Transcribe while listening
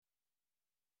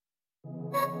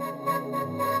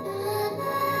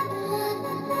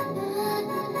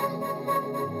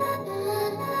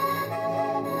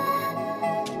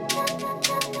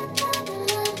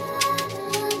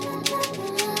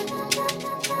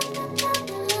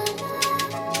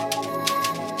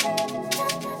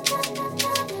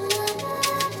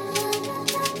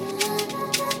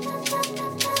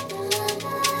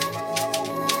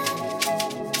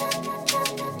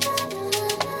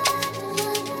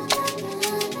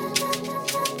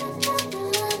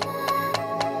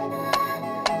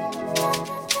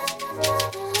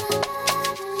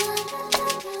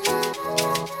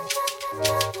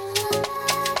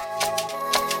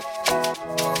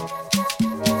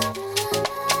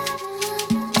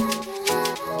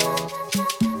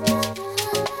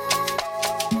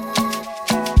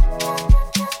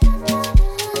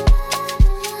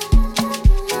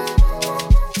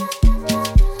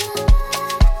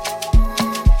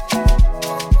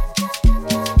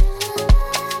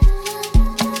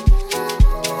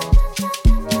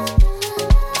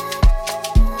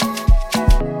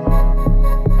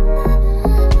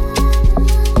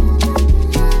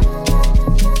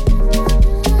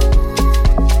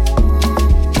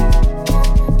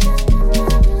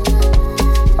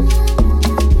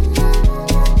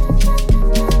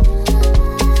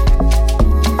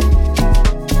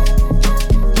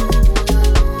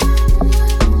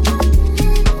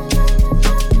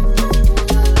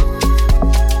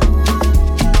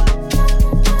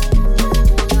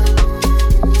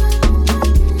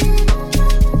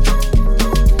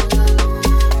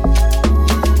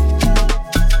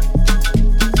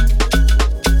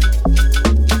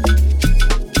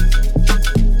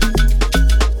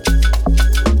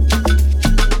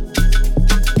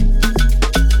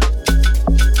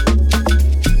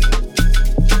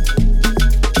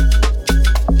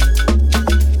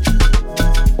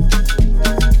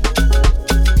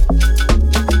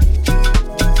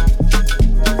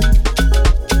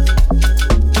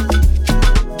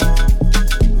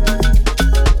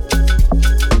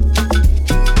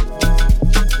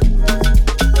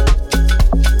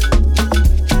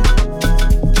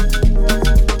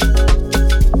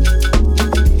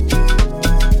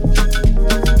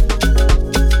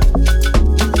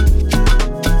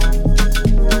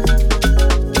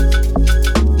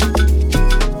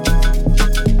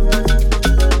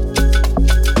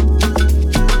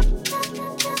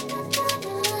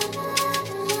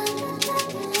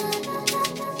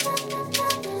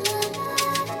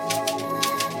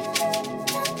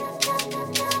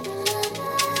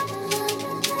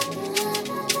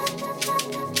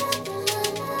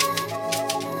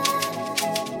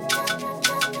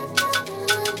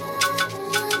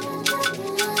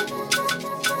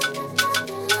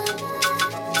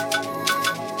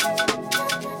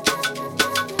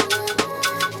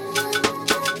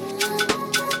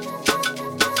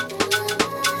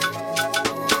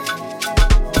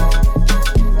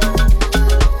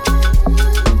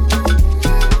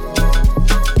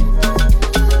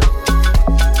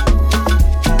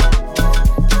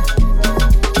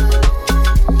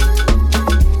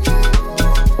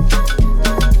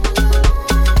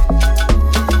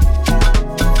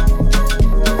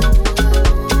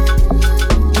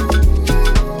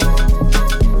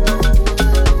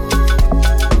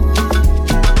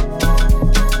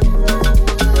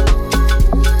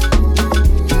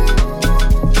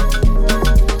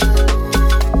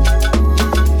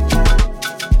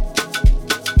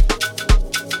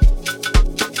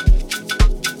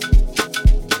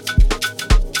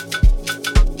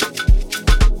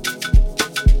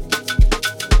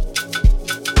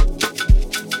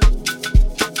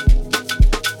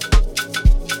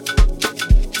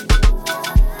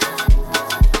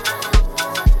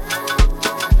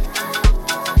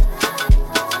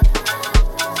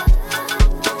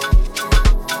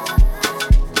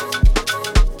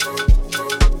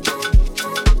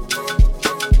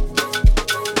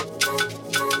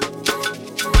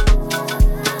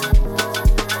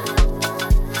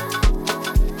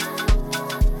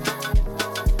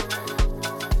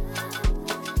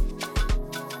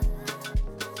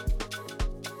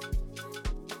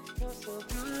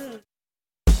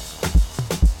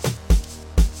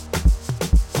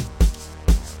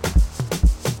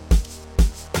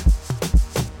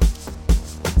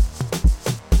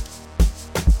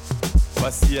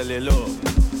Voici elle est là,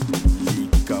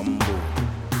 Licambo.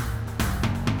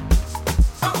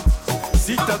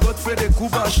 Si ta gote fait des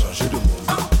coups bas, changer de monde.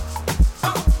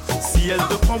 Si elle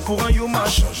te prend pour un yoma,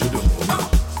 changer de monde.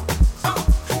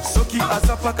 Soki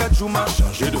asapa kajuma,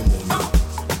 changer de monde.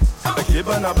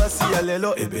 Keba na basi elle est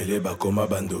là, ebele bakoma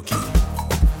bandoki.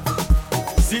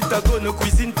 Si ta go ne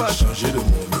cuisine pas, changer de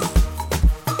momie.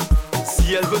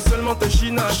 Si elle veut seulement te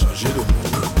china, changer de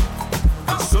momie.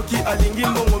 Soki alingi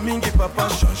mbongo mingi papa,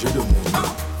 changer de momie.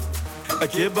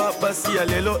 Akeba basi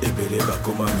alelo ebele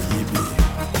bakoma miyibi.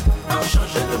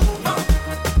 Changer de momie.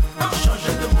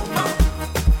 Changer de momie.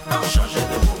 Changer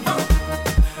de momie.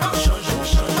 Changer,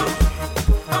 changer.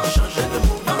 Changer de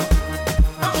momie.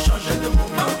 Changer de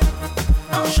momie.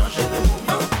 Changer de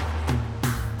momie.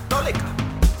 Dans les cas.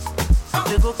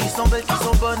 Les go qui sont belles, qui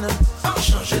sont bonnes.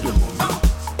 Changer de momie.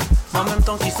 En même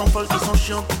temps qui sont folles, qui sont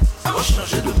chiantes. Oh,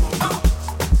 changer de momie.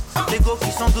 Les go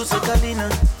qui sont douces et câlines.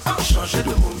 Changer de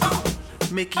momie.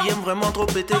 Mais qui aiment vraiment trop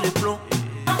péter les plombs.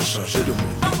 Changer de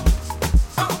momie.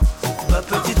 Ma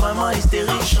petite vraiment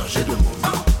hystérique. Changer de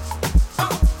momie.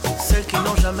 Celles qui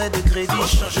n'ont jamais de crédit. Oh,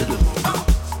 changer de momie.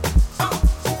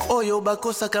 Oyo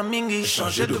bako sakamingi.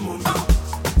 Changer de momie.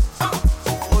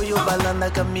 Oyo balanda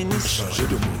kaminis. Changer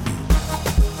de momie.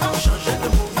 Changer de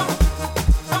momie.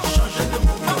 Changer de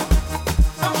momie.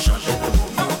 Changer de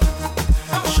momie.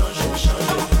 Changer,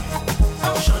 changer.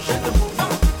 Changer de momie.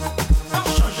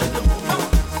 Changer de momie.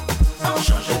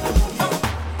 Changer de momie.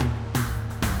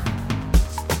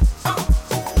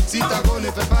 Si ta go ne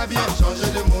fait pas bien,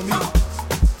 changer de momie.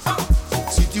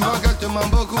 Si tu vois qu'elle te ment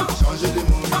beaucoup, changer de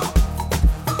momie.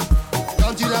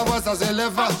 Quand tu la vois, ça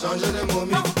s'élève, changer de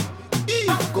momie.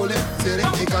 Collé, serré,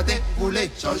 écarté, roulé,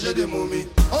 changer de momie.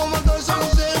 On va te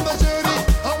changer ma chérie,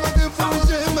 on va te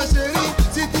bouger ma chérie.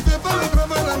 Si tu fais pas le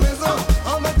travail à la maison,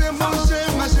 on va te bouger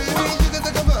ma chérie. Je te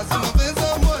cabasse ma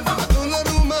maison, moi la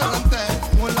roue marantère.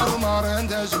 Moi la roue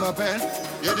marantère, je m'appelle.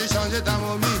 J'ai dû changer ta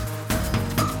momie.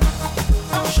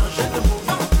 Changer de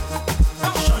momie.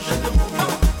 Changer de momie.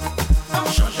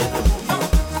 Changer de momie.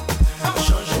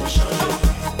 Changer, changer.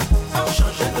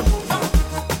 Changer de momie.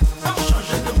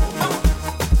 Changer de momie.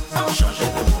 Changer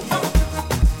de momie.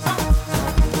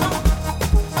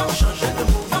 Changer de momie.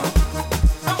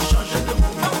 Changer de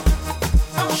momie.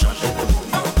 Changer de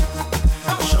momie.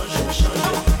 Changer,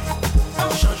 changer.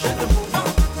 Changer de momie.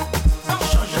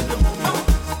 Changer de momie.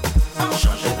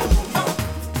 Changer de momie.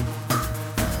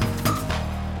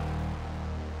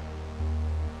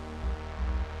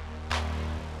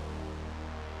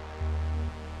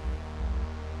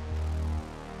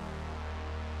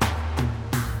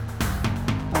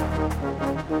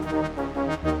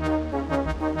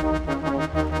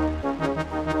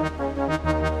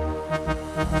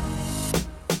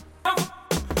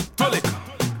 Toleka.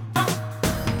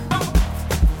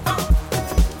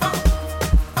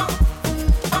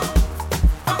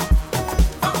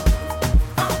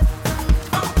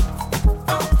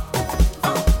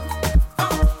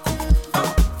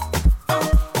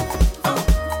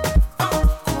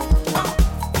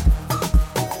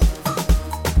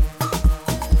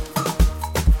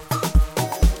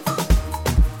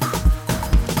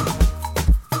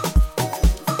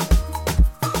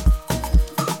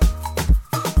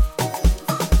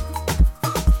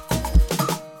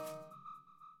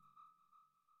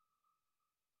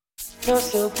 You're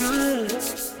so good.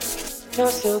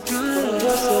 You're so good.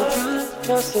 You're so good.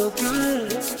 You're so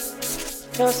good.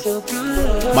 You're so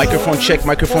good. Microphone check,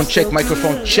 microphone check,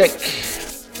 microphone check.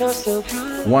 You're so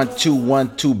good. 1, 2, 1,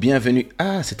 2, bienvenue.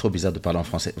 Ah, c'est trop bizarre de parler en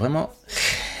français. Vraiment,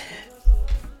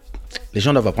 les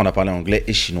gens doivent apprendre à parler anglais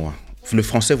et chinois. Le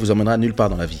français vous emmènera nulle part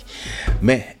dans la vie.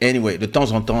 Mais anyway, de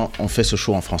temps en temps, on fait ce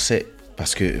show en français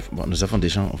parce que bon, nous avons des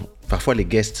gens, parfois les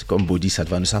guests comme Body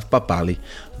Sadva ne savent pas parler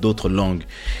d'autres langues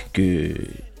que...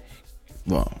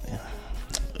 Bon,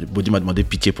 Body m'a demandé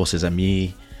pitié pour ses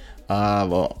amis. Ah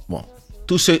bon.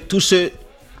 Tous ceux,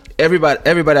 everybody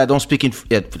that don't speak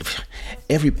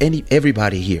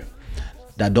everybody here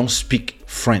that don't speak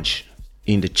French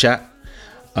in the chat.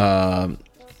 Well,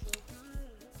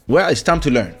 it's time to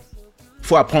learn. Il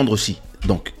faut apprendre aussi.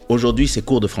 Donc, aujourd'hui, c'est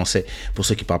cours de français pour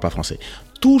ceux qui ne parlent pas français.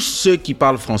 Tous ceux qui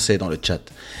parlent français dans le chat,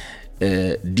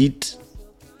 dites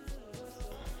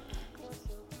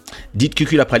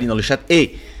Cucu la praline dans le chat.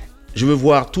 Et je veux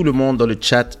voir tout le monde dans le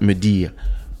chat me dire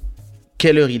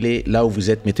quelle heure il est là où vous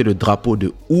êtes. Mettez le drapeau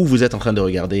de où vous êtes en train de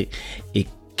regarder et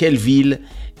quelle ville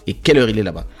et quelle heure il est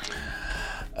là-bas.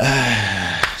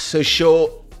 Ce show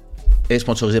est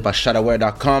sponsorisé par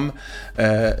shadaware.com.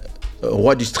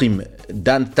 Roi du stream,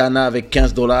 Dan Tana avec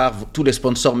 $15. Tous les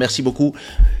sponsors, merci beaucoup.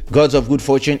 Gods of Good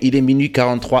Fortune, il est minuit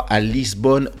 43 à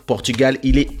Lisbonne, Portugal.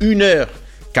 Il est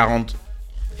 1h40.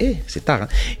 C'est tard, hein?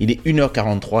 Il est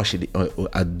 1h43 chez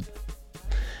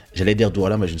j'allais dire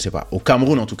Douala, mais je ne sais pas. Au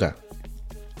Cameroun, en tout cas.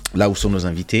 Là où sont nos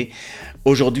invités.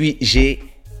 Aujourd'hui, j'ai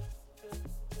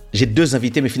 2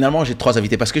 invités, mais finalement, j'ai 3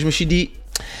 invités. Parce que je me suis dit,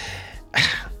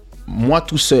 moi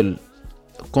tout seul,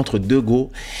 contre 2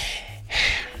 go,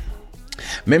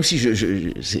 Même si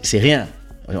c'est rien.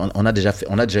 On a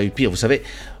déjà eu pire. Vous savez,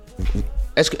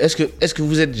 est-ce que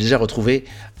vous êtes déjà retrouvé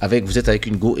vous êtes avec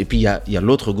une go et puis il y a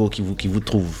l'autre go qui vous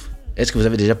trouve. Est-ce que vous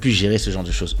avez déjà pu gérer ce genre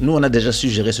de choses? Nous, on a déjà su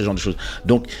gérer ce genre de choses.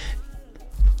 Donc,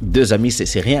 2 amis,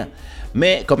 c'est rien.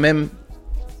 Mais quand même,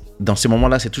 dans ces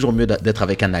moments-là, c'est toujours mieux d'être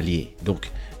avec un allié.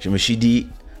 Donc, je me suis dit,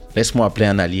 laisse-moi appeler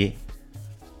un allié.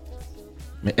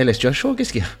 Mais est-ce que tu as chaud?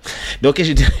 Qu'est-ce qu'il y a? Donc,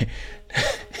 je dis...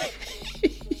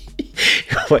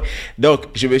 ouais. Donc,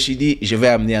 je me suis dit, je vais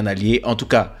amener un allié. En tout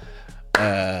cas,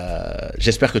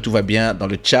 j'espère que tout va bien dans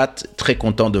le chat. Très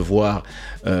content de voir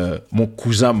mon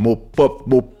cousin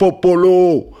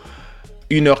Popolo.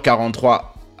 1h43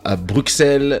 à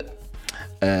Bruxelles.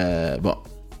 Bon,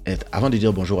 avant de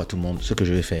dire bonjour à tout le monde, ce que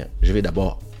je vais faire, je vais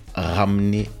d'abord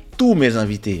ramener tous mes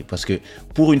invités parce que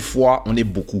pour une fois, on est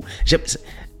beaucoup.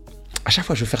 À chaque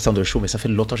fois, je vais faire ça dans le show, mais ça fait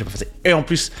longtemps que je n'ai pas fait ça. Et en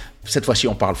plus, cette fois-ci,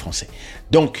 on parle français.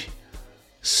 Donc,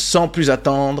 sans plus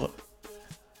attendre,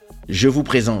 je vous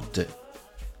présente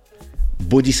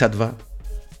Bodhisattva,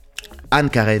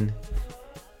 Anne-Karen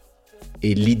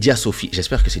et Lydia Sophie.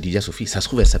 J'espère que c'est Lydia Sophie. Ça se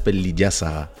trouve, elle s'appelle Lydia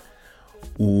Sarah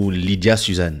ou Lydia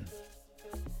Suzanne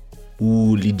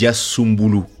ou Lydia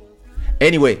Sumboulou.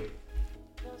 Anyway,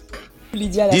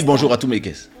 dites bonjour à tous mes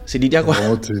caisses. C'est Lydia quoi?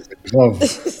 C'est grave.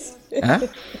 Hein?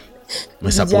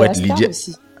 Mais ça pourrait être Lydia.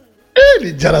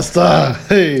 Lydia la star.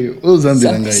 Hey,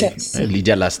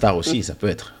 Lydia la star aussi, ça peut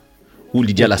être. Ou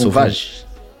Lydia la sauvage.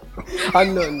 Ah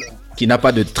non. Qui n'a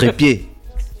pas de trépied.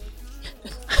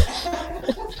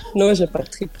 Non, j'ai pas de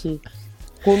trépied.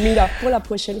 Promis là, pour la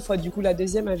prochaine fois, du coup, la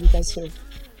deuxième invitation.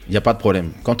 Il n'y a pas de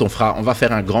problème. Quand on va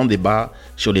faire un grand débat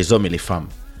sur les hommes et les femmes.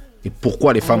 Et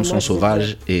pourquoi les femmes sont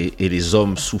sauvages et les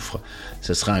hommes souffrent.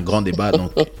 Ce sera un grand débat,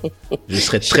 donc je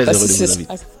serai très heureux de vous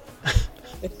inviter.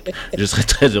 Je serai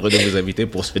très heureux de vous inviter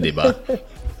pour ce débat.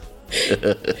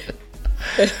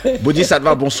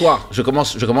 Bodhisattva, bonsoir. Je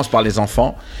commence par les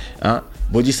enfants. Hein?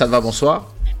 Bodhisattva,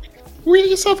 bonsoir.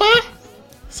 Oui, ça va?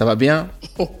 Ça va bien?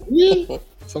 Oui,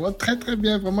 ça va très très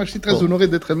bien. Vraiment, je suis très honoré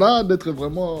d'être là, d'être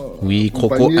vraiment... Oui,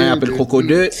 Croco 1 appelle Croco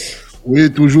 2.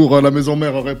 Oui, toujours, la maison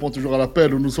mère répond toujours à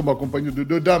l'appel. Nous sommes accompagnés de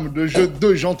 2 dames,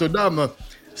 deux gentes dames.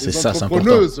 C'est ça, c'est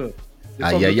important. Des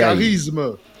femmes de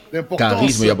charisme, d'importance.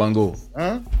 Charisme, Yabango.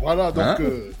 Hein? Voilà, donc,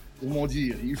 comment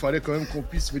dire, il fallait quand même qu'on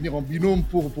puisse venir en binôme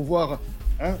pour pouvoir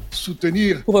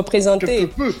soutenir. Pour représenter.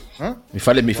 Quelque peu. Hein? Il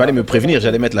fallait me prévenir,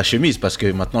 j'allais mettre la chemise parce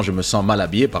que maintenant je me sens mal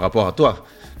habillé par rapport à toi.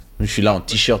 Je suis là en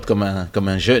t-shirt comme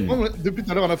un jeune. Non, depuis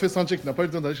tout à l'heure, on a fait soundcheck, tu n'as pas eu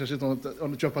le temps d'aller chercher ton...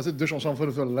 Tu as passé 2 chansons avant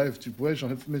de faire le live, tu pourrais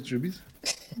mettre chemise?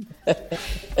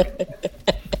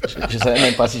 Je savais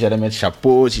même pas si j'allais mettre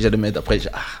chapeau, si j'allais mettre après.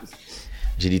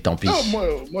 J'ai dit tant pis. Non,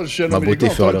 moi je suis un homme beauté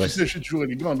élégant. fera le Tu reste. sais, je suis toujours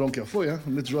élégant, donc il faut,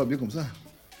 on est toujours habillé comme ça.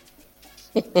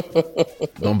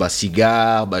 Donc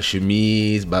cigare,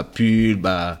 chemise, pull,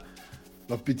 La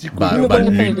petite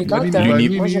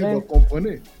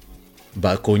comprenez.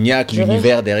 Cognac,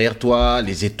 l'univers derrière toi,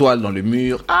 les étoiles dans le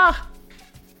mur. Ah!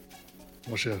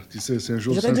 Mon cher, tu sais, c'est un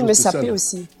jour. J'aurais dû me saper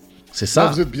aussi. C'est ça?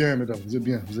 Ah, vous êtes bien, mesdames, vous êtes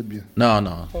bien. Non.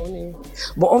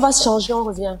 Bon, on va se changer, on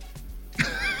revient.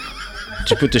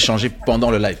 Tu peux te changer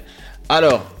pendant le live.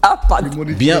 Alors,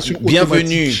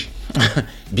 bienvenue.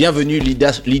 Bienvenue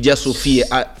Lydia Sophie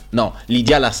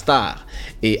Lydia la star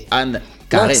et Anne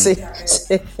Karen.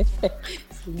 C'est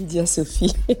Lydia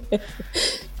Sophie.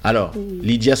 Alors,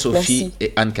 Lydia Sophie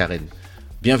et Anne Karen.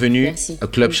 Bienvenue au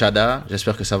Club Shada.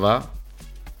 J'espère que ça va.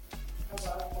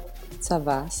 Ça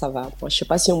va. Moi, je sais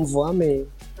pas si on me voit, mais...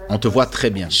 On te voit très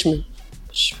bien.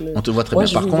 On te voit très bien.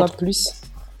 Par contre... vois plus.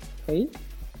 Oui.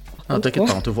 Non, t'inquiète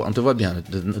pas, on te voit bien.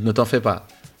 Ne t'en fais pas.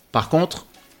 Par contre,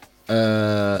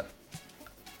 Anne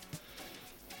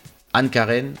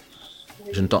Karen,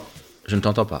 je ne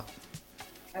t'entends pas.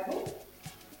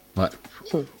 Ouais.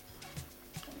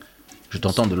 Je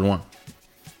t'entends de loin.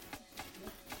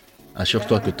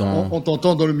 Assure-toi que ton... On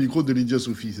t'entend dans le micro de Lydia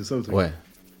Sophie, c'est ça le truc? Ouais.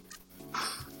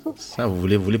 Ça, vous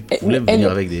voulez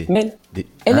venir avec des trucs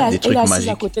elle magiques. est assise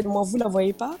à côté de moi, vous la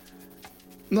voyez pas?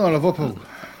 Non, on la voit pas.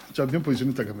 Tu as bien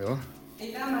positionné ta caméra.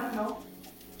 Et là maintenant?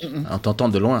 On t'entend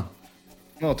de loin.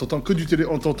 Non, on t'entend que du télé.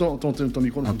 On t'entend ton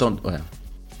micro. Ouais.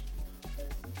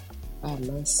 Ah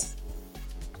mince.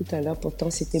 Tout à l'heure, pourtant,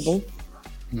 c'était bon.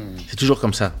 C'est toujours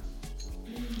comme ça.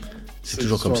 C'est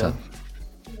toujours comme ça.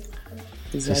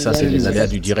 C'est ça, c'est les aléas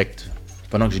du direct.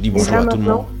 Pendant que je dis bonjour à tout le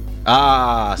monde.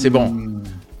 Ah, c'est bon.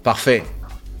 Parfait.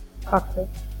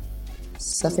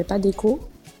 Ça fait pas d'écho?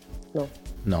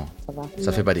 Non. Ça va.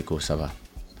 Ça fait pas d'écho, ça va.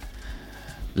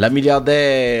 La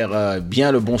milliardaire,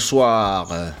 bien le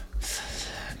bonsoir.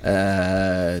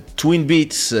 Twin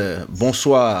Beats,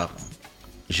 bonsoir.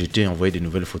 Je t'ai envoyé des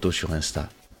nouvelles photos sur Insta.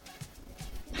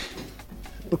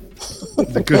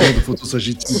 De quel genre de photo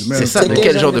s'agit-il? C'est ça, de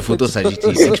quel genre de photo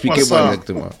s'agit-il? Expliquez-moi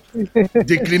exactement.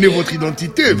 Déclinez votre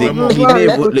identité, vraiment.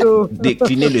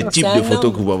 Déclinez le type de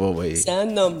photo que vous m'avez envoyé. C'est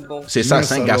un homme, bon. C'est ça,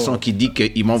 c'est un garçon qui dit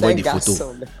qu'il m'envoie des photos.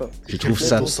 D'accord. Je trouve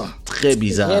ça très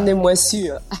bizarre. Rien n'est moins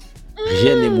sûr.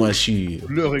 Rien n'est moins sûr.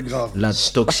 L'heure est grave. La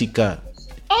Toxica.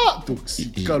 Ah,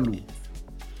 Toxicalo.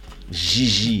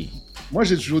 Gigi. Moi,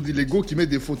 j'ai toujours dit, les gars qui mettent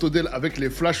des photos d'elle avec les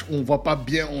flashs, on voit pas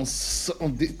bien, on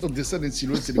dessine une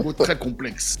silhouette, c'est des gars très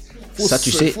complexes.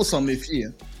 Faut s'en méfier.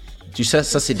 Hein. Tu sais,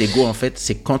 ça, c'est des go, en fait.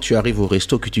 C'est quand tu arrives au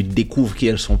resto que tu découvres qui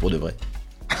elles sont pour de vrai.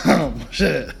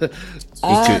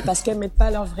 Parce qu'elles mettent pas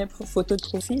leur vraie photo de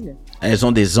profil. Elles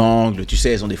ont des angles, tu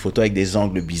sais, elles ont des photos avec des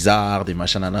angles bizarres, des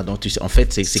machins, nana. Donc, tu sais, en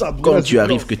fait, c'est quand tu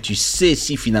arrives que tu sais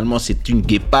si finalement c'est une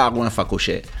guépard ou un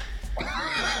facochère.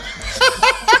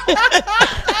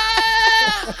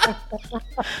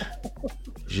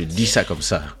 Je dis ça comme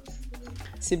ça.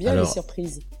 C'est bien. Alors, les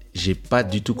surprises. J'ai pas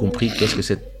du tout compris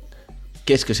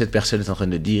qu'est-ce que cette personne est en train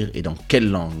de dire et dans quelle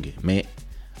langue. Mais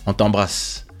on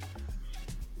t'embrasse.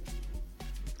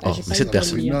 Oh, mais cette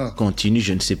personne continue,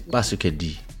 je ne sais pas ce qu'elle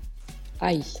dit.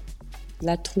 Aïe.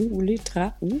 La trou ou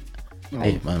l'ultra ou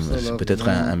c'est peut-être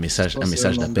un message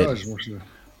d'appel.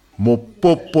 Mon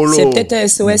popolo. C'est peut-être un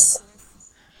SOS.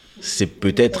 C'est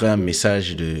peut-être un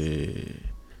message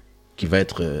qui va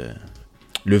être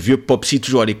le vieux Popsy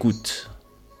toujours à l'écoute.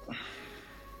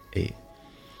 Et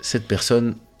cette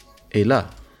personne est là.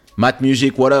 Matt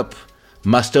Music, what up?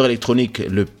 Master électronique,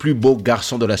 le plus beau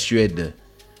garçon de la Suède.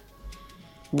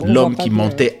 L'homme qui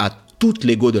mentait à toutes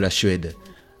les go de la Suède.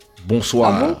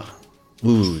 Bonsoir.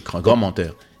 Oui, grand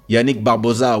menteur. Yannick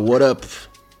Barbosa, what up?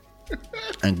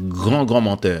 Un grand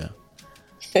menteur.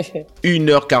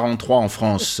 1h43 en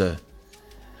France.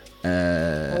 On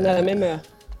a la même heure.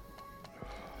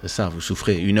 C'est ça, vous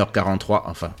souffrez. 1h43,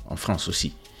 enfin, en France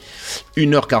aussi.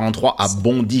 1h43 à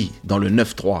Bondy, dans le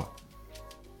 9-3.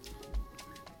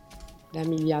 La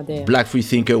milliardaire. Black Free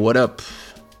Thinker, what up?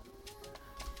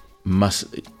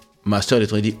 Master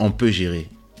électronique dit, on peut gérer.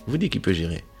 Vous dites qu'il peut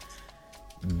gérer.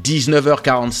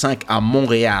 19h45 à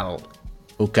Montréal,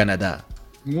 au Canada.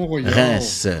 Montréal.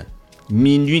 Reims.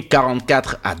 Minuit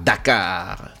 44 à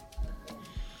Dakar.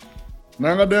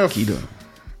 Nangadef. Qui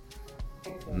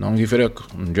Nangiferek.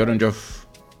 Jeff.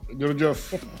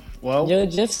 Wow.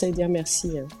 Jeff, ça veut dire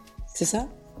merci. C'est ça?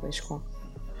 Oui, je crois.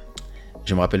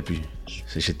 Je me rappelle plus.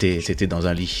 C'était dans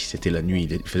un lit. C'était la nuit.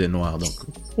 Il faisait noir. Donc,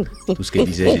 tout ce qu'elle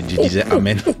disait, je disais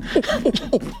Amen.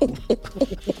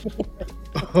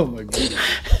 Oh my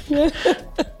God.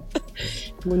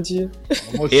 Mon Dieu.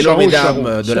 Hello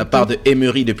mesdames, de la part de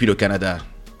Emery depuis le Canada.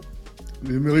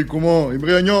 Emery comment?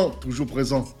 Emery Agnan, toujours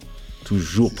présent.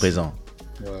 Toujours présent.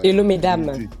 Ouais. Hello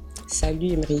mesdames.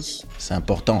 Salut Emery. C'est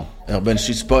important. Urban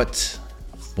Sud Spot.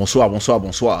 Bonsoir.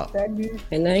 Salut.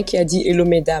 Il y en a un qui a dit hello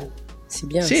mesdames. C'est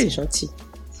bien, c'est gentil.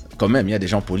 Quand même, il y a des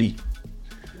gens polis.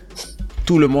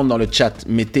 Tout le monde dans le chat,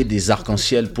 mettez des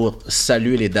arcs-en-ciel pour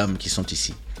saluer les dames qui sont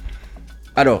ici.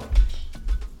 Alors,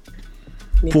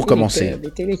 pour commencer,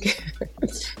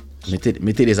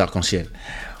 mettez les arcs-en-ciel.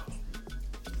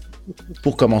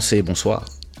 Pour commencer, bonsoir,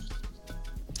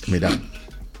 mesdames.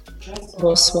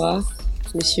 Bonsoir,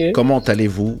 monsieur. Comment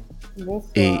allez-vous? Bonsoir.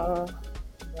 Et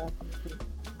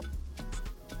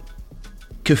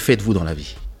que faites-vous dans la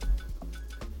vie?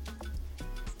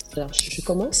 Alors, je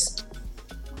commence.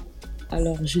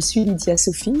 Alors, je suis Lydia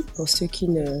Sophie, pour ceux qui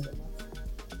ne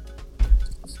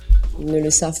le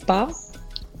savent pas.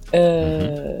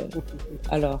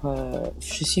 Alors,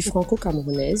 je suis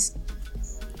franco-camerounaise,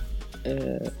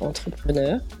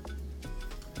 entrepreneur,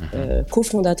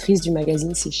 cofondatrice du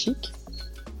magazine C'est Chic.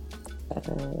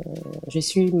 Je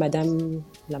suis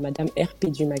la madame RP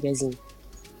du magazine.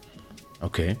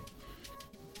 Ok.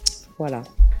 Voilà.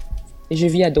 Et je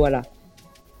vis à Douala.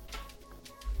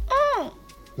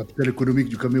 Capitale économique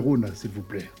du Cameroun, s'il vous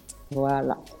plaît.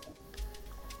 Voilà.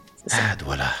 Ah,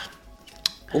 Douala.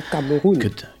 Au Cameroun.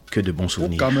 Que de bons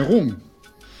souvenirs. Au Cameroun.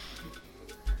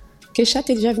 Kesha,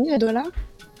 t'es déjà venu à Douala?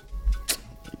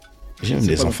 J'ai même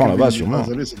des enfants là-bas, sûrement.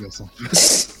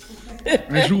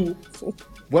 Un jour,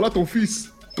 voilà ton fils,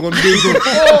 32 ans.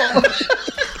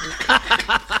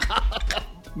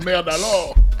 Merde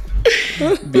alors.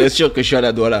 Bien sûr que je suis à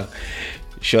la Douala.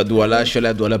 Je suis allé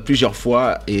à Douala plusieurs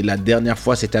fois et la dernière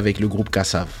fois c'était avec le groupe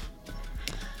Kassav.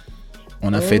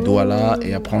 On a fait Douala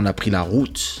et après on a pris la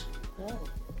route.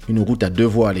 Une route à 2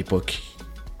 voies à l'époque.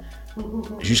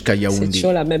 Jusqu'à Yaoundé. C'est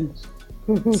toujours la même.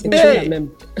 C'est toujours la même.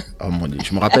 Oh mon Dieu,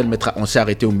 je me rappelle, on s'est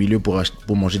arrêté au milieu pour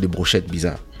manger des brochettes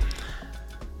bizarres.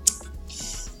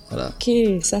 Voilà. Ok,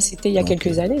 ça c'était il y a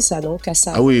quelques années ça, non,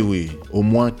 Kassav? Ah oui, au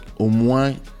moins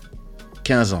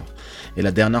 15 ans. Et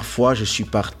la dernière fois, je suis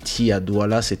parti à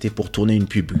Douala, c'était pour tourner une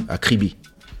pub à Kribi.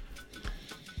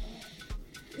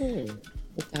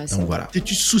 Donc voilà.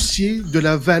 T'es-tu soucié de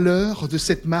la valeur de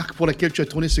cette marque pour laquelle tu as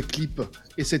tourné ce clip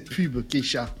et cette pub,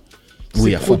 Keisha?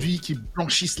 Oui, Ces à fond. produits qui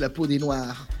blanchissent la peau des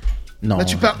Noirs. Non.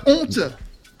 N'as-tu pas honte?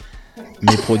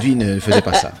 Mes produits ne faisaient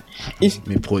pas ça.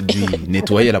 Mes produits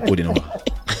nettoyaient la peau des Noirs.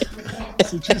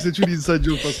 C'est une inside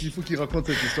joke parce qu'il faut qu'il raconte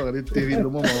cette histoire. Elle est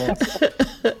terriblement marrante.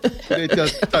 Il a été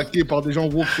attaqué par des gens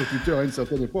woke sur Twitter à une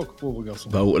certaine époque, pauvre garçon.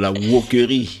 Bah, la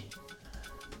wokerie.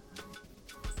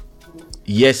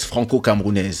 Yes,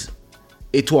 franco-camerounaise.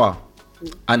 Et toi,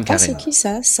 Anne-Karen? C'est qui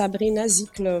ça? Sabrina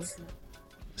Ziklov.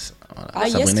 Voilà.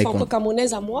 Yes, Sabrina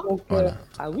franco-camerounaise à moi. Donc, voilà.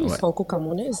 oui, Ouais.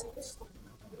 franco-camerounaise.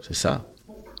 C'est ça.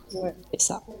 Ouais, c'est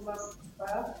ça.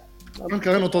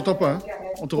 Anne-Karen, on t'entend pas. Hein?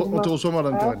 On te reçoit mal,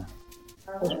 Anne-Karen.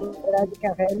 Je m'appelle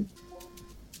Anne-Karen.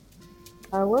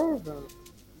 Ah ouais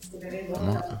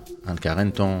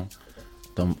Anne-Karen,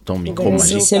 ton micro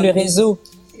magique. C'est le réseau.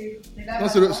 Non,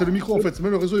 c'est le micro en fait.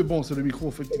 Même le réseau est bon, c'est le micro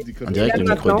en fait qui déconne. On dirait que le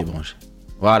micro est débranché.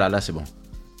 Voilà, là c'est bon.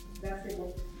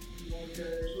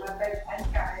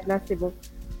 Là c'est bon.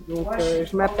 Donc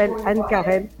je m'appelle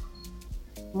Anne-Karen.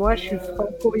 Moi je suis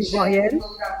franco-ivoirienne.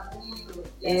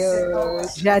 Et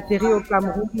j'ai atterri au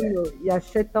Cameroun il y a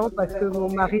 7 ans parce que mon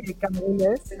mari est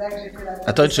camerounais.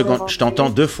 Attends une seconde, je t'entends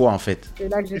 2 fois en fait. C'est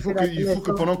là que j'ai fait Il faut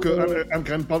que pendant que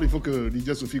Anne-Karen parle, il faut que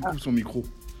Lydia Sophie coupe son micro.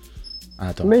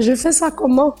 Attends. Mais je fais ça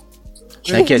comment?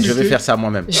 T'inquiète, je vais faire ça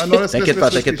moi-même. Ah non, T'inquiète pas.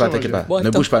 Bon,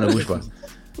 Ne bouge pas.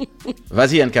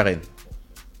 Vas-y Anne-Karen.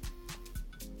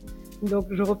 Donc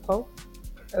je reprends.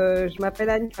 Je m'appelle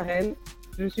Anne-Karen.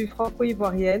 Je suis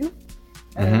franco-ivoirienne.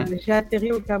 J'ai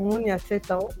atterri au Cameroun il y a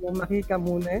 7 ans. Mon mari est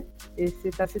camerounais. Et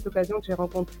c'est à cette occasion que j'ai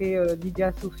rencontré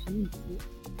Lydia Sophie ici.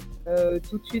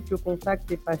 Tout de suite, le contact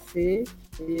est passé.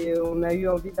 Et on a eu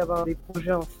envie d'avoir des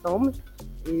projets ensemble.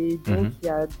 Et donc, il y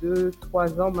a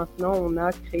 2-3 ans maintenant, on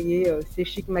a créé C'est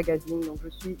Chic Magazine. Donc, je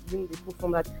suis l'une des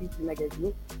cofondatrices du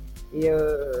magazine. Et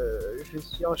je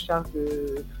suis en charge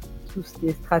de tout ce qui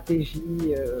est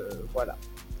stratégie. Voilà.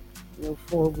 Donc,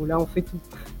 là, on fait tout.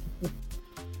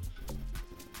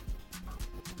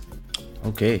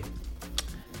 Ok.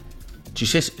 Tu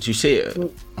sais,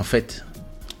 en fait,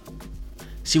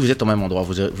 si vous êtes au même endroit,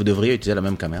 vous devriez utiliser la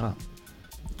même caméra.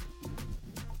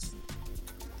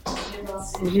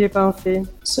 J'y ai pensé.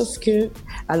 Sauf que,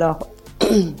 alors,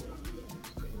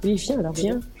 oui,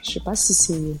 viens. Je sais pas si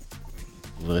c'est...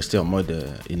 Vous restez en mode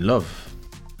in love.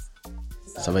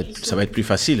 Ça va être plus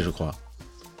facile, je crois.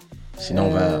 Sinon, on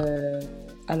va...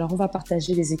 Alors, on va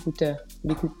partager les écouteurs.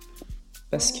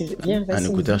 Parce que, viens, vas-y. Un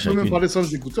écouteur On peut chacune. même parler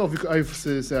sans écouteurs, vu que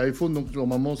c'est iPhone, donc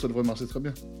normalement, ça devrait marcher très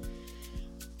bien.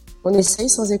 On essaye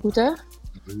sans écouteurs?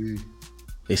 Oui.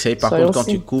 Essaye par Soyons contre quand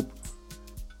fous. tu coupes.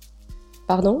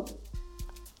 Pardon?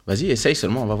 Vas-y, essaye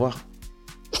seulement, on va voir.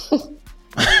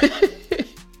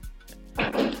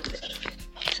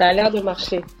 Ça a l'air de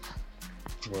marcher.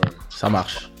 Ouais. Ça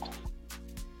marche.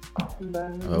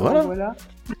 Voilà.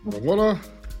 Voilà.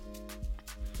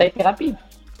 Ça a été rapide.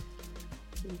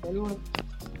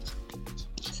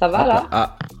 Ça va là?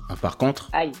 Ah, par contre,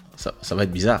 Aïe. ça va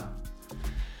être bizarre.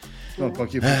 Non, pas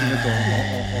qu'il faut se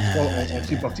mettre en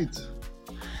tripartite.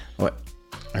 Ouais.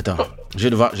 Attends, je vais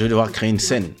devoir créer une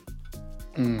scène.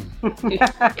 Une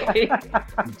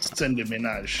scène de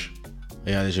ménage.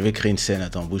 Regarde, je vais créer une scène.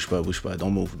 Attends, bouge pas.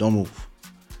 Don't move.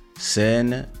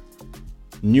 Scène.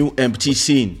 New empty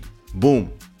scene. Boom.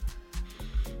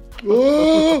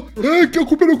 Oh, hey, qui a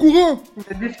coupé le courant? Il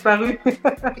a disparu.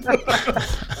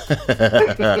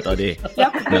 Attendez.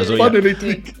 Pas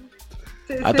d'électrique.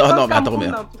 Attends, non, mais attends, mais...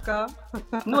 En tout cas.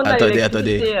 Nous, on a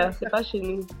Attendez. C'est pas chez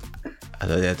nous.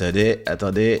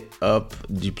 Attendez. Hop,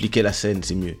 dupliquer la scène,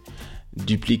 c'est mieux.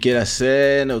 Dupliquer la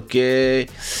scène, ok.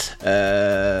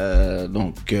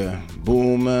 Donc,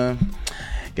 boum.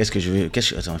 Qu'est-ce que je vais...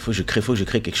 Attends, il faut que je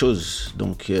crée quelque chose.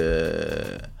 Donc,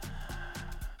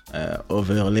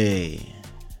 overlay.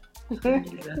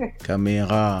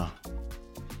 Caméra.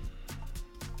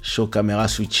 Show caméra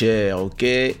switcher, ok.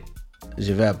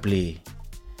 Je vais appeler...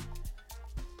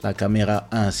 La caméra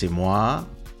 1, c'est moi.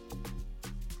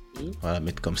 On va la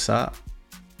mettre comme ça.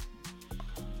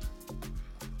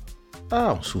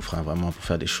 Ah, on souffre hein, vraiment pour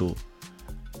faire des shows.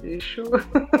 C'est chaud.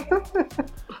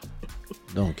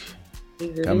 Donc,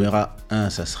 Désolée. caméra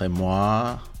 1, ça serait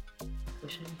moi.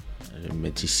 Je vais me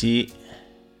mettre ici.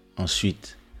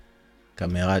 Ensuite,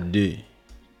 caméra 2,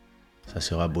 ça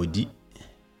sera body.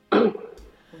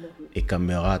 Et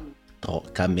caméra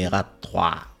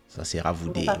 3, ça sera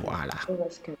voudé. Voilà.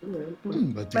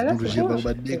 Technologie,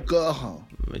 bah, décor.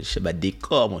 C'est ma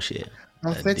décor, mon cher.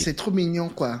 En fait, c'est trop mignon,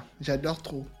 quoi. J'adore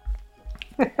trop.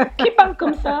 Qui parle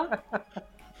comme ça?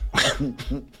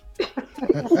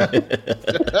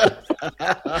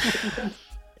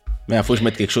 Mais il faut que je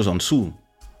mette quelque chose en dessous.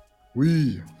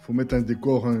 Oui, faut mettre un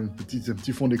décor, un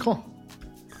petit fond d'écran.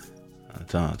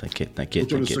 Attends, t'inquiète.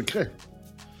 Pour le secret.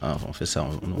 Ah, on fait ça,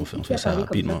 on fait ça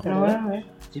rapidement. Ouais.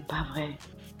 C'est pas vrai.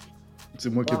 C'est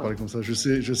moi qui ai parlé comme ça. Je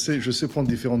sais prendre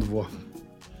différentes voix.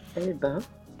 Eh ben.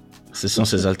 Ce sont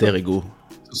ces alter ego.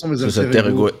 Ce sont mes Ces alter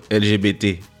ego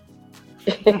LGBT.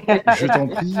 Je t'en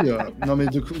prie. Non, mais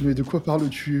de quoi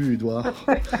parles-tu, Edouard?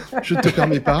 Je ne te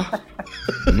permets pas.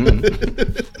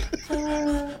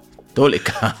 Dans les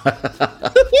cas.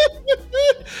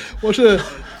 Mon cher,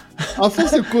 à fond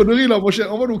ces conneries là, mon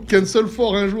cher, on va nous cancel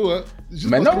fort un jour. Hein. Juste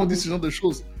Mais parce non. qu'on dit ce genre de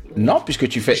choses. Non, puisque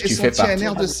tu fais partie.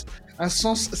 Un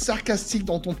sens sarcastique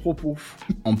dans ton propos.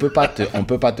 On peut pas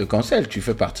te cancel. Tu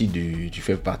fais partie du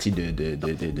team.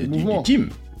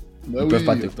 Bah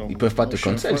Ils peuvent pas te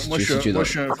cancel si tu es Moi, je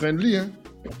suis un friendly. Hein.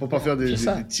 On peut pas faire des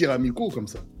tirs amicaux comme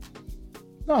ça.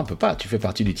 Non, on peut pas. Tu fais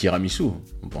partie du tiramisu.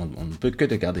 On ne peut que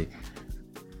te garder.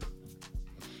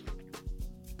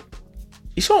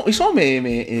 Ils sont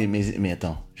mais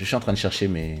attends. Je suis en train de chercher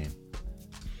mes.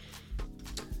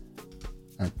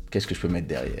 Qu'est-ce que je peux mettre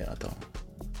derrière? Attends.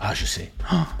 Ah, je sais.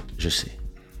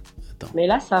 Attends. Mais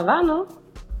là, ça va, non?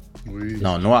 Oui.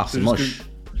 Non, noir, c'est moche.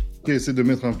 Essaie de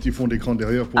mettre un petit fond d'écran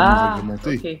derrière pour nous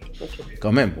agrémenter. Ok.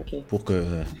 Quand même, pour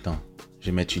que... Attends, je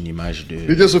vais mettre une image de...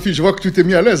 Mais bien, Sophie, je vois que tu t'es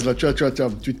mis à l'aise, là.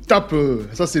 Tu tapes...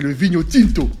 ça, c'est le Vigno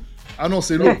Tinto. Ah non,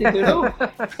 c'est l'eau. C'est de l'eau.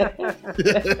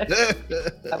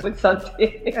 À votre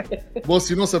santé. Bon,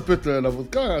 sinon, ça peut être la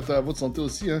vodka. Hein. T'as à votre santé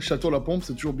aussi. Hein. Château La Pompe,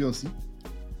 c'est toujours bien aussi.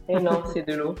 Et non, c'est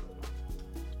de l'eau.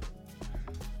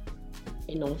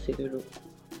 Et non, c'est de l'eau.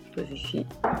 Je pose ici.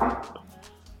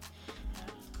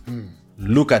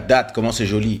 Look at that, comment c'est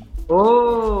joli.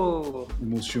 Oh!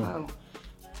 Émotion. Wow.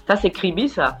 Ça, c'est Kribi,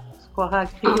 ça. Croira à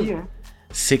Kribi. Hein.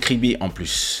 C'est Kribi en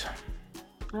plus.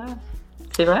 Ah.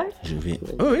 C'est vrai? Je vais...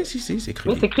 Oh oui, si, c'est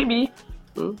Kribi. Oui, c'est Kribi.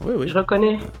 Oui. Je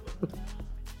reconnais.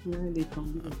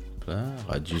 Là,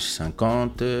 radius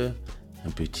 50. Un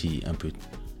petit...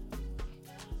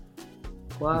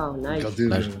 Wow, nice. Regardez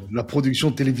la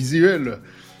production télévisuelle.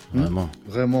 Vraiment.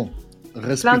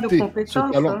 Respectez plein de compétences.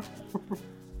 Ce talent.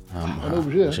 Hein. On est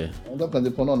obligé. Hein. On doit être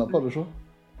indépendant, on n'a pas le choix.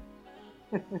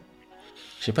 Je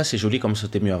sais pas, c'est joli comme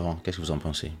c'était mieux avant. Qu'est-ce que vous en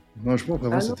pensez? Non, je pense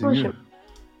qu'avant c'était mieux.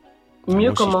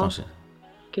 Mieux comment?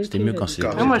 C'était mieux quand c'est...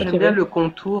 Moi, j'aime bien le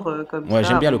contour comme ça. Ouais,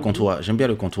 j'aime bien le contour. J'aime bien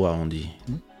le contour arrondi.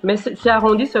 Mais c'est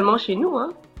arrondi seulement chez nous, hein.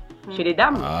 Chez les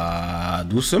dames. Ah,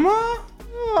 doucement.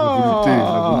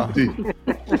 La volonté.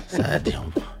 Ça a dit.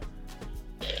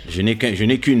 Je n'ai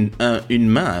qu'une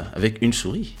main avec une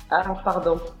souris. Ah,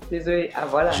 pardon. Désolé. Ah,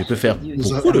 voilà. Je peux faire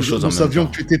beaucoup de choses en même temps. Nous savions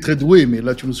que tu étais très doué, mais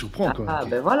là, tu nous surprends. Ah,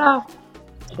 ben voilà.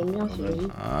 J'aime bien, c'est joli.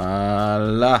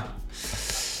 Voilà.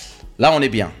 Là, on est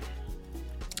bien.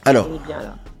 Alors. On est bien,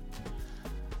 là.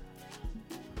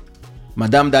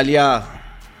 Madame Dahlia.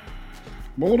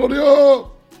 Bon, Dahlia.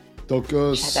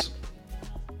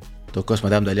 Tokos,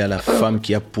 Madame Dahlia, la femme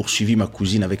qui a poursuivi ma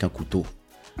cousine avec un couteau.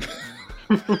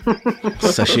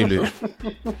 Sachez-le.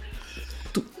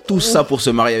 Tout ça pour se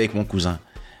marier avec mon cousin.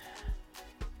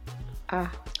 Ah.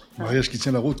 Mariage qui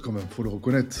tient la route quand même, faut le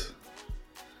reconnaître.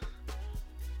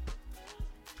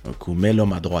 Donc, mets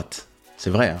l'homme à droite. C'est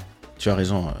vrai, hein. Tu as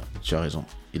raison.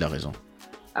 Il a raison.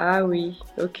 Ah oui,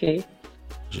 ok.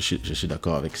 Je suis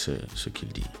d'accord avec ce qu'il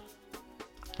dit.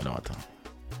 Alors, attends.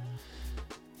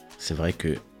 C'est vrai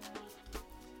que...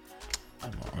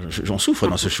 J'en souffre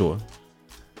dans ce show. Hein.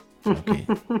 Okay.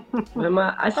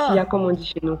 Vraiment, Asia, comme on dit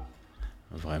chez nous.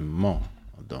 Vraiment.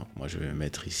 Donc, moi, je vais me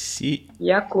mettre ici.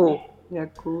 Yako,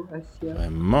 Asia.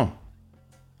 Vraiment.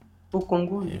 Au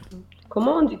Congo.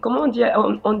 Comment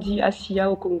on dit Asia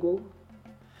au Congo?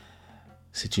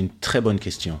 C'est une très bonne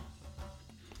question.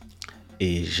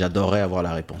 Et j'adorerais avoir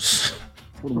la réponse.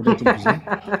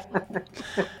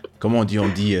 Comment on dit? On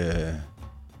dit...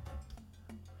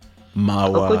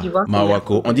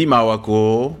 Mawako. On dit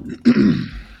Mawako.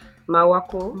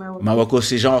 Mawako,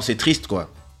 c'est genre, c'est triste, quoi.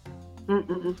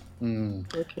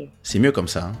 Okay. C'est mieux comme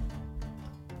ça. Hein.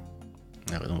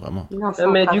 On a raison, vraiment. Non,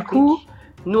 mais du coup,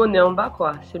 nous, on est en bas,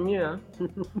 quoi. C'est mieux, hein.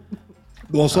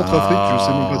 Bon, en Centrafrique, je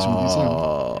sais même pas si on dit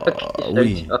ça.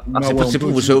 Oui. C'est pour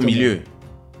que vous soyez au milieu.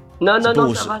 Non, ça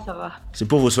va. C'est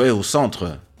pour que vous soyez au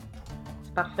centre.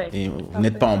 Parfait. Et vous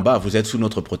n'êtes pas en bas, vous êtes sous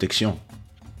notre protection.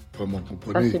 Vraiment,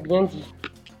 comprenez. Ça, c'est bien dit.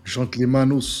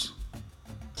 Gentlemanos.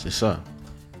 C'est ça.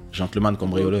 Gentleman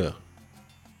cambrioleur.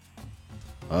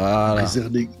 Voilà.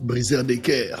 Briseur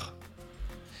d'équerre.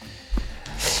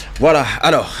 Voilà,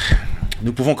 alors,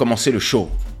 nous pouvons commencer le show.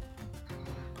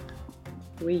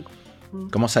 Oui.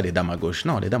 Comment ça, les dames à gauche?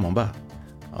 Non, les dames en bas.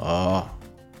 Oh.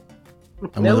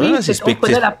 Mais oui, voilà, on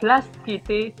prenait la place qui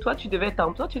était. Toi, tu devais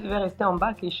rester en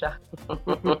bas, Keisha.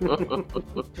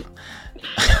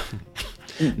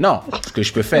 Non, ce que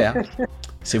je peux faire,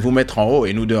 c'est vous mettre en haut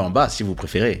et nous deux en bas, si vous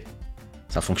préférez.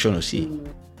 Ça fonctionne aussi.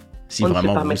 Si on ne se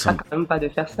permettra quand même pas de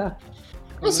faire ça.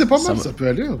 Ah, c'est pas mal, ça peut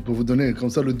aller. On peut vous donner comme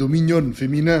ça, le dominion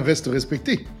féminin reste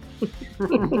respecté.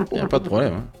 Il n'y a pas de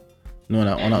problème. Hein. Nous,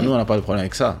 on n'a pas de problème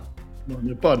avec ça. Non, on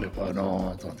n'est pas. Non,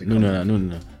 attends.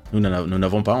 Nous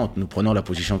n'avons pas honte. Nous prenons la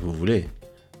position que vous voulez.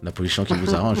 La position qui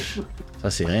vous arrange.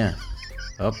 Ça, c'est rien.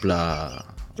 Hop là.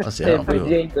 Ah, c'est un peu. Hop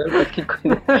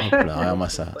là, regarde-moi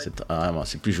ça.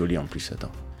 C'est plus joli en plus.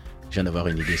 Attends. Je viens d'avoir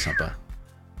une idée sympa.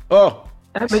 Oh!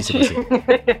 Ah, mais si,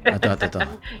 Attends.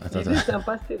 L'idée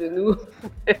sympa, c'est de nous.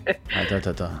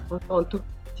 Attends. On fait en tout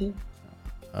petit.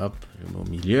 Hop, je mets au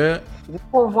milieu.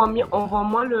 On voit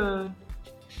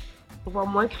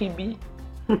moins Kribi.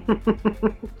 Il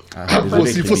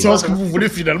faut savoir ce que vous voulez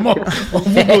finalement. On vous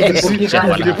met au-dessus,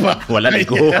 voilà les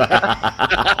go.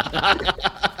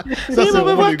 Ça, c'est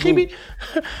vraiment les go.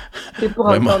 C'est pour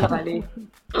entendre aller.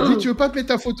 Si tu veux pas te mettre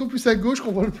ta photo plus à gauche,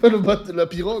 qu'on voit pas le bas de la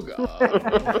pirogue.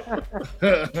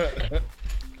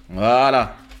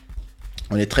 Voilà.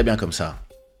 On est très bien comme ça.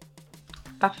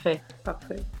 Parfait.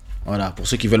 Voilà, pour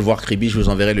ceux qui veulent voir Kribi, je vous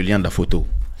enverrai le lien de la photo.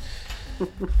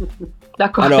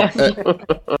 D'accord, alors, merci.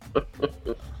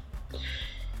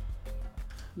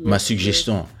 Ma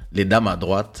suggestion, les dames à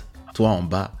droite, toi en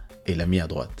bas et l'ami à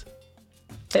droite.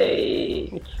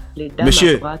 Hey, les dames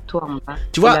Monsieur, à droite, toi en bas.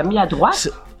 Tu vois, l'ami à droite.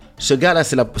 Ce gars-là,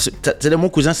 c'est mon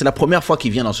cousin, c'est la première fois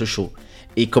qu'il vient dans ce show.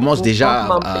 Et il commence déjà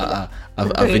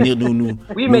à venir nous,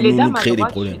 oui, mais les dames créer à droite,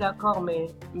 des problèmes. Je suis d'accord,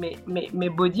 mais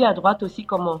body à droite aussi,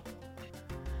 comment?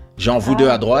 Genre vous deux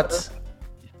à droite,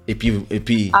 et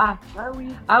puis... Ah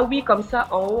oui, comme ça,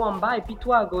 en haut, en bas, et puis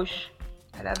toi à gauche.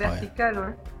 À la verticale,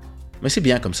 ouais. Mais c'est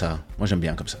bien comme ça. Moi, j'aime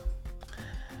bien comme ça.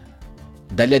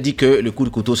 Dalia dit que le coup de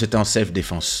couteau, c'était en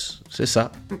self-défense. C'est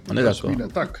ça. On est d'accord.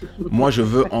 Moi, je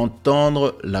veux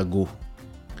entendre la go.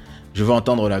 Je veux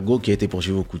entendre la go qui a été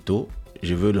poursuivie au couteau.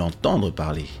 Je veux l'entendre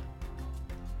parler.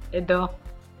 Et dehors.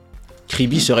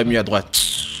 Kribi serait mieux à droite.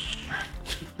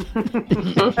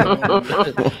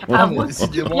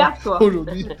 Décidément,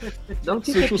 aujourd'hui,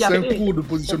 ce show, c'est un cours de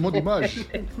positionnement d'image.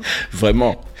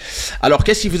 Vraiment. Alors,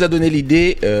 qu'est-ce qui vous a donné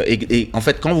l'idée et en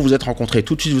fait, quand vous vous êtes rencontrés,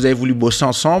 tout de suite, vous avez voulu bosser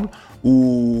ensemble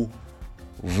ou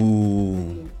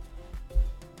vous...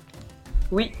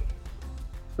 Oui.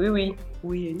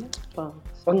 Enfin,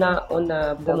 on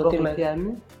a d'abord été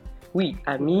amis. Oui,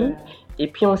 amis. Et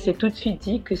puis on s'est tout de suite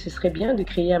dit que ce serait bien de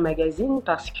créer un magazine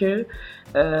parce que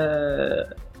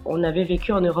on avait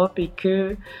vécu en Europe et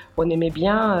que on aimait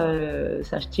bien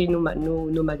s'acheter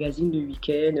nos magazines de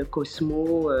week-end,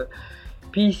 Cosmo.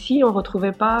 Puis ici, on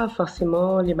retrouvait pas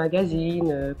forcément les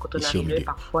magazines. Quand on ici, arrivait,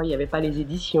 parfois, il n'y avait pas les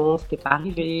éditions, c'était pas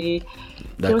arrivé.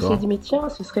 Puis on s'est dit, mais tiens,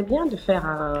 ce serait bien de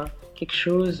faire quelque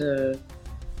chose...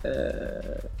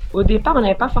 Au départ, on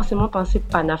n'avait pas forcément pensé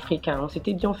panafricain. On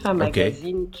s'était dit, on fait un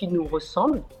magazine qui nous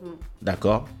ressemble.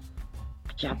 D'accord.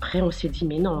 Puis après, on s'est dit,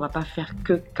 mais non, on va pas faire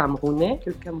que camerounais.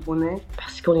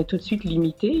 Parce qu'on est tout de suite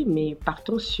limité, mais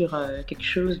partons sur quelque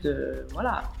chose de...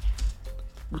 Voilà.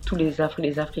 Où tous les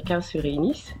Africains se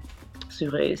réunissent,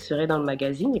 seraient dans le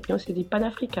magazine. Et puis on s'est dit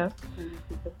panafricain.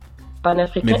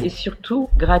 Panafricain et surtout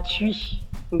gratuit.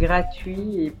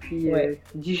 Gratuit et puis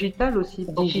digital aussi,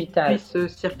 pour qu'il puisse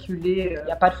circuler. Il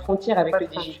n'y a pas de frontière avec le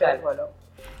digital. Voilà.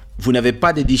 Vous n'avez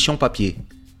pas d'édition papier?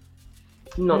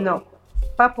 Non,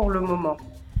 pas pour le moment.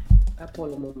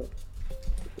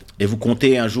 Et vous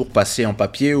comptez un jour passer en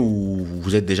papier ou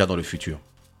vous êtes déjà dans le futur?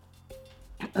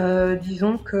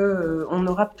 Disons qu'on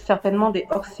aura certainement des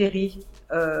hors-séries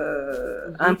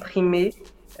imprimées.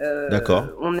 D'accord.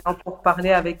 On est en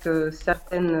pourparlers avec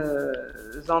certaines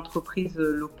entreprises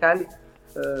locales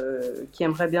qui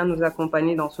aimeraient bien nous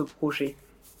accompagner dans ce projet.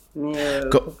 Mais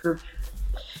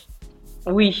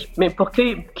Oui, mais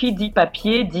qui dit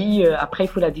papier dit après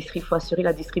il faut assurer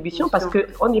la distribution parce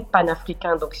qu'on n'est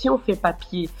panafricain. Donc si on fait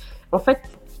papier, en fait,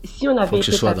 si on avait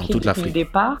été papier depuis le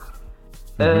départ,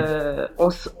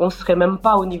 on serait même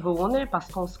pas au niveau où on est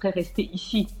parce qu'on serait resté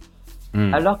ici.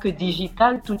 Alors que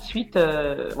digital, tout de suite,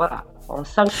 voilà, en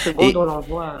 5 secondes, on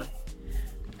l'envoie.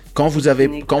 Quand vous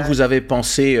avez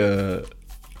pensé,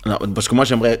 non, parce que moi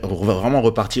j'aimerais vraiment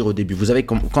repartir au début.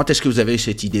 Quand est-ce que vous avez eu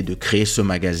cette idée de créer ce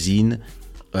magazine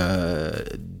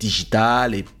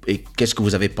digital et qu'est-ce que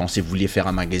vous avez pensé? Vous vouliez faire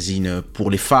un magazine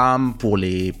pour les femmes, pour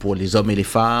les hommes et les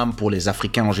femmes, pour les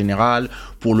Africains en général,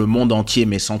 pour le monde entier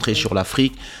mais centré sur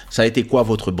l'Afrique. Ça a été quoi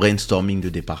votre brainstorming de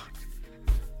départ?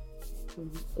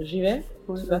 J'y vais.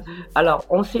 Alors,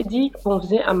 on s'est dit qu'on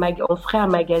ferait un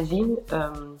magazine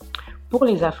pour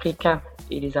les Africains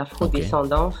et les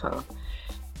Afro-descendants,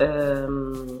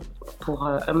 pour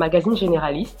un magazine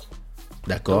généraliste.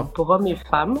 D'accord. Donc, pour hommes et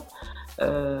femmes.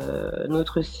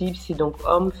 Notre cible, c'est donc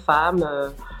hommes, femmes,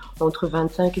 entre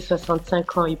 25 et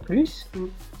 65 ans et plus.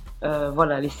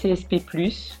 Voilà, les CSP+,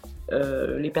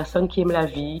 les personnes qui aiment la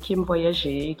vie, qui aiment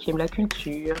voyager, qui aiment la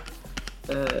culture.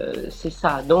 C'est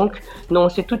ça. Donc, non, on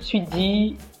s'est tout de suite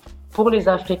dit, pour les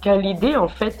Africains, l'idée, en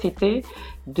fait, c'était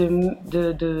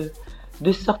de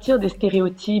sortir des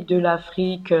stéréotypes de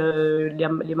l'Afrique,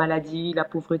 les maladies, la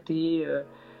pauvreté.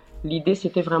 L'idée,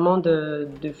 c'était vraiment de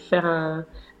faire un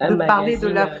magazine. Parler de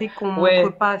l'Afrique qu'on ne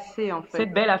montre pas assez, en fait.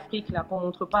 Cette belle Afrique-là qu'on ne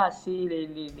montre pas assez,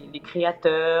 les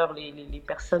créateurs, les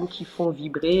personnes qui font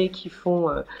vibrer, qui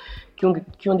ont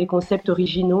des concepts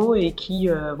originaux et qui,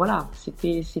 voilà,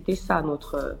 c'était ça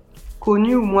notre...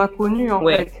 Connu ou moins connu, en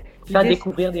fait. Faire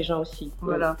découvrir des gens aussi.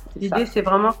 Voilà. L'idée, c'est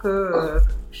vraiment que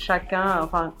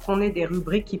qu'on ait des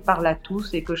rubriques qui parlent à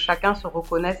tous et que chacun se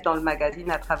reconnaisse dans le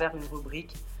magazine à travers une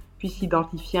rubrique, puisse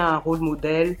s'identifier à un rôle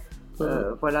modèle.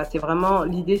 Voilà, c'est vraiment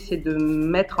l'idée, c'est de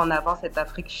mettre en avant cette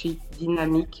Afrique chic,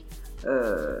 dynamique.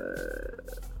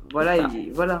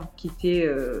 Voilà, quitter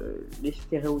les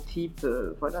stéréotypes,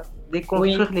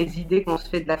 déconstruire les idées qu'on se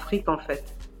fait de l'Afrique, en fait.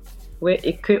 Oui,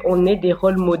 et qu'on ait des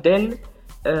rôles modèles,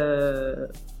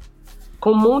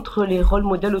 qu'on montre les rôles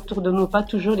modèles autour de nous, pas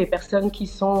toujours les personnes qui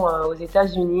sont aux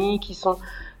États-Unis, qui sont...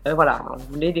 voilà, on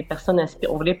voulait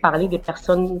parler des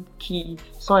personnes qui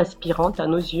sont inspirantes à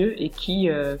nos yeux et qui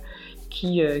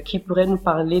pourraient nous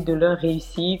parler de leurs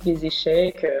réussites, des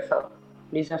échecs,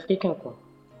 les Africains, quoi.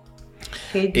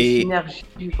 Créer des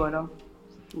synergies, voilà.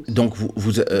 Donc,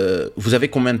 vous avez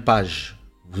combien de pages?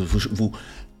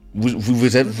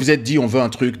 Vous êtes dit, on veut un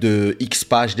truc de X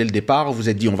pages dès le départ, ou vous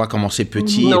êtes dit, on va commencer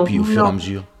petit et puis au fur et à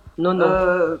mesure? Non.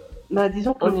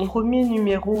 Disons que le premier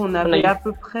numéro, on avait à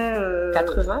peu près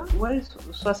 80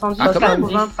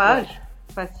 70-80 pages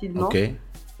facilement. Okay.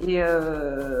 Et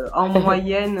en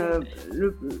moyenne,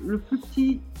 le plus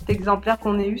petit exemplaire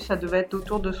qu'on ait eu, ça devait être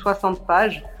autour de 60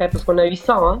 pages. Ouais, parce qu'on a eu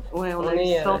 100. Hein. Oui, on a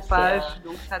eu 100 pages.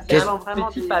 Donc ça dépend vraiment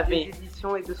des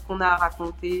éditions et de ce qu'on a à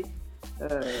raconter.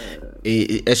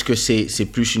 Et est-ce que c'est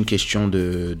plus une question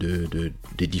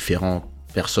des différentes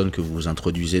personnes que vous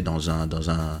introduisez dans un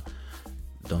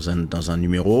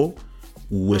numéro,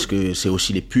 ou est-ce que c'est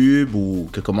aussi les pubs, ou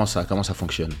comment ça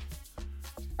fonctionne?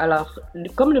 Alors,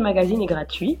 comme le magazine est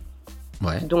gratuit,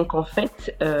 donc en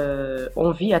fait,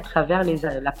 on vit à travers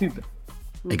la pub.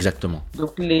 Exactement.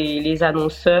 Donc les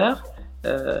annonceurs,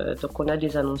 donc on a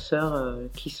des annonceurs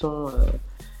qui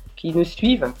nous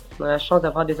suivent. On a la chance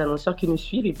d'avoir des annonceurs qui nous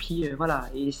suivent, et puis voilà.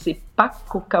 Et c'est pas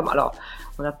qu'au Cameroun. Alors,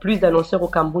 on a plus d'annonceurs au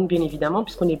Cameroun, bien évidemment,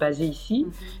 puisqu'on est basé ici,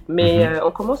 mais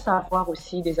on commence à avoir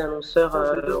aussi des annonceurs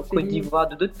au Côte d'Ivoire,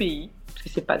 de d'autres pays, parce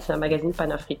que c'est un magazine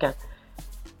panafricain.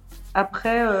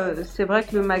 Après, c'est vrai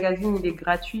que le magazine, il est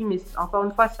gratuit, mais encore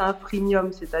une fois, c'est un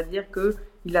freemium, c'est-à-dire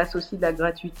qu'il associe de la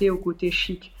gratuité au côté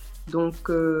chic.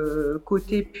 Donc,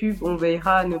 côté pub, on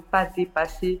veillera à ne pas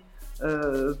dépasser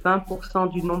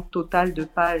 20% du nombre total de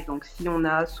pages. Donc, si on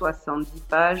a 70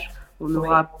 pages, on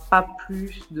n'aura pas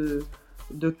plus de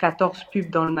 14 pubs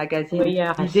dans le magazine.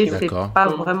 L'idée, c'est pas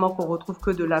vraiment qu'on retrouve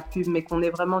que de la pub, mais qu'on ait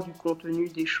vraiment du contenu,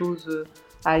 des choses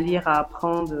à lire, à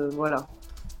apprendre, voilà.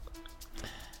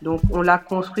 Donc, on l'a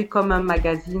construit comme un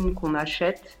magazine qu'on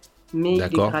achète, mais il est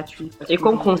gratuit. Et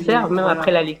qu'on conserve même après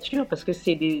la lecture, parce que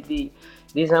c'est des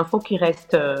infos qui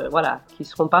restent, qui ne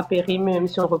seront pas périmées, même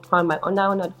si on reprend...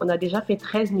 On a déjà fait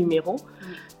 13 numéros.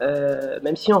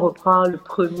 Même si on reprend le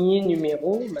premier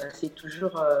numéro, c'est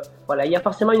toujours... il y a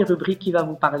forcément une rubrique qui va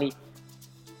vous parler.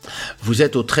 Vous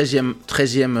êtes au 13e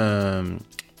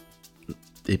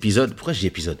épisode. Pourquoi je dis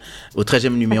épisode? Au 13e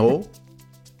numéro.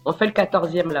 On fait le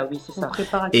 14e là, oui, c'est ça.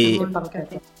 Et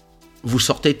vous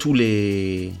sortez tous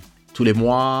les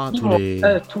mois, tous les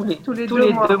 2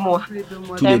 mois.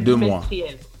 Tous les 2 mois.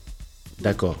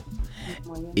 D'accord.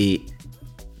 Et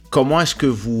comment est-ce que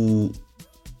vous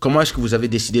avez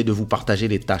décidé de vous partager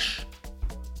les tâches?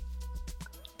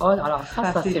 Alors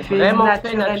ça s'est vraiment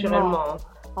fait naturellement.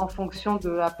 En fonction de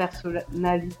la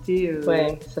personnalité.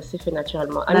 Oui, ça s'est fait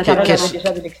naturellement. Anne-Karen avait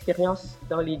déjà de l'expérience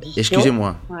dans l'édition.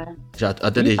 Excusez-moi.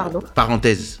 Attendez,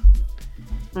 parenthèse.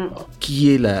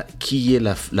 Qui est la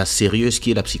sérieuse,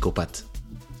 qui est la psychopathe?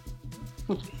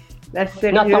 La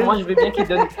sérieuse. Non, attends, moi je veux bien qu'il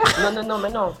donne. Non, mais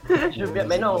non. Je veux bien,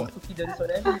 mais non, il faut qu'il donne son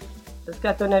avis. Parce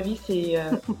qu'à ton avis, c'est.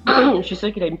 Je suis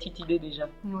sûre qu'il a une petite idée déjà.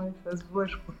 Ouais, ça se voit,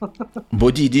 je crois.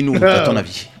 Body, dis-nous, à ton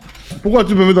avis. Pourquoi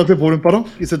tu me mets dans tes problèmes, pardon?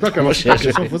 Et c'est toi qui as lancé ta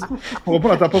question. Pour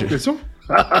répondre à ta propre question?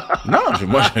 Non,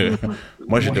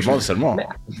 moi, je demande seulement. Mais...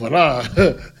 Voilà.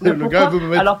 Le gars veut me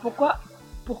mettre... Alors,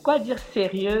 pourquoi dire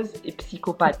sérieuse et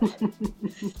psychopathe?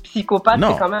 Psychopathe,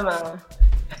 c'est quand même un...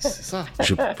 C'est ça.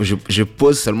 Je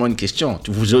pose seulement une question.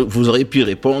 Vous auriez pu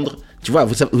répondre. Tu vois,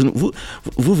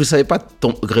 vous savez pas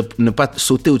ne pas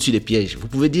sauter au-dessus des pièges. Vous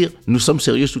pouvez dire, nous sommes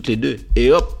sérieux toutes les deux.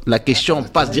 Et hop, la question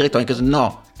passe direct en une question.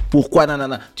 Non. Pourquoi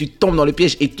non. Tu tombes dans le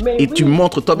piège et tu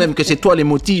montres toi-même que c'est toi les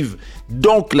motifs.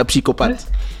 Donc, la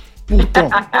psychopathe.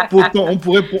 Pourtant, on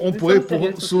pourrait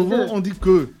souvent, on dit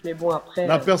que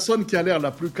la personne qui a l'air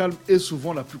la plus calme est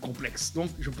souvent la plus complexe. Donc,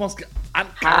 je pense qu'Anne,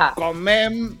 quand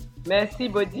même... Merci,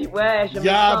 Body. Ouais, il y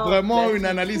a vraiment une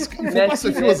analyse. Il ne faut pas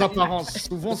se fier aux apparences.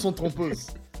 Souvent, sont trompeuses.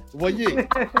 Vous voyez?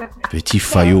 Petit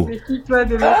faillot.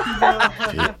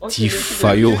 Petit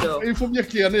faillot. Il faut bien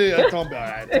qu'il y en ait... Attends,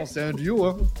 c'est un duo.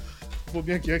 Hein. Il faut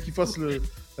bien qu'il y en ait qui fasse le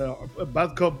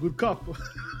bad cop, good cop.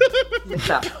 C'est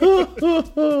ça.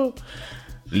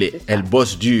 Elle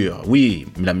bosse dur. Oui,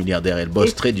 la milliardaire, elle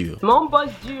bosse très dur. Mon boss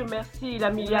dur, merci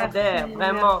la milliardaire.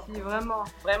 Vraiment. Merci, vraiment.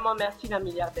 Vraiment, merci la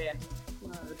milliardaire.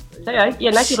 Il y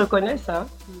en a qui reconnaissent ça.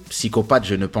 Psychopathe,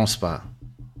 je ne pense pas.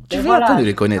 Tu veux un peu de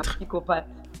les connaître. Psychopathe.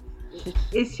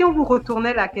 Et si on vous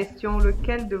retournait la question,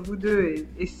 lequel de vous deux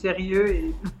est sérieux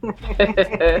et...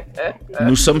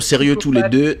 Nous sommes sérieux tous les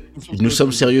deux. Nous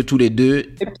sommes sérieux tous les deux.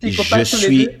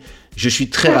 Je suis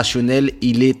très rationnel.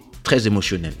 Il est très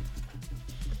émotionnel.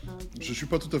 Je suis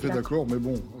pas tout à fait d'accord, mais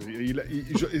bon,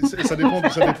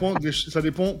 ça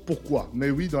dépend pourquoi. Mais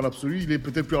oui, dans l'absolu, il est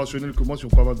peut-être plus rationnel que moi sur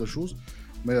pas mal de choses.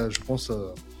 Mais je pense.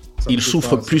 Il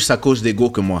souffre plus à cause d'ego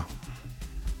que moi.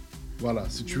 Voilà,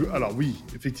 si tu veux. Alors oui,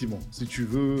 effectivement, si tu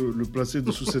veux le placer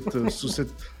sous cet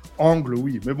angle,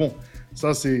 oui. Mais bon,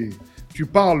 ça c'est. Tu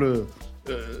parles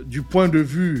du point de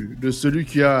vue de celui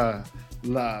qui a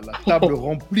la table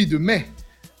remplie de mets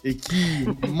et qui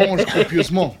mange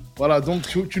copieusement. Voilà, donc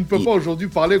tu ne peux pas aujourd'hui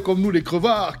parler comme nous les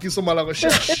crevards qui sommes à la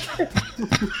recherche.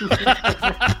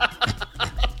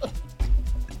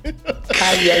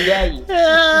 Aïe, aïe, aïe.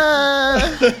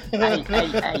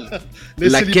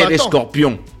 Laquelle est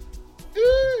Scorpion?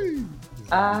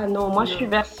 Ah non, moi je suis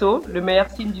Verseau, le meilleur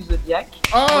signe du zodiaque.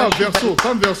 Ah, Verseau,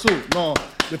 femme Verseau. Non,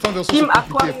 les femmes Verseau sont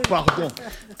compliquées, pardon.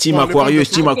 Team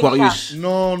Aquarius.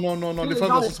 Non, les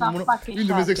femmes Verseau sont... Une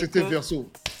de mes ex était Verseau.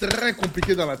 Très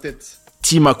compliqué dans la tête.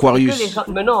 Team Aquarius.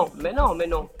 Mais non.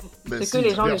 Ce que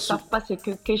les gens ne savent pas, c'est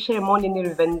que Kéché et moi, on est né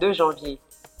le 22 janvier.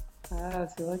 Ah,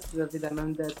 c'est vrai que vous avez la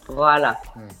même date. Voilà,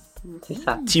 c'est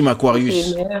ça. Team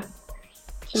Aquarius.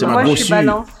 C'est ma grosse. Je suis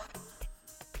Balance.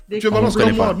 Tu es Balance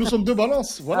comme moi. Nous sommes deux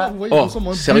Balances. Voilà, vous voyez, nous sommes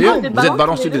un... Sérieux? Vous êtes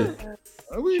Balance tous deux?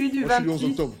 Ah oui, je suis du 26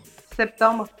 octobre.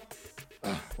 Septembre. Ah,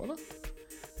 voilà.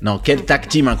 Non, quel tag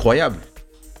team incroyable.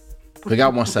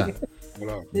 Regarde-moi ça.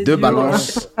 Voilà. Deux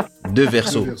Balances, deux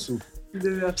Verseaux.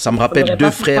 Ça me rappelle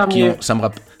deux frères qui ont... Ça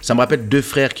me rappelle deux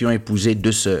frères qui ont épousé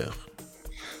deux sœurs.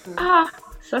 Ah,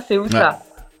 ça c'est où ça?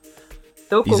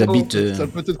 Au Congo. Ils habitent...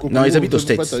 Non, ils habitent aux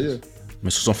States. Mais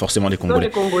ce sont forcément des Congolais.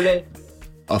 Les Congolais.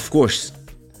 Of course.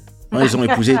 Non, ils ont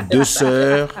épousé deux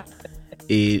sœurs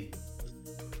et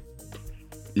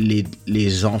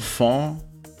les enfants...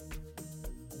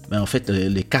 Mais en fait,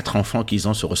 les 4 enfants qu'ils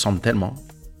ont se ressemblent tellement.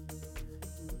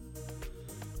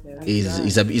 Et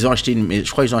ils ont acheté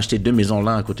je crois qu'ils ont acheté 2 maisons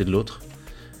l'un à côté de l'autre.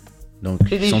 Donc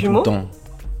ils sont tout le temps.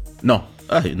 Non,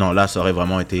 non, là ça aurait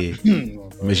vraiment été.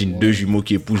 Imagine 2 jumeaux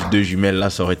qui épousent 2 jumelles, là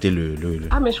ça aurait été le...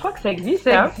 Ah mais je crois que ça existe.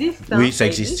 Oui, ça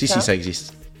existe. Si, ça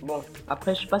existe. Bon,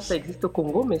 après je sais pas si ça existe au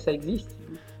Congo, mais ça existe.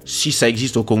 Si ça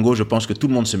existe au Congo, je pense que tout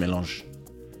le monde se mélange.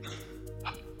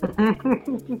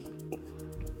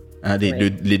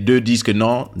 Les deux disent que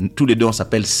non, tous les deux on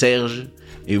s'appelle Serge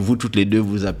et vous toutes les deux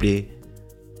vous appelez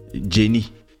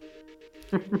Jenny.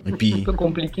 Et puis, un peu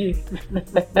compliqué.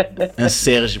 Un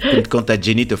Serge, quand ta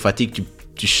Jenny te fatigue,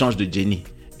 tu changes de Jenny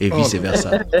et vice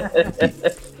versa.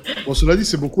 Bon, cela dit,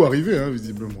 c'est beaucoup arrivé, hein,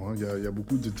 visiblement. Il y a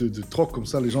beaucoup de trocs comme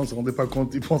ça, les gens ne se rendaient pas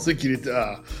compte, ils pensaient qu'il était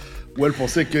ou elle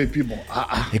pensait que, et puis bon.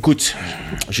 Écoute,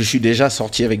 je suis déjà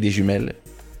sorti avec des jumelles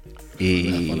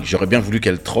et j'aurais bien voulu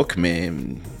qu'elles troquent, mais.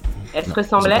 Elles se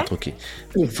ressemblaient?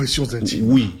 Confessions intimes.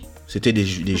 Oui, c'était des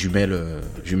jumelles,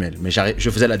 mais je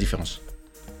faisais la différence.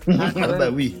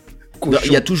 Bah oui.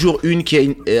 Il y a toujours une qui a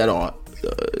une... Alors,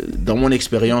 dans mon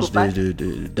expérience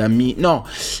d'amis... Non,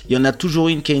 il y en a toujours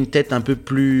une qui a une tête un peu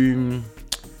plus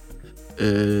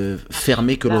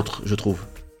fermée que l'autre, je trouve.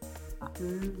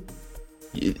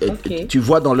 Okay. Tu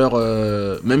vois dans leur...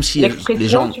 même si l'expression, les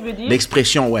gens... tu veux dire?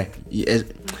 L'expression, ouais.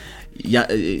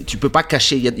 tu peux pas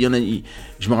cacher.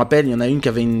 Je me rappelle, il y en a une qui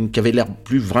avait l'air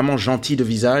plus vraiment gentille de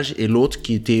visage et l'autre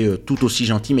qui était tout aussi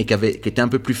gentille mais qui était un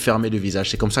peu plus fermée de visage.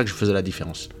 C'est comme ça que je faisais la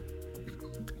différence.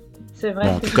 C'est vrai.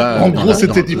 Bon, en tout cas, en gros,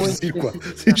 c'était difficile, quoi.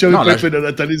 Si tu avais pas fait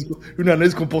une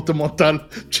analyse comportementale,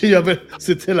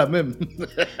 c'était la même.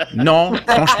 Non,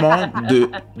 franchement,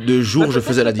 de jour, je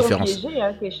faisais la différence. Piégé,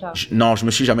 hein, non, je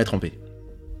me suis jamais trompé.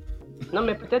 Non,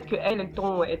 mais peut-être qu'elles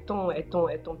t'ont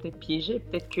peut-être piégé,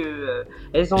 peut-être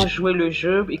qu'elles ont joué le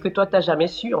jeu et que toi, t'as jamais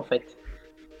su, en fait.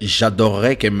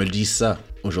 J'adorerais qu'elles me disent ça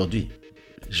aujourd'hui.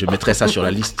 Je mettrais ça sur la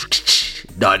liste.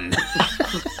 Donne.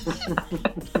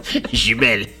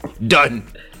 Jumelle, donne.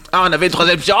 Ah, on avait une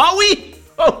troisième option. Ah oui.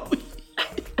 Oh oui.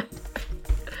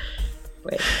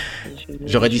 Ouais,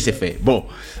 j'aurais dit c'est fait. Bon,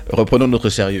 reprenons notre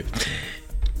sérieux.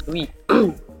 Oui.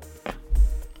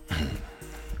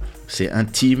 C'est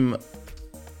intime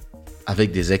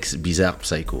avec des ex bizarres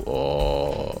psycho.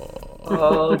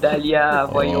 Oh, Dalia,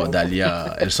 voyons. Oh,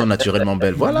 Dalia, elles sont naturellement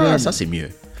belles. Voilà, ça c'est mieux.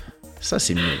 Ça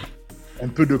c'est mieux. Un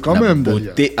peu de quand même, Dalia. La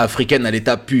beauté africaine à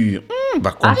l'état pur.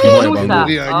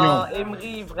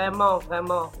 Emery, vraiment.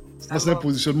 Ça, c'est un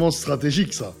positionnement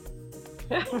stratégique, ça.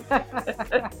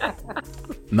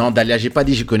 Non, Dalia, j'ai pas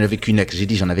dit je connais qu'une ex. J'ai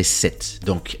dit j'en avais 7.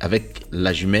 Donc, avec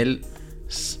la jumelle,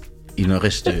 il en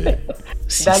reste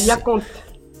 6. Dalia compte.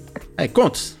 Elle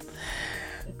compte.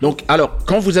 Donc, alors,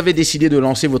 quand vous avez décidé de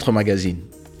lancer votre magazine,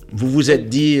 vous vous êtes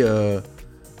dit...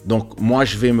 donc, moi,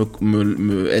 je vais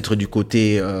être du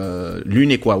côté...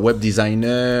 l'une est quoi? Web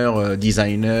designer,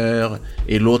 designer,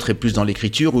 et l'autre est plus dans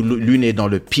l'écriture, ou l'une est dans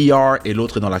le PR et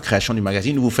l'autre est dans la création du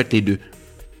magazine, ou vous faites les deux?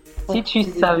 Si tu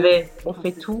savais, on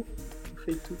fait tout.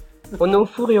 On est au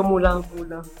four et au moulin.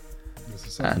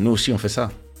 Ah, nous aussi, on fait ça.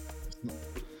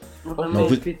 On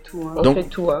fait tout. Hein. Donc, on fait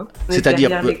tout. Hein.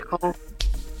 C'est-à-dire,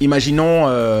 imaginons,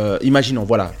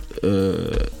 voilà,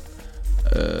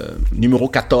 numéro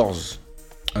 14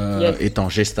 est en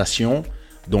gestation.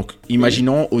 Donc,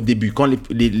 imaginons au début, quand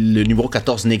le numéro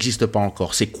 14 n'existe pas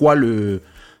encore, c'est quoi la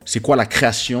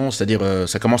création? C'est-à-dire,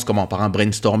 ça commence comment? Par un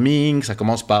brainstorming? Ça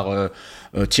commence par,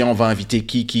 tiens, on va inviter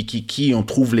qui? On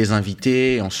trouve les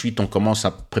invités. Ensuite, on commence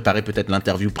à préparer peut-être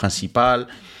l'interview principale.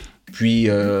 Puis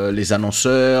les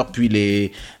annonceurs, puis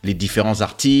les différents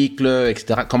articles,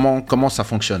 etc. Comment ça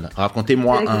fonctionne?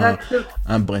 Racontez-moi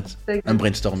un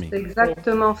brainstorming. C'est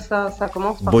exactement ça. Ça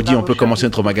commence par Body, on peut commencer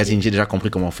notre magazine. J'ai déjà compris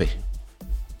comment on fait.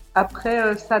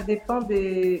 Après, ça dépend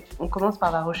On commence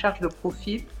par la recherche de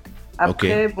profil.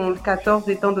 Après, le 14,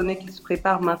 étant donné qu'il se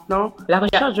prépare maintenant... La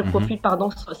recherche de profil, pardon,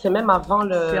 c'est même avant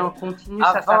le... C'est en continu,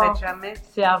 ça s'arrête jamais.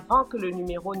 C'est avant que le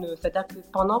numéro ne... C'est-à-dire que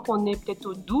pendant qu'on est peut-être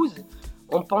au 12,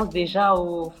 on pense déjà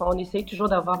on essaye toujours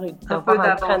d'avoir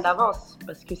un train d'avance.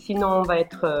 Parce que sinon,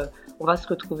 on va se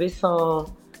retrouver sans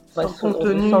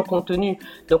contenu.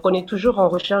 Donc, on est toujours en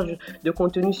recherche de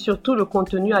contenu, surtout le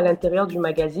contenu à l'intérieur du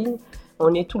magazine.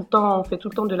 On fait tout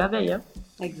le temps de la veille. Hein.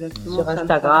 Exactement. Sur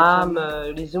Instagram,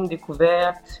 les Zooms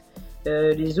découvertes,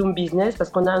 les Zooms business,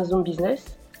 parce qu'on a un Zoom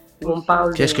business où on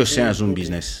parle. Qu'est-ce que c'est un Zoom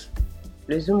business?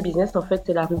 Le Zoom business, en fait,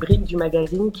 c'est la rubrique du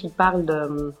magazine qui parle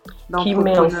qui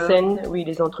met en scène,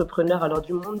 les entrepreneurs, alors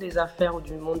du monde des affaires ou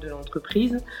du monde de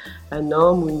l'entreprise, un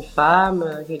homme ou une femme,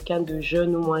 quelqu'un de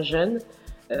jeune ou moins jeune.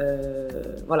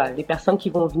 Voilà, les personnes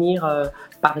qui vont venir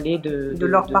parler de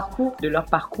leur parcours.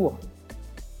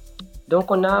 Donc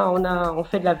on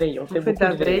fait de la veille, on fait beaucoup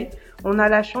de veille. On a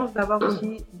la chance d'avoir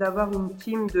une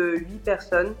team de 8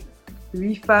 personnes,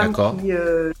 8 femmes qui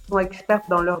sont expertes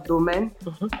dans leur domaine,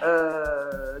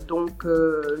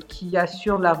 qui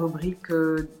assurent la rubrique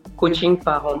coaching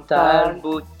parental,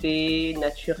 beauté,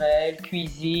 naturel,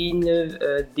 cuisine,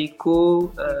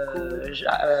 déco,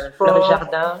 fleurs et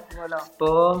jardin,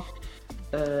 sport.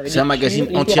 C'est un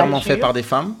magazine entièrement fait par des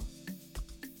femmes?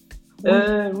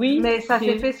 Oui, mais ça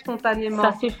s'est fait spontanément.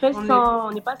 Ça s'est fait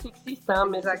on n'est pas sexiste, hein,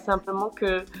 mais c'est simplement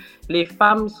que les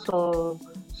femmes sont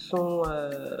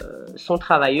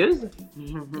travailleuses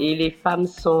et les femmes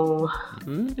sont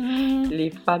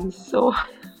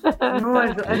non,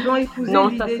 elles ont épousé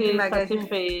l'idée du magazine. Ça s'est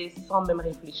fait sans même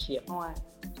réfléchir.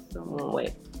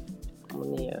 Ouais.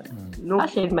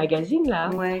 C'est le magazine là,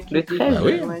 le 13. Ah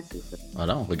oui. C'est ça.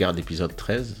 Voilà, on regarde l'épisode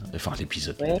 13,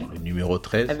 le numéro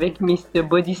 13. Avec Mr.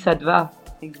 Bodhisattva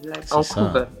en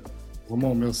couve.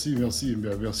 Vraiment, merci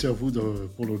à vous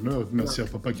pour l'honneur. Merci à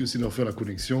Papa qui aussi d'avoir fait la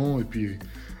connexion. Et puis,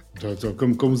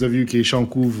 comme vous avez eu Keisha en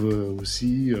couve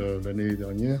aussi l'année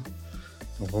dernière.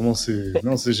 Donc vraiment,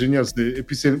 c'est génial. Et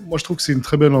puis, moi, je trouve que c'est une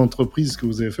très belle entreprise que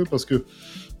vous avez fait parce que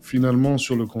finalement,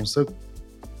 sur le concept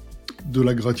de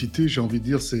la gratuité, j'ai envie de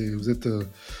dire,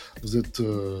 vous êtes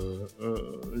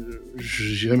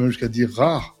j'irais même jusqu'à dire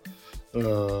rare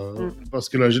Parce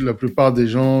que la plupart des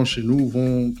gens chez nous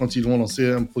quand ils vont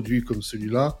lancer un produit comme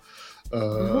celui-là,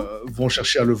 vont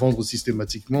chercher à le vendre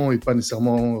systématiquement et pas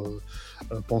nécessairement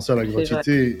penser à la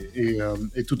gratuité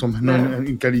et tout en menant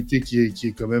une qualité qui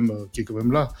est quand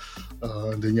même là,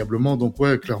 indéniablement. Donc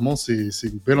ouais, clairement, c'est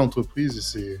une belle entreprise et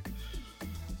c'est...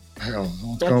 En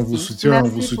tout cas, on vous soutient,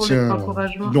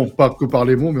 donc pas que par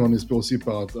les mots, mais on espère aussi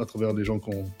à travers les gens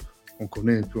qu'on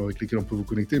connaît et avec lesquels on peut vous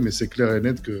connecter. Mais c'est clair et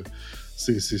net que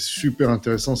c'est super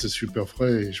intéressant, c'est super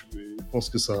frais et je pense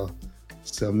que ça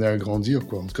c'est amené à grandir,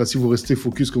 quoi. En tout cas, si vous restez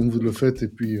focus comme vous le faites et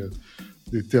puis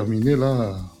déterminé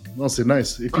là, non, c'est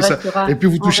nice. Et puis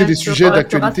vous touchez des sujets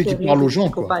d'actualité qui parlent aux gens,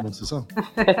 quoi. Donc c'est ça.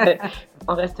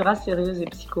 On restera sérieux et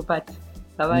psychopathe.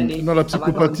 Ça va aller. Non, la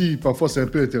psychopathie, parfois c'est un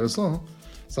peu intéressant. Hein.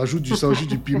 Ça ajoute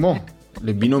du piment.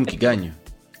 Le binôme qui gagne.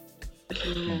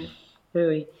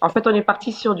 Oui. En fait, on est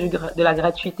parti sur de la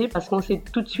gratuité parce qu'on s'est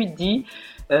tout de suite dit,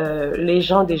 les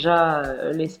gens déjà,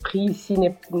 l'esprit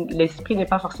n'est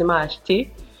pas forcément acheté.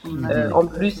 En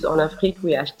plus, en Afrique,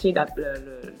 oui, acheter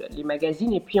les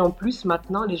magazines. Et puis en plus,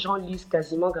 maintenant, les gens lisent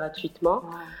quasiment gratuitement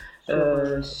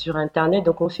sur Internet.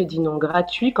 Donc on s'est dit non,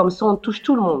 gratuit, comme ça on touche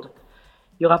tout le monde.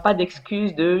 Il n'y aura pas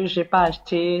d'excuse de j'ai pas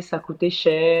acheté, ça coûtait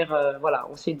cher. Voilà,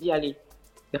 on s'est dit allez,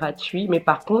 gratuit. Mais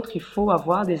par contre, il faut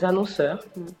avoir des annonceurs.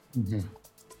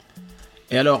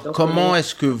 Et alors, donc, comment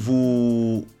est-ce que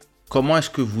vous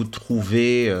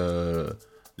trouvez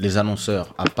les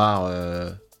annonceurs, à part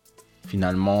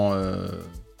finalement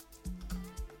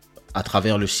à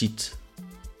travers le site?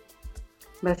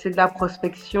 C'est de la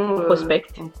prospection.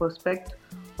 On prospecte.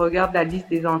 Regarde la liste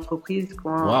des entreprises qui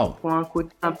ont un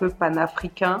côté un peu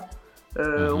panafricain.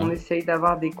 On essaye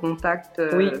d'avoir des contacts.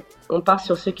 Oui, on part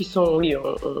sur ceux qui sont,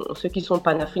 ceux qui sont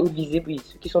panafricains visés. Oui,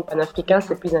 ceux qui sont panafricains,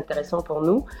 c'est plus intéressant pour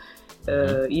nous.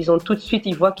 Ils ont tout de suite,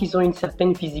 ils voient qu'ils ont une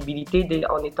certaine visibilité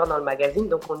en étant dans le magazine.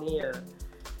 Donc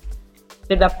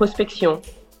c'est de la prospection.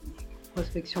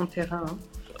 Prospection terrain. Hein.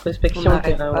 Prospection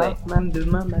terrain, ouais. Même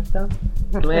demain matin.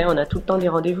 Ouais, on a tout le temps des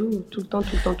rendez-vous, tout le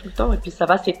temps. Et puis ça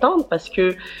va s'étendre parce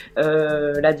que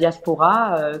la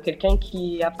diaspora, quelqu'un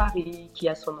qui est à Paris, qui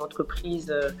a son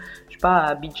entreprise, je sais pas,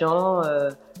 à Abidjan,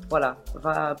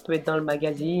 peut être dans le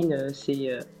magazine.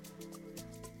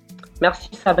 Merci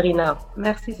Sabrina.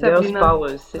 Merci Sabrina. Girls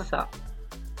Power, c'est ça.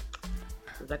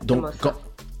 Exactement ça.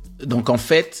 Donc en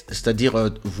fait, c'est-à-dire,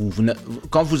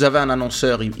 quand vous avez un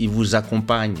annonceur, il vous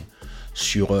accompagne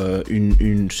sur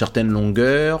une certaine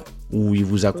longueur ou il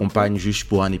vous accompagne juste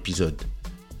pour un épisode?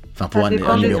 Enfin, pour ça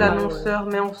dépend des annonceurs,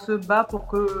 mais on se bat pour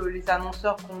que les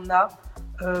annonceurs qu'on a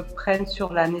prennent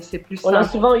sur l'année. C'est plus simple. On a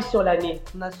souvent eu sur l'année.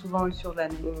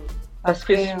 Parce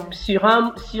que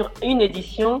sur une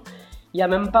édition, il n'y a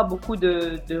même pas beaucoup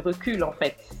de recul en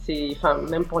fait.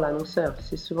 Même pour l'annonceur.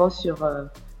 C'est souvent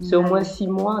c'est au moins 6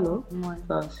 mois, non? Ouais.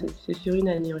 C'est sur une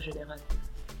année en général.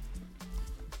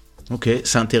 Ok,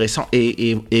 c'est intéressant.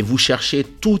 Et vous cherchez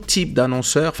tout type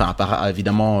d'annonceurs, à part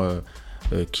évidemment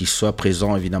qui soit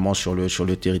présent évidemment sur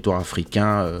le territoire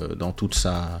africain dans toute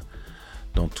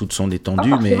son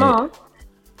étendue, mais. Hein.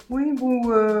 Oui,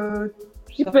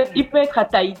 il peut être à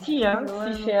Tahiti, hein,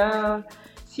 si c'est un.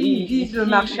 S'il vise le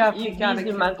marché africain,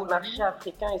 le marché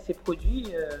africain et ses produits.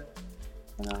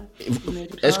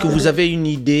 Est-ce que vous avez une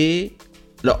idée?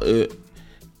 Alors,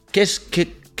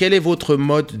 quel est votre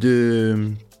mode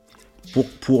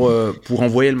pour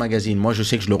envoyer le magazine? Moi, je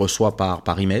sais que je le reçois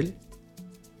par email.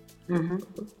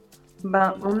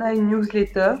 On a une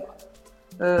newsletter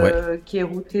qui est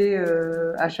routée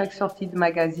à chaque sortie de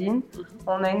magazine.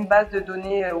 On a une base de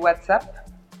données WhatsApp.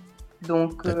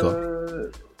 Donc,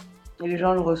 les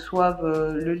gens le reçoivent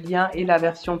le lien et la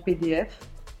version PDF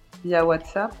via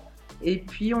WhatsApp. Et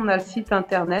puis, on a le site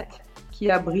internet qui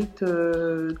abrite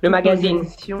le magazine.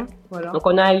 Voilà. Donc,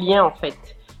 on a un lien en fait.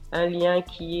 Un lien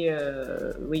qui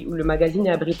où le magazine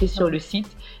est abrité sur le site.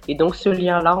 Et donc, ce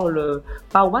lien-là,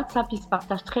 par WhatsApp, il se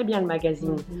partage très bien le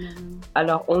magazine.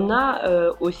 Alors, on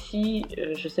a aussi,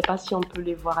 je ne sais pas si on peut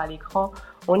les voir à l'écran,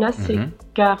 on a ces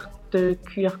cartes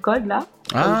QR code là.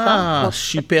 Ah,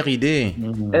 super idée.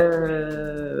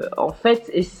 En fait,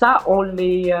 et ça, on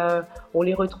les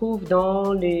retrouve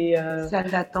dans les salles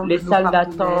d'attente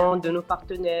de nos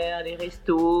partenaires, les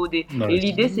restos. Et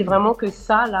l'idée, c'est vraiment que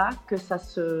ça là,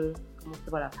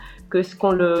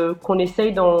 qu'on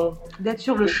essaye d'être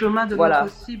sur le chemin de notre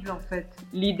cible en fait.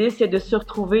 L'idée, c'est de se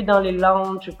retrouver dans les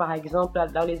lounges, par exemple,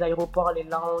 dans les aéroports, les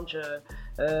lounges,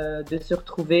 de se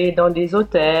retrouver dans des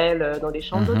hôtels, dans des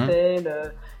chambres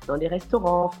d'hôtel, dans des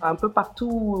restaurants, un peu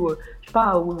partout, je sais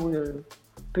pas, où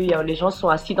les gens sont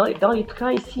assis. Dans les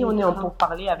trains, ici, on est en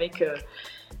pourparlers avec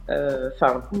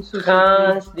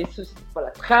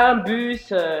train, bus,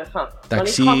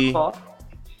 taxi. Dans les transports.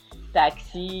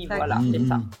 Taxi, voilà, c'est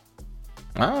ça.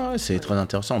 Ah, c'est très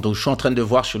intéressant. Donc, je suis en train de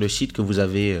voir sur le site que vous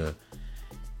avez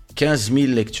 15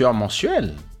 000 lecteurs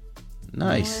mensuels.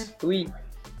 Nice. Oui.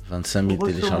 25 000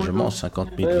 téléchargements, 50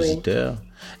 000 visiteurs.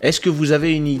 Est-ce que vous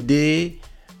avez une idée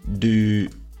du...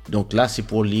 Donc là, c'est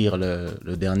pour lire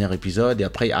le dernier épisode et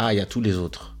après, il y a tous les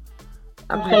autres.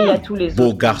 Après, il y a tous les autres.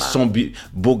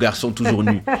 Beau garçon toujours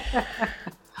nu.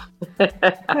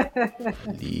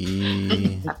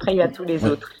 Après, il y a tous les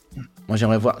autres. Moi,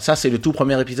 j'aimerais voir. Ça, c'est le tout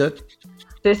premier épisode.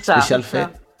 C'est ça. Spécial fait.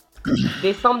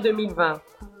 Décembre 2020.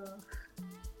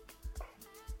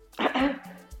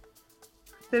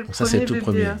 Ça, c'est le tout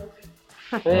premier.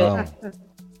 Wow.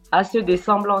 À ce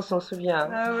décembre, on s'en souvient.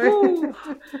 Ah ouais.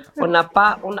 On a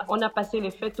passé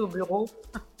les fêtes au bureau.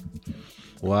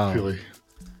 Waouh.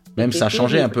 Même ça a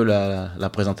changé un peu la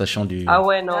présentation du, ah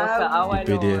ouais, non, du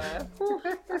PDF. Non,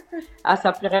 ça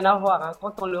n'a plus rien à voir. Hein.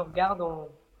 Quand on le regarde,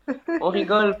 on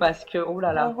rigole parce que, oh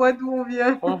là là. On voit d'où on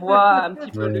vient. On voit un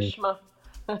petit peu le chemin.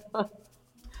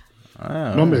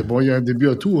 Non, mais bon, il y a un début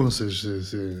à tout. Hein. C'est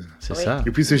ça.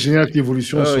 Et puis, c'est génial que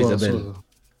l'évolution soit...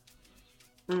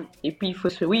 Et puis,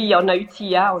 oui, on a eu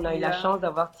Tia. On a eu la chance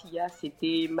d'avoir Tia.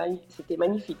 C'était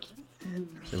magnifique.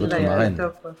 C'est votre marraine.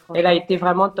 Elle a été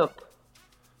vraiment top.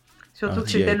 Surtout que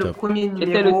c'était le premier numéro.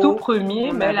 C'était le tout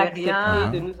premier, mais elle a accepté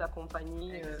de nous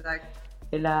accompagner.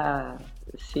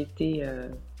 C'était...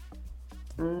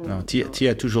 Non,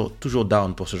 Tia est toujours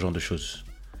down pour ce genre de choses.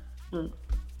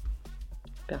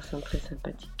 Personne très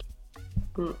sympathique.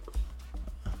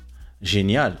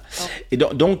 Génial. Et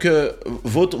donc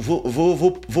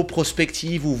vos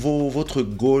perspectives ou votre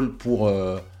goal pour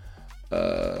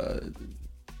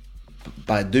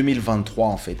 2023,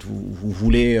 en fait, vous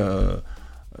voulez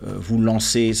vous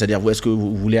lancer, c'est-à-dire est-ce que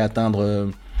vous voulez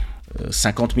atteindre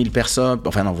 50 000 personnes,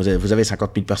 enfin non, vous avez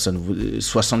 50 000 personnes,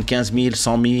 75 000,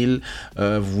 100 000,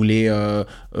 vous voulez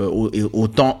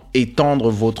autant étendre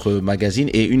votre magazine.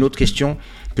 Et une autre question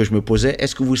que je me posais,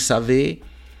 est-ce que vous savez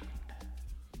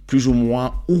plus ou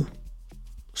moins où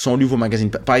sont lus vos magazines?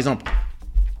 Par exemple,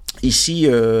 ici,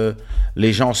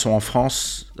 les gens sont en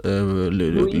France,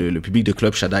 le public de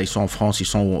Club Shada, ils sont en France, ils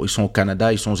sont au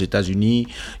Canada, ils sont aux États-Unis,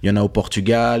 il y en a au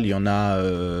Portugal, il y en a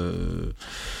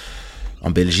en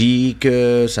Belgique,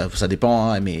 ça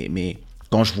dépend, hein, mais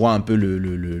quand je vois un peu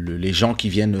les gens qui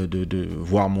viennent de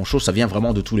voir mon show, ça vient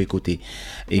vraiment de tous les côtés.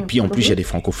 Et puis en plus, il y a des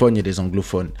francophones, il y a des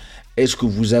anglophones. Est-ce que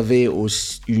vous avez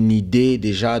aussi une idée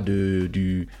déjà peut-être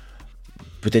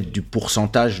du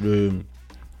pourcentage de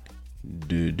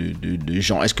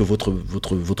gens? Est-ce que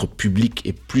votre public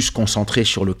est plus concentré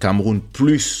sur le Cameroun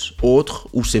plus autre,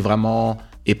 ou c'est vraiment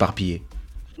éparpillé?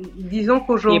 Disons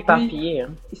qu'aujourd'hui,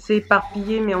 c'est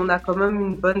éparpillé, mais on a quand même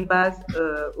une bonne base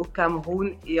au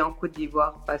Cameroun et en Côte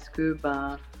d'Ivoire, parce que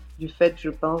du fait, je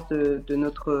pense,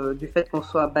 du fait qu'on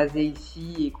soit basé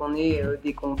ici et qu'on ait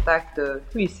des contacts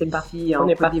ici en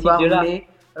Côte d'Ivoire, mais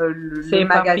le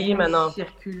magazine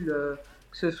circule,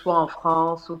 que ce soit en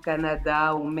France, au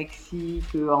Canada, au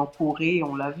Mexique, en Corée,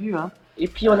 on l'a vu. Hein. Et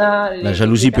puis on a la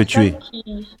jalousie peut tuer.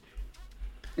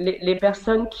 Les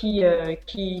personnes qui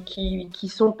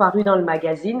sont parues dans le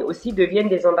magazine aussi deviennent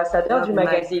des ambassadeurs du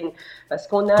magazine, parce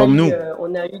qu'on a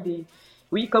on a eu des...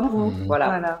 Oui, comme vous,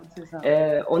 voilà c'est ça.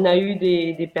 On a eu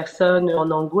des personnes en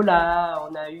Angola,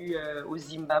 on a eu au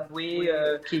Zimbabwe,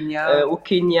 au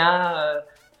Kenya,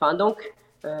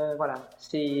 voilà,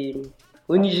 c'est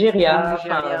au Nigeria,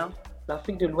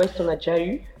 l'Afrique de l'Ouest, on a déjà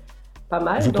eu pas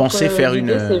mal. Vous pensez faire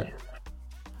une...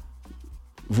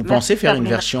 Vous pensez faire une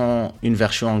version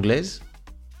anglaise?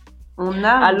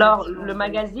 Le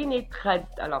magazine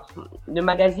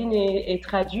est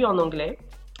traduit en anglais.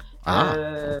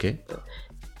 Ok.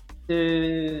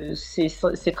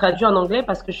 C'est traduit en anglais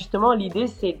parce que justement l'idée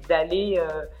c'est d'aller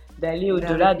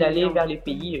au-delà, d'aller vers les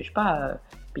pays, je sais pas,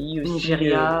 pays aussi,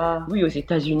 Nigeria, aux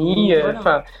États-Unis,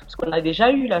 parce qu'on a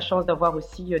déjà eu la chance d'avoir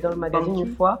aussi dans le magazine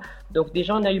une fois. Donc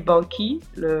déjà on a eu Banky,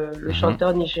 le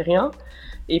chanteur nigérien.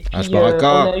 Et puis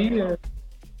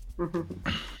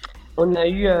on a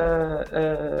eu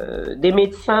des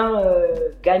médecins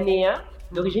ghanéens,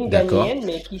 d'origine ghanéenne,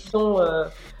 mais qui sont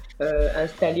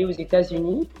installés aux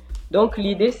États-Unis. Donc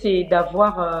l'idée c'est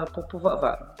d'avoir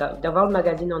d'avoir le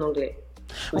magazine en anglais.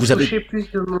 Pour toucher plus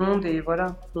de monde et voilà.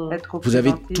 Être vous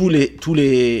avez tous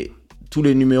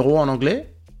les numéros en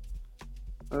anglais?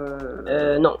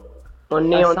 Non. On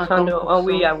est en train de...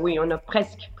 oui, on a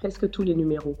presque tous les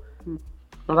numéros.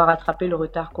 On va rattraper le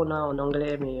retard qu'on a en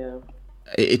anglais, mais...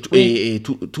 Et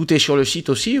tout est sur le site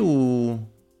aussi, ou...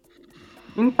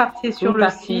 Une partie est sur le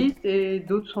site et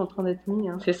d'autres sont en train d'être mis.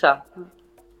 Hein. C'est ça.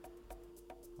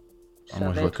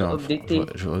 Moi, je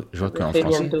vois qu'en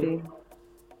français.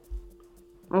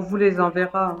 On vous les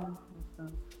enverra.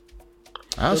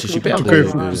 Ah, c'est super. En tout cas, il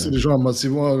faut pousser les gens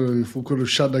massivement. Il faut que le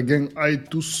Shada Gang aille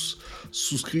tous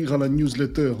souscrire à la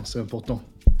newsletter. C'est important.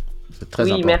 C'est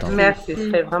très important. Oui, merci. Ce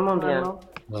serait vraiment bien.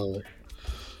 Ah ouais.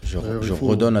 Je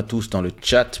redonne à tous dans le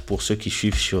chat pour ceux qui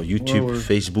suivent sur YouTube,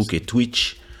 Facebook et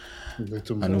Twitch.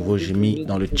 Exactement. À nouveau, j'ai mis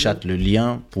dans le chat le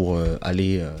lien pour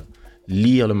aller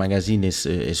lire le magazine et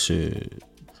suivre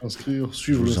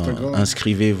l'Instagram.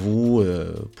 Inscrivez-vous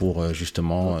pour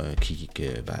justement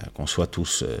qu'on soit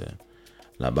tous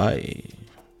là-bas et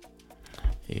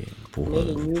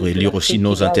vous pourrez lire aussi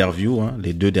nos interviews, hein,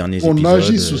 les 2 derniers épisodes. On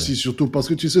agisse aussi, surtout, parce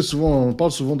que tu sais, on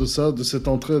parle souvent de ça, de cette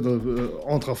entraide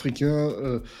entre Africains,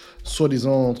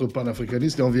 soi-disant entre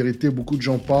panafricanistes, et en vérité, beaucoup de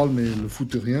gens parlent, mais ne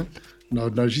foutent rien.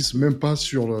 N'agissent même pas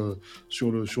sur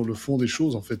le fond des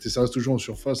choses, en fait, et ça reste toujours en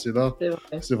surface. Et là,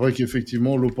 c'est vrai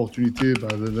qu'effectivement, l'opportunité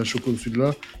d'un show comme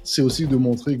celui-là, c'est aussi de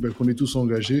montrer qu'on est tous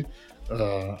engagés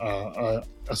à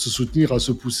se soutenir, à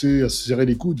se pousser, à se serrer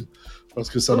les coudes. Parce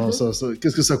que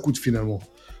qu'est-ce que ça coûte finalement ?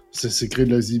 C'est créer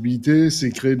de la visibilité, c'est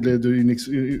créer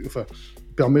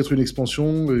permettre une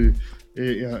expansion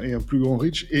et un plus grand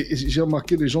reach. Et j'ai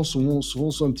remarqué les gens souvent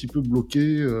sont un petit peu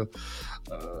bloqués.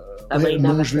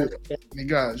 Les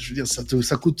gars, je veux dire,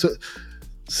 ça coûte.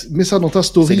 Mets ça dans ta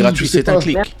story. C'est gratuit, c'est un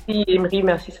clic. Merci Emery,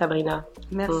 merci Sabrina.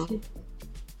 Merci.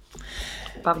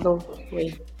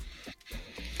 Oui.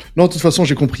 Non, de toute façon,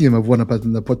 j'ai compris, ma voix n'a pas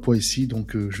de poids ici,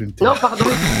 donc je vais me taire. Non, pardon.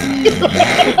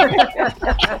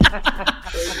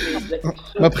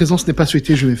 Ma présence n'est pas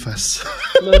souhaitée, je m'efface.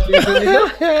 Non,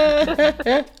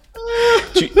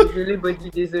 désolé, Body,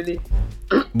 désolé.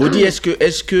 Body, est-ce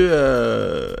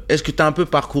que tu as un peu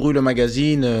parcouru le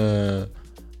magazine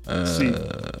Si.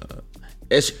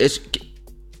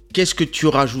 Qu'est-ce que tu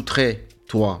rajouterais,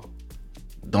 toi,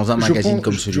 dans un magazine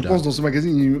comme celui-là ? Je pense dans ce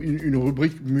magazine, il y a une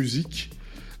rubrique musique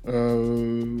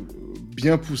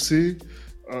bien poussée,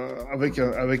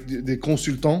 avec des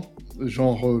consultants,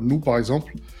 genre nous par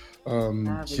exemple,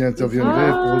 qui interviendraient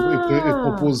et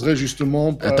proposeraient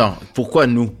justement... Attends, pourquoi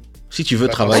nous ? Si tu veux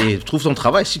travailler, trouve ton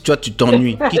travail. Si toi tu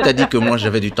t'ennuies, qui t'a dit que moi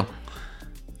j'avais du temps ?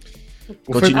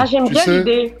 Continue. J'aime bien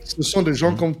l'idée. Ce sont des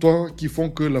gens comme toi qui font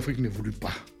que l'Afrique n'évolue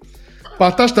pas.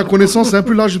 Partage ta connaissance à un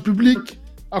plus large public.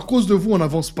 À cause de vous, on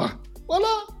n'avance pas. Voilà,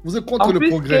 vous êtes contre le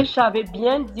progrès. En plus, Kesh avait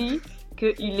bien dit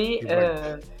qu'il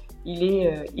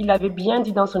il avait bien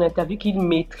dit dans son interview qu'il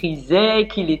maîtrisait,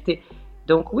 qu'il était...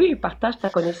 Donc oui, partage ta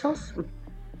connaissance.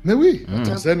 Mais oui,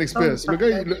 c'est un expert. Le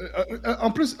gars,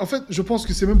 en plus, en fait, je pense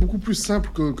que c'est même beaucoup plus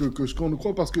simple que ce qu'on nous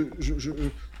croit, parce que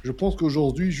je pense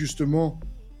qu'aujourd'hui, justement,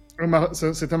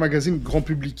 c'est un magazine grand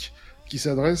public qui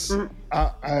s'adresse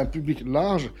à un public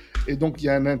large, et donc il y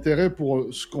a un intérêt pour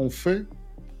ce qu'on fait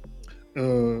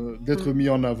d'être mis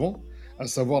en avant, à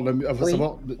savoir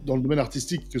dans le domaine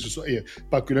artistique, que ce soit, et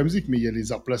pas que la musique, mais il y a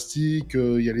les arts plastiques,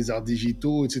 il y a les arts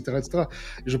digitaux, etc. etc.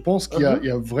 Et je pense qu'il y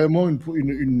a vraiment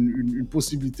une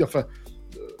possibilité,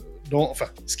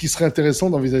 ce qui serait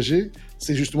intéressant d'envisager,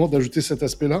 c'est justement d'ajouter cet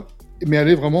aspect-là, mais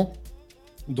aller vraiment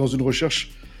dans une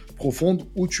recherche profonde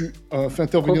où tu fais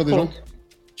intervenir des gens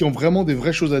qui ont vraiment des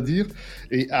vraies choses à dire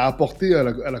et à apporter à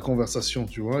la conversation,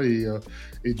 tu vois,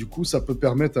 et du coup, ça peut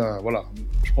permettre voilà,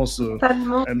 je pense...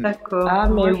 Totalement d'accord. Ah,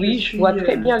 mais oui, je vois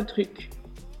très bien le truc.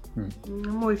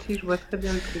 Moi aussi, je vois très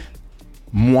bien le truc.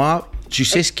 Moi, tu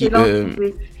sais ce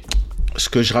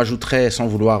que je rajouterais, sans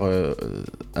vouloir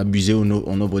abuser au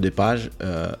nombre des pages,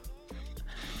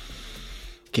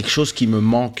 quelque chose qui me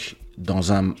manque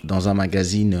dans un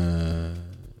magazine,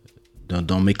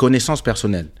 dans mes connaissances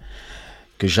personnelles,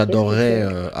 que j'adorerais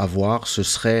avoir, ce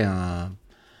serait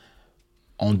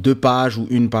en 2 pages ou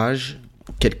 1 page,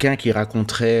 quelqu'un qui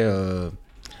raconterait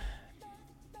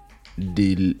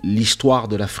l'histoire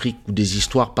de l'Afrique ou des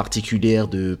histoires particulières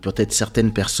de peut-être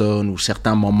certaines personnes ou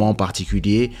certains moments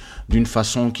particuliers, d'une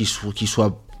façon qui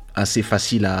soit assez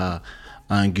facile à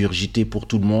ingurgiter pour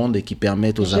tout le monde et qui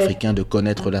permette aux Africains de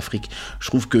connaître l'Afrique. Je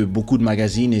trouve que beaucoup de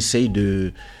magazines essayent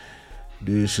de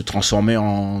se transformer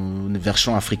en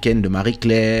version africaine de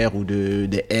Marie-Claire ou de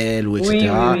Elle, ou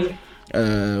etc.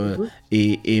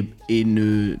 Et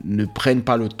ne prennent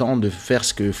pas le temps de faire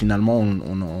ce que finalement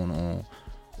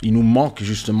il nous manque,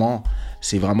 justement.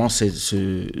 C'est vraiment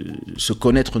se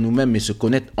connaître nous-mêmes, mais se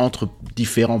connaître entre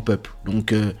différents peuples.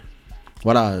 Donc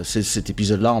voilà, cet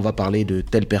épisode-là, on va parler de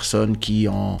telle personne qui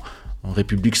en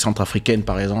République centrafricaine,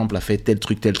 par exemple, a fait tel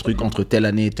truc, entre telle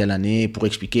année et telle année, pour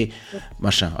expliquer,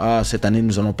 machin. Ah, cette année,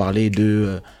 nous allons parler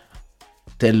de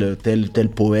tel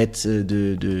poète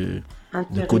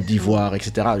de Côte d'Ivoire,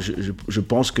 etc. Je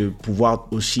pense que pouvoir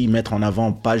aussi mettre en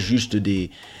avant pas juste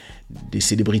des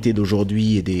célébrités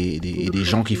d'aujourd'hui et des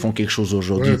gens qui font quelque chose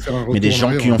aujourd'hui, mais des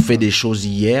gens qui ont fait des choses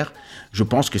hier, je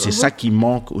pense que c'est ça qui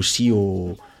manque aussi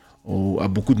à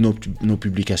beaucoup de nos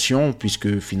publications,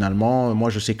 puisque finalement, moi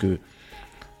je sais que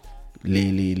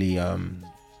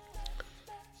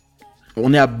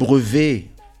on est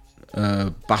abreuvé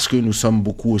parce que nous sommes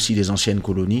beaucoup aussi des anciennes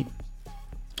colonies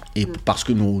et parce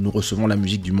que nous recevons la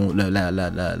musique du monde,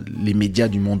 les médias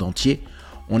du monde entier,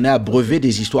 on est abreuvé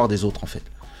des histoires des autres en fait.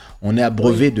 On est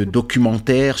abreuvé de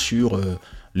documentaires sur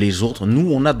les autres.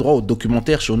 Nous, on a droit aux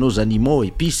documentaires sur nos animaux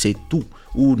et puis c'est tout.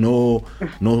 Ou nos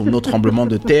tremblements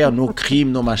de terre, nos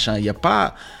crimes, nos machins. Il n'y a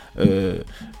pas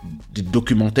des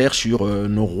documentaires sur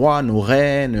nos rois, nos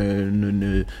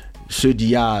reines, ceux d'il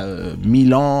y a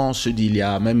 1000 ans, ceux d'il y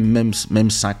a même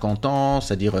 50 ans.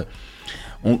 C'est-à-dire,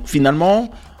 finalement,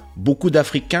 beaucoup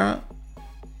d'Africains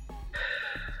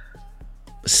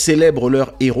célèbrent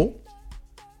leurs héros,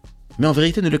 mais en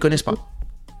vérité ne le connaissent pas.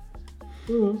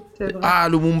 Ah,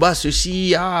 Lumumba,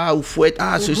 ceci, ah, Oufouette,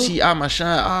 ah, ceci, ah,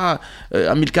 machin,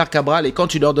 Amilcar Cabral. Et quand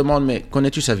tu leur demandes, mais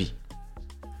connais-tu sa vie?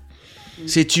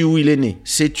 Sais-tu où il est né?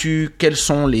 Sais-tu quelles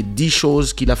sont les 10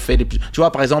 choses qu'il a fait les plus... Tu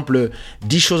vois, par exemple,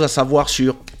 10 choses à savoir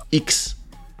sur X.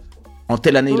 En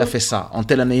telle année, il a fait ça. En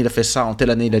telle année, il a fait ça. En telle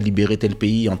année, il a libéré tel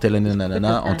pays. En telle année,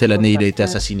 nanana. En telle année, il a été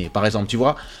assassiné. Par exemple, tu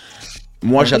vois,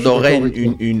 moi, j'adorerais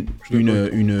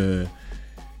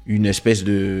une espèce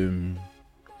de...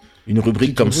 Une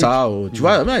rubrique comme ça, tu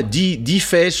vois, 10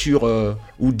 faits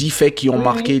ou 10 faits qui ont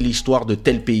marqué l'histoire de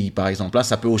tel pays, par exemple. Là,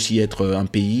 ça peut aussi être un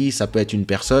pays, ça peut être une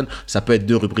personne, ça peut être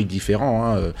 2 rubriques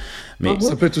différentes. Mais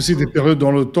ça peut être aussi des périodes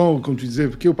dans le temps, comme tu disais,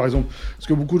 par exemple, ce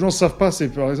que beaucoup de gens ne savent pas, c'est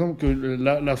par exemple que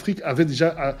l'Afrique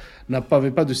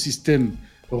n'avait pas de système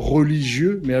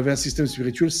religieux, mais avait un système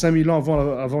spirituel 5000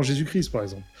 ans avant Jésus-Christ, par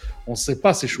exemple. On ne sait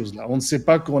pas ces choses-là. On ne sait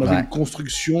pas qu'on avait une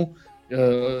construction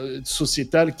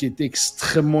sociétale qui était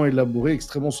extrêmement élaborée,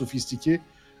 extrêmement sophistiquée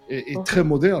et très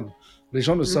moderne. Les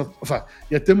gens ne savent... Enfin,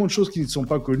 il y a tellement de choses qui ne sont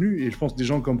pas connues, et je pense des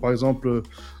gens comme, par exemple,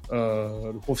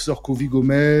 le professeur Kovi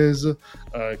Gomez,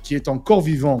 qui est encore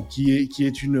vivant, qui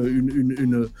est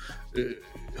une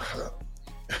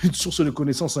source de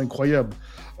connaissances incroyable.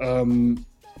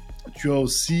 Tu as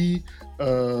aussi...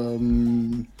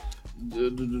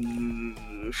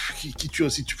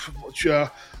 tu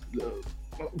as...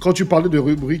 Quand tu parlais de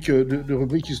rubriques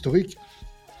historiques,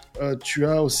 tu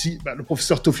as aussi le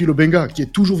professeur Tofilo Benga, qui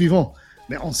est toujours vivant.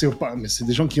 Mais on ne sait pas, mais c'est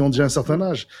des gens qui ont déjà un certain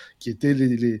âge. Qui était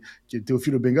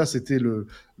Tofilo Benga, c'était le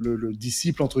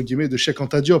disciple, entre guillemets, de Cheikh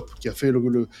Anta Diop, qui a fait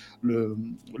le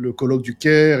colloque du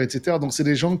Caire, etc. Donc, c'est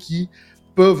des gens qui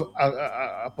peuvent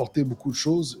apporter beaucoup de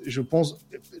choses. Et je pense,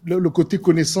 le côté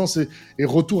connaissance et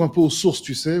retour un peu aux sources,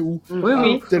 tu sais, où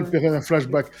tel période, un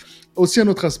flashback. Aussi un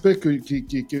autre aspect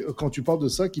quand tu parles de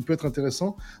ça, qui peut être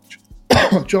intéressant,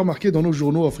 tu as remarqué dans nos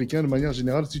journaux africains, de manière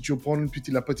générale, si tu prends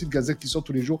la petite gazette qui sort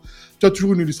tous les jours, tu as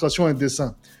toujours une illustration, un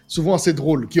dessin, souvent assez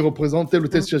drôle, qui représente telle ou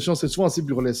telle situation, c'est souvent assez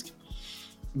burlesque.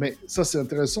 Mais ça, c'est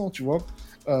intéressant, tu vois.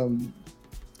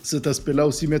 Cet aspect-là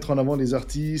aussi, mettre en avant les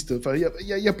artistes. Enfin, il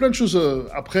y a plein de choses.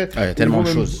 Après, il y a tellement de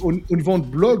choses. Au niveau de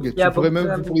blog,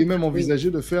 vous pourriez même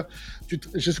envisager de faire... Je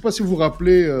ne sais pas si vous vous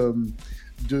rappelez...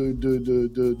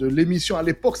 de l'émission. À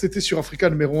l'époque, c'était sur Africa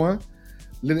numéro 1,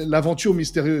 l'aventure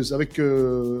mystérieuse avec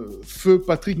Feu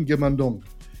Patrick Ngemandong.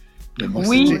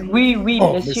 Oui,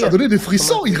 bien mais sûr. Ça donnait des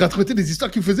frissons. Il racontait des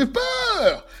histoires qui me faisaient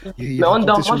peur. Mais moi,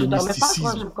 je ne dormais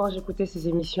pas quand j'écoutais ces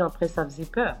émissions. Après, ça faisait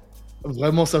peur.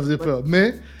 Vraiment, ça faisait peur.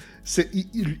 Mais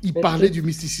il parlait du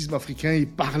mysticisme africain, il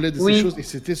parlait de ces choses. Et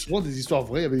c'était souvent des histoires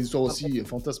vraies. Il y avait des histoires aussi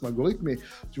fantasmagoriques. Mais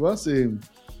tu vois, c'est...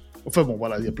 Enfin bon,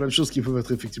 voilà, il y a plein de choses qui peuvent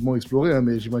être effectivement explorées,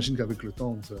 mais j'imagine qu'avec le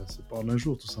temps, c'est pas en un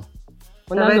jour tout ça.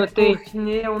 On a noté,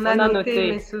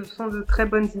 mais ce sont de très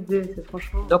bonnes idées,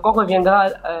 franchement. Donc on reviendra,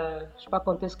 je sais pas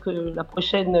quand est-ce que la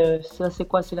prochaine, c'est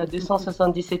quoi, c'est la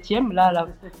 277e, là, la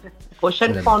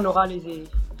prochaine fois on aura les...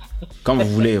 Quand vous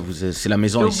voulez, c'est la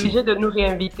maison ici. Obligé de nous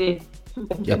réinviter.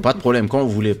 Il n'y a pas de problème, quand vous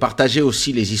voulez. Partagez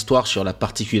aussi les histoires sur la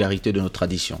particularité de nos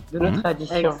traditions. De nos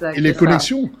traditions. Exact, et les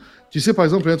connexions. Tu sais, par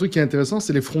exemple, il y a un truc qui est intéressant,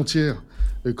 c'est les frontières.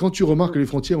 Quand tu remarques que les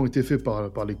frontières ont été faites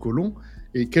par les colons,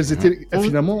 et quelles étaient...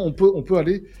 Finalement, on peut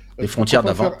aller... Les frontières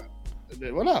d'avant.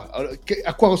 Voilà.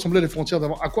 À quoi ressemblaient les frontières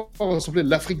d'avant? À quoi ressemblait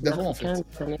l'Afrique d'avant, en fait?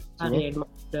 Ça n'est pas réellement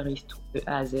leur histoire de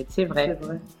A à Z. C'est vrai.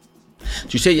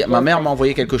 Tu sais, ma mère m'a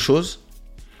envoyé quelque chose,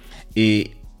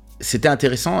 et c'était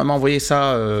intéressant. Elle m'a envoyé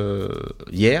ça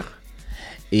hier,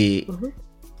 et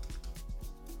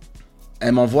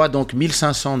elle m'envoie donc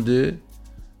 1502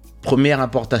 première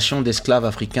importation d'esclaves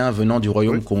africains venant du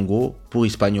royaume Congo pour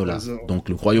Hispaniola. Donc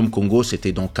le royaume Congo,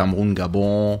 c'était donc Cameroun,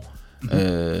 Gabon,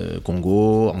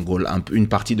 Congo, Angola, une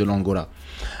partie de l'Angola.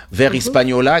 Vers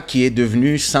Hispaniola, qui est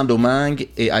devenu Saint-Domingue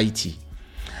et Haïti.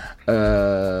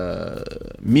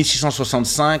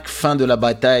 1665, fin de la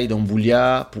bataille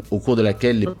d'Amboulia, au cours de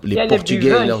laquelle les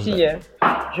Portugais... Ici,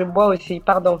 je bois aussi,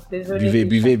 pardon, désolé.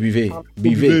 Buvez,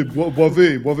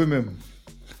 boivez même.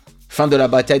 Fin de la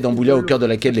bataille d'Amboulia, au cœur de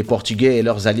laquelle les Portugais et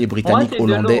leurs alliés britanniques,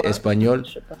 hollandais, espagnols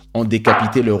ont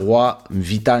décapité le roi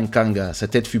Mvita Nkanga. Sa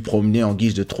tête fut promenée en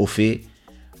guise de trophée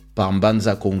par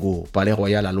Mbanza Congo, palais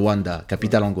royal à Luanda,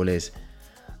 capitale angolaise.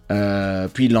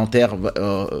 Puis il l'enterre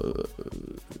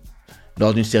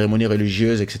lors d'une cérémonie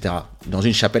religieuse, etc., dans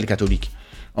une chapelle catholique.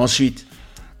 Ensuite,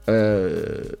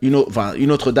 une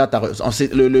autre date,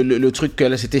 le truc,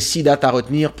 c'était 6 dates à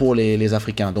retenir pour les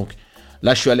Africains. Donc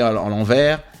là, je suis allé en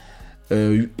l'envers.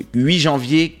 8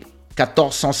 janvier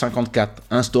 1454,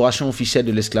 instauration officielle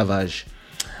de l'esclavage.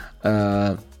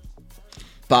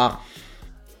 Par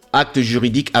acte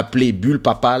juridique appelé bulle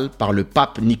papale par le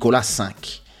pape Nicolas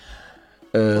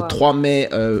V. 3 mai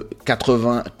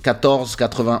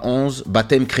 1491,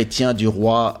 baptême chrétien du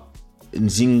roi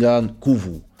Nzinga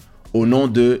Nkuvu au nom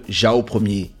de Jao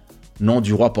Ier, nom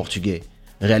du roi portugais,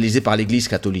 réalisé par l'église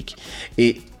catholique.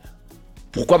 Et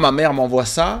pourquoi ma mère m'envoie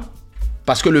ça?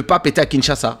 Parce que le pape était à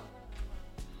Kinshasa.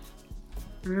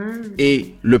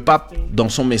 Et le pape, dans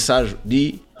son message,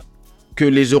 dit que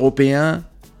les Européens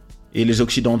et les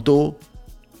Occidentaux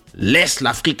laissent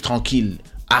l'Afrique tranquille.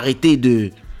 Arrêtez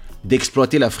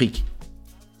d'exploiter l'Afrique.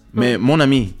 Mais mon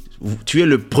ami, tu es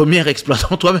le premier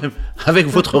exploitant toi-même avec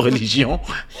votre religion.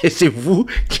 Et c'est vous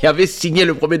qui avez signé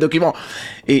le premier document.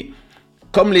 Et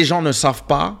comme les gens ne savent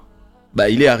pas,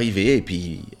 il est arrivé et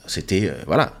puis c'était...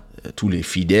 voilà. Tous les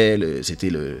fidèles,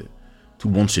 tout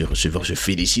le monde se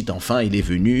félicite, enfin, il est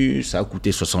venu, ça a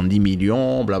coûté 70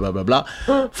 millions, blablabla.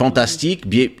 Fantastique,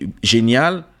 bien,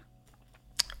 génial.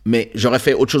 Mais j'aurais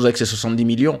fait autre chose avec ces 70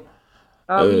 millions.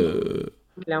 Oui,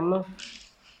 clairement.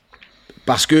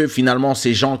 Parce que finalement,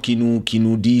 ces gens qui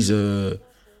nous disent...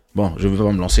 bon, je ne vais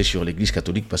pas me lancer sur l'église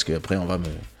catholique parce qu'après, on va me...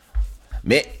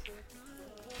 Mais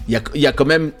il y a quand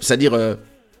même, c'est-à-dire...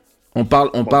 on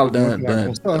parle d'un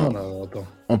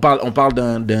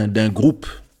groupe.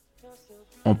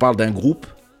 On parle d'un groupe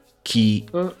qui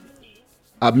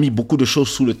a mis beaucoup de choses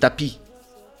sous le tapis.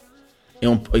 Et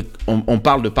on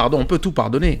parle de pardon. On peut tout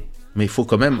pardonner, mais il faut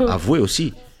quand même avouer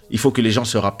aussi. Il faut que les gens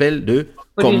se rappellent de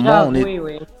comment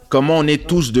on est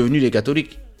tous devenus les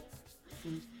catholiques.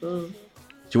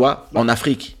 Tu vois, en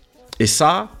Afrique. Et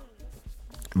ça,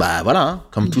 voilà, hein,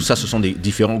 comme tout ça, ce sont des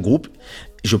différents groupes.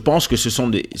 Je pense que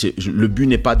le but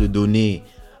n'est pas de donner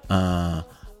un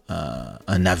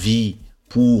avis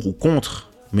pour ou contre,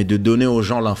 mais de donner aux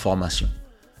gens l'information.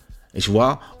 Et tu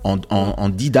vois, en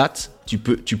 10 dates,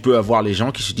 tu peux avoir les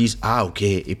gens qui se disent « Ah, ok »,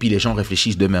 et puis les gens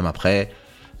réfléchissent d'eux-mêmes après,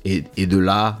 et de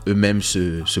là, eux-mêmes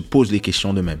se posent les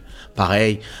questions d'eux-mêmes.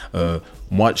 Pareil,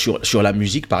 moi, sur la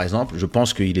musique, par exemple, je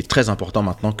pense qu'il est très important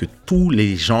maintenant que tous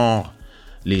les genres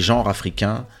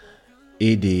africains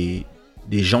aient des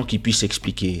gens qui puissent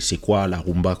expliquer c'est quoi la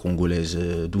rumba congolaise,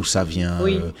 d'où ça vient,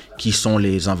 qui sont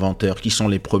les inventeurs, qui sont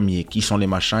les premiers, qui sont les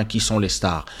machins, qui sont les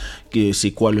stars,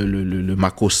 c'est quoi le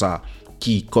makossa,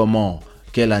 qui, comment,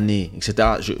 quelle année,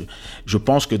 etc. Je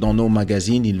pense que dans nos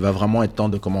magazines, il va vraiment être temps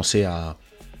de commencer à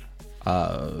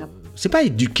c'est pas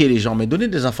éduquer les gens, mais donner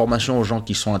des informations aux gens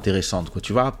qui sont intéressantes, quoi.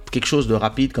 Tu vois, quelque chose de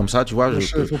rapide comme ça, tu vois. Il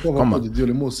faut pas avoir peur de dire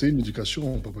le mot, c'est une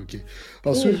éducation, Papa K.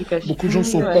 Parce que beaucoup de gens ne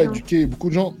sont pas éduqués, beaucoup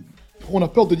de gens... On a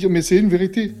peur de dire, mais c'est une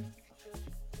vérité.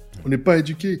 On n'est pas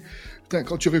éduqué. Putain,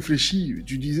 quand tu réfléchis,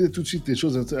 tu disais tout de suite des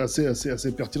choses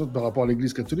assez pertinentes par rapport à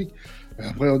l'Église catholique.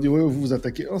 Après, on dit, ouais, vous vous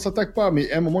attaquez. On ne s'attaque pas,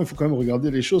 mais à un moment, il faut quand même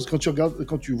regarder les choses. Quand tu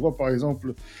vois, par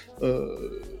exemple,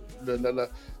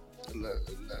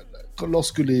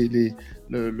 lorsque les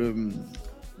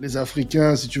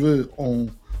Africains, si tu veux,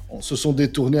 se sont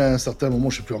détournés à un certain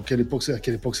moment, je ne sais plus à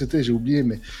quelle époque c'était, j'ai oublié,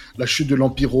 mais la chute de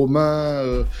l'Empire romain...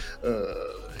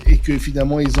 et que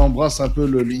finalement ils embrassent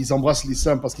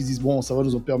l'islam parce qu'ils disent bon, ça va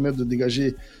nous permettre de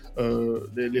dégager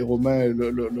les Romains et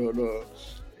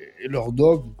leur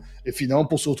dogme, et finalement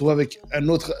pour se retrouver avec un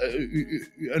autre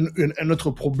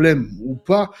problème ou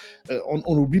pas,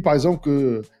 on oublie par exemple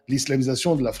que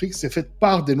l'islamisation de l'Afrique s'est faite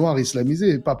par des Noirs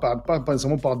islamisés, pas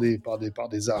nécessairement par des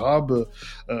Arabes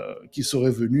qui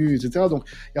seraient venus, etc. Donc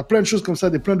il y a plein de choses comme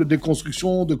ça, plein de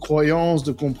déconstruction, de croyances,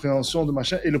 de compréhension, de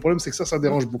machin, et le problème c'est que ça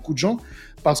dérange beaucoup de gens,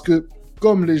 parce que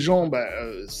comme les gens,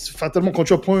 fatalement, quand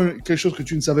tu apprends quelque chose que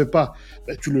tu ne savais pas,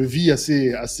 tu le vis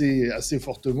assez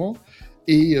fortement.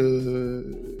 Et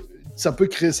ça peut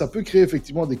créer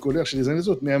effectivement des colères chez les uns et les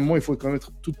autres. Mais à un moment, il faut quand même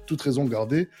être toute raison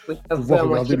gardée, pouvoir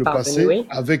regarder le passé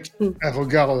avec un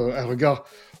regard,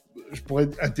 je pourrais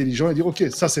être intelligent et dire, OK,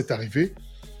 ça c'est arrivé.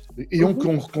 Ayons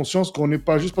conscience qu'on n'est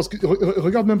pas juste... Parce que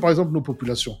regarde même par exemple nos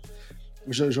populations.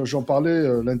 J'en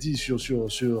parlais lundi sur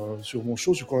mon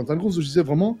show, sur Corentin Groove, où je disais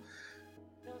vraiment,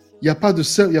 il n'y a pas de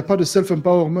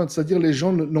self-empowerment, c'est-à-dire les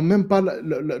gens n'ont même pas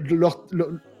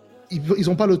ils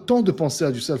n'ont pas le temps de penser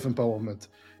à du self-empowerment.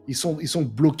 Ils sont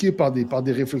bloqués par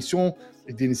des réflexions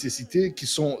et des nécessités qui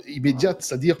sont immédiates,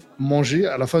 c'est-à-dire manger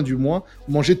à la fin du mois,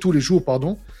 manger tous les jours,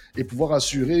 et pouvoir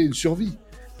assurer une survie.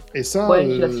 Et ça,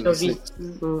 la survie.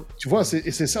 Tu vois,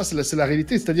 c'est la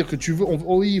réalité. C'est-à-dire que tu veux,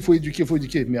 oui, il faut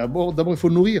éduquer, mais d'abord, il faut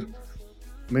nourrir.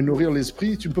 Mais nourrir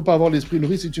l'esprit, tu ne peux pas avoir l'esprit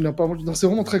nourri si tu n'as pas mangé. Donc, c'est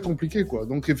vraiment très compliqué, quoi.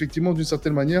 Donc, effectivement, d'une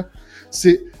certaine manière,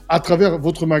 c'est à travers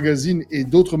votre magazine et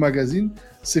d'autres magazines,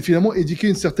 c'est finalement éduquer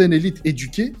une certaine élite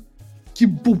éduquée qui,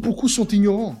 pour beaucoup, sont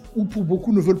ignorants ou pour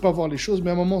beaucoup, ne veulent pas voir les choses. Mais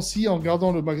à un moment, si, en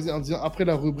regardant le magazine, en disant, après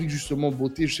la rubrique, justement,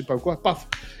 beauté, je sais pas quoi, paf,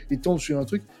 ils tombent sur un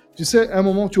truc. Tu sais, à un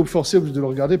moment, tu es forcé de le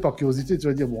regarder par curiosité. Tu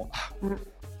vas dire, bon,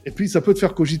 Et puis, ça peut te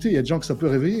faire cogiter. Il y a des gens que ça peut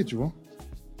réveiller, tu vois.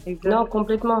 Non,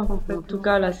 complètement. En tout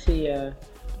cas, là,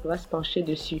 on va se pencher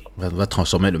dessus. On va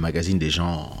transformer le magazine des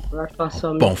gens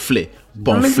en pamphlet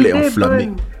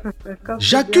enflammé.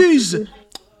 J'accuse.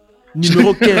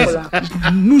 Numéro 15.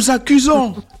 Nous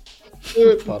accusons.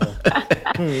 Pardon.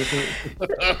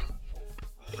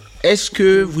 Est-ce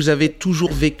que vous avez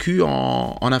toujours vécu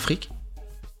en Afrique?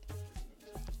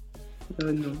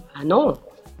 Non. Ah non.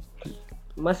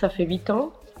 Moi, ça fait 8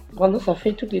 ans. Bon, non, ça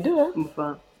fait toutes les deux. Hein.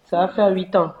 Enfin, ça va faire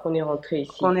 8 ans qu'on est rentré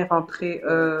ici. On est rentré.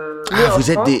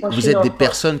 Vous êtes des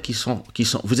personnes qui sont.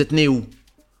 Vous êtes nés où?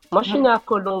 Moi, je suis née à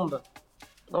Colombes,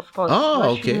 en France. Ah,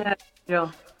 moi, ok. Je suis née à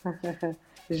Abidjan.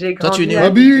 J'ai Toi, tu es grandi né à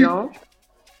Abidjan.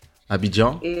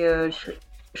 Abidjan. Et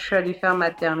je suis allée faire ma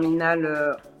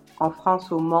terminale en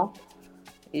France, au Mans.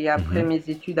 Et après mes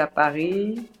études à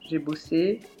Paris, j'ai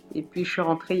bossé. Et puis, je suis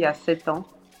rentrée il y a 7 ans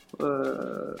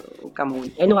au Cameroun.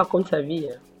 Elle nous raconte sa vie.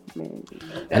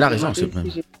 Elle a raison, c'est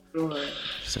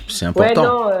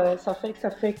important. Ouais, non, ça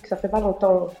fait pas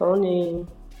longtemps. Enfin,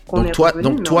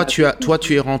 toi,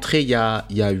 tu es rentré il y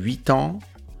a 8 ans.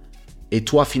 Et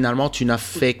toi, finalement, tu n'as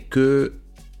fait que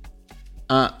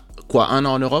un an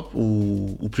en Europe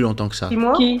ou plus longtemps que ça?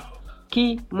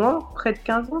 Qui? Moi, près de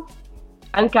 15 ans.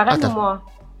 Anne-Karen ou moi?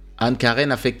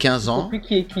 Anne-Karen a fait 15 ans. Je sais plus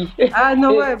qui est qui. Ah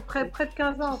non, ouais, près de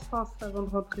 15 ans en France avant de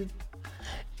rentrer.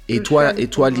 Et toi,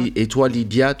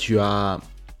 Lydia, tu as...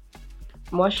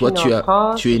 Moi, je suis née en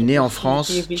France. Tu es née en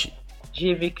France.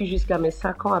 J'ai vécu jusqu'à mes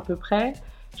 5 ans à peu près.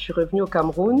 Je suis revenue au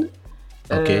Cameroun.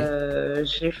 Okay.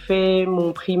 J'ai fait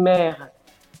mon primaire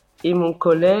et mon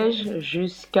collège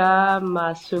jusqu'à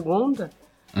ma seconde.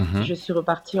 Je suis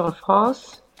repartie en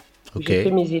France. J'ai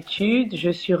fait mes études.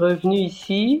 Je suis revenue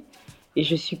ici et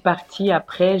je suis partie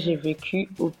après. J'ai vécu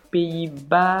aux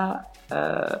Pays-Bas,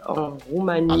 en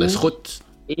Roumanie.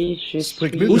 Et je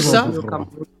suis où ça? au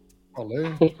Cameroun.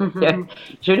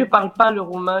 Je ne parle pas le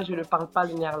roumain, je ne parle pas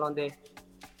le néerlandais.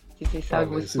 Si c'est ça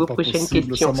vos prochaines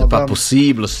questions. C'est pas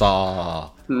possible,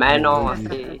 ça. Mais non,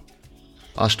 c'est...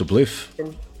 Ah, je te bluffe.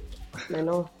 Mais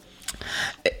non.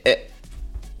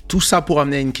 Tout ça pour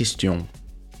amener à une question.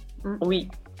 Oui.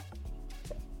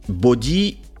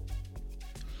 Body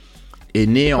est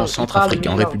né en Centrafrique,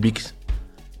 en République.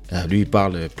 Lui, il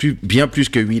parle bien plus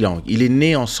que 8 langues. Il est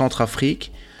né en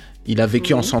Centrafrique. Il a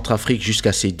vécu en Centrafrique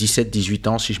jusqu'à ses 17-18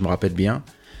 ans, si je me rappelle bien.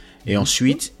 Et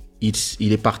ensuite,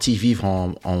 il est parti vivre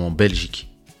en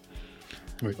Belgique.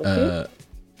 Oui.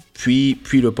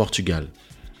 Puis le Portugal.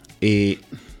 Et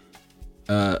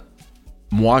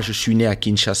moi, je suis né à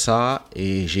Kinshasa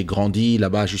et j'ai grandi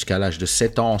là-bas jusqu'à l'âge de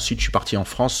 7 ans. Ensuite, je suis parti en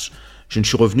France. Je ne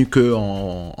suis revenu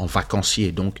qu'en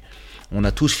vacancier. Donc, on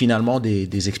a tous finalement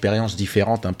des expériences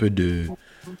différentes, un peu de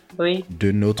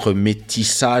notre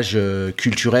métissage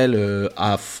culturel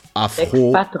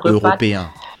afro-européen.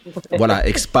 Voilà,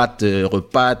 expat,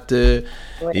 repat,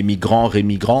 émigrant,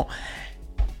 rémigrant.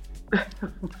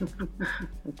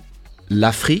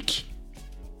 L'Afrique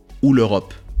ou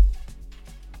l'Europe?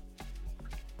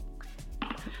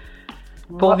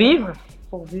 Pour vivre.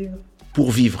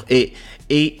 Pour vivre. Et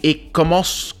comment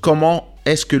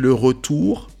est-ce que le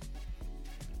retour...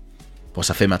 Bon,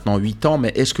 ça fait maintenant 8 ans, mais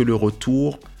est-ce que le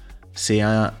retour, c'est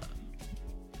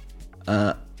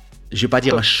je vais pas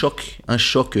dire un choc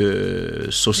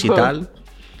sociétal,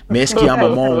 mais est-ce qu'il y a un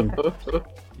moment où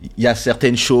il y a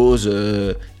certaines choses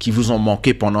qui vous ont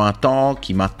manqué pendant un temps,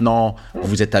 qui maintenant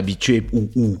vous êtes habitués,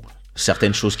 ou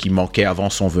certaines choses qui manquaient avant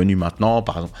sont venues maintenant?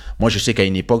 Par exemple, moi je sais qu'à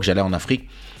une époque, j'allais en Afrique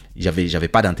j'avais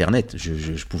pas d'internet,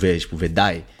 je pouvais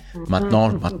die.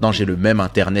 Maintenant j'ai le même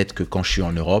internet que quand je suis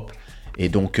en Europe, et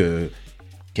donc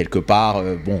quelque part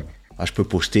je peux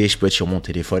poster, je peux être sur mon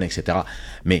téléphone, etc.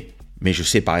 Mais je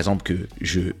sais par exemple que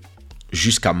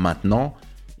jusqu'à maintenant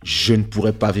je ne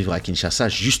pourrais pas vivre à Kinshasa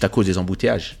juste à cause des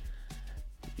embouteillages,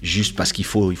 juste parce qu'il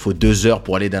faut 2 heures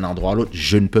pour aller d'un endroit à l'autre,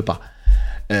 je ne peux pas.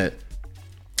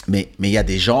 Mais il y a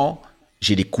des gens,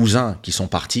 j'ai des cousins qui sont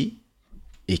partis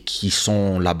et qui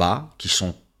sont là-bas, qui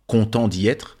sont contents d'y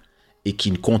être et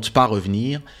qui ne comptent pas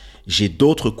revenir. J'ai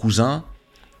d'autres cousins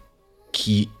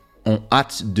qui ont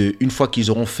hâte une fois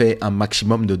qu'ils auront fait un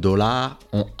maximum de dollars,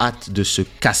 ont hâte de se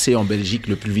casser en Belgique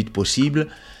le plus vite possible.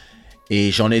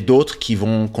 Et j'en ai d'autres qui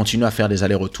vont continuer à faire des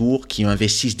allers-retours, qui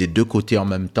investissent des 2 côtés en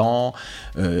même temps,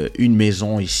 une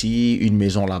maison ici, une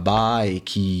maison là-bas, et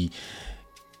qui...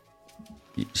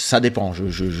 Ça dépend.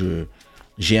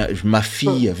 Ma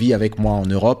fille vit avec moi en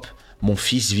Europe, mon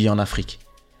fils vit en Afrique.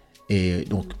 Et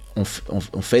donc,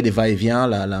 on fait des va-et-vient.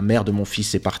 La mère de mon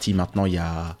fils est partie maintenant il y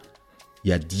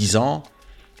a 10 ans,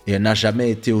 et elle n'a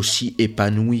jamais été aussi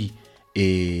épanouie.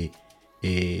 Et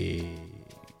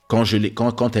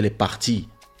quand elle est partie,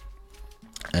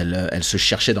 elle se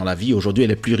cherchait dans la vie. Aujourd'hui,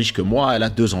 elle est plus riche que moi. Elle a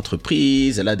 2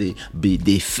 entreprises, elle a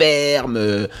des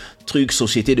fermes, trucs,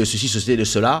 sociétés de ceci, sociétés de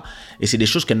cela. Et c'est des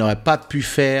choses qu'elle n'aurait pas pu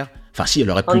faire. Enfin, si, elle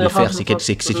aurait pu les faire.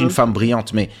 C'est une femme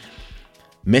brillante. Mais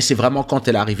c'est vraiment quand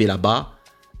elle est arrivée là-bas,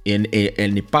 et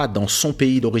elle n'est pas dans son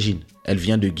pays d'origine. Elle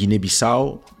vient de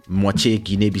Guinée-Bissau, moitié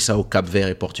Guinée-Bissau, Cap-Vert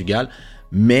et Portugal.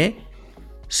 Mais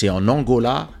c'est en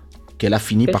Angola qu'elle a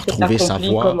fini par trouver sa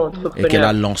voie et qu'elle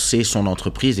a lancé son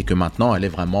entreprise, et que maintenant elle est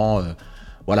vraiment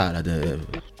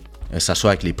elle s'assoit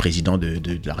avec les présidents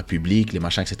de la République, les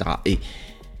machins, etc. Et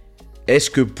est-ce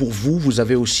que pour vous, vous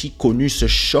avez aussi connu ce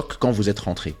choc quand vous êtes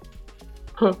rentré?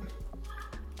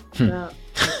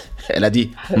 Elle a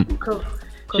dit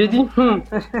J'ai dit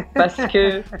parce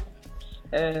que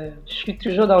je suis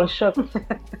toujours dans le choc.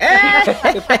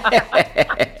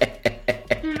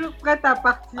 Toujours prête à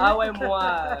partir. Ah ouais, moi, oh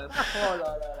là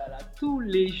là là, tous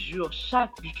les jours, chaque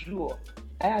jour.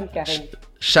 Anne-Karen.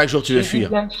 Chaque jour, tu veux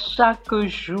fuir. Chaque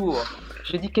jour.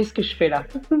 Je dis, qu'est-ce que je fais là?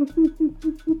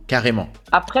 Carrément.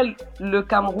 Après le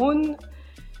Cameroun,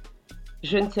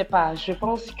 je ne sais pas. Je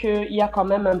pense qu'il y a quand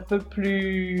même un peu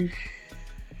plus,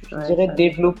 je dirais,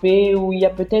 développé, où il y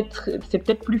a c'est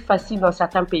peut-être plus facile dans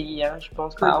certains pays. Hein, je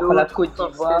pense pas. Enfin, la Côte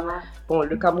d'Ivoire. Bon,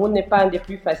 le Cameroun n'est pas un des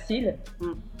plus faciles.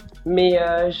 Mais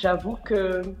j'avoue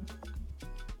que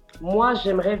moi,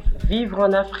 j'aimerais vivre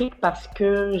en Afrique parce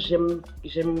que j'aime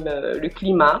le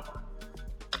climat,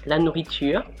 la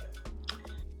nourriture,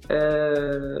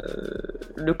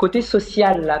 le côté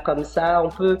social, là, comme ça. On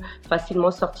peut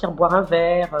facilement sortir boire un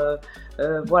verre,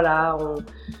 voilà.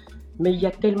 Mais il y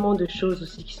a tellement de choses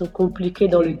aussi qui sont compliquées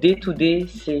dans le day-to-day.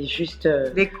 C'est juste...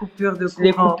 les coupures de courant.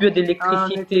 Les coupures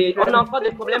d'électricité. On a encore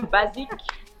des problèmes basiques.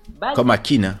 Comme à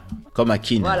Kin, hein. Comme à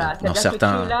Kin. Voilà, dans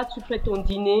certains... que tu es là, tu fais ton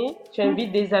dîner, tu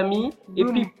invites des amis, et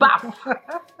puis paf,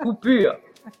 coupure.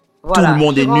 Voilà, tout le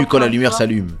monde est nu quand la lumière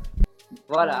s'allume.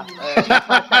 Voilà.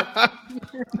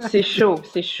 C'est chaud,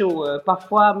 c'est chaud.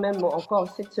 Parfois, même encore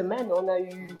cette semaine,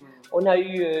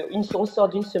 on sort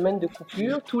d'une semaine de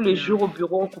coupure. Tous les jours au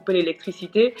bureau, on coupait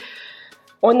l'électricité.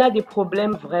 On a des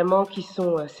problèmes vraiment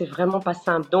c'est vraiment pas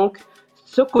simple. Donc,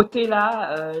 ce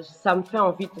côté-là, ça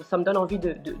me donne envie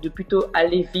de plutôt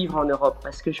aller vivre en Europe,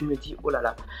 parce que je me dis, oh là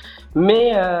là.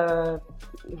 Mais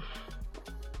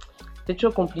c'est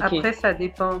toujours compliqué. Après, ça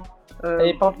dépend. Ça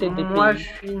dépend peut-être des pays. Moi, je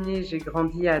suis née, j'ai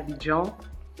grandi à Abidjan,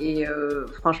 et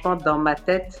franchement, dans ma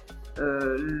tête,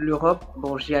 l'Europe,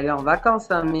 bon, j'y allais en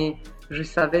vacances, hein, mais je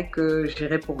savais que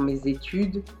j'irais pour mes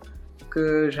études,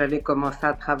 que j'allais commencer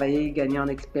à travailler, gagner en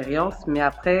expérience. Mais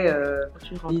après,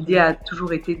 l'idée a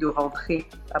toujours été de rentrer.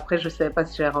 Après, je ne savais pas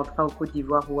si j'allais rentrer en Côte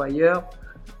d'Ivoire ou ailleurs.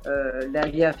 La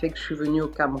vie a fait que je suis venue au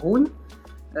Cameroun.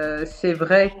 C'est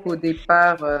vrai qu'au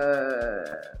départ,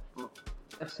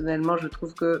 personnellement, je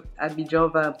trouve que Abidjan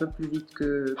va un peu plus vite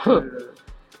que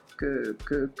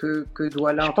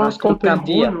Douala. Je pense qu'on peut le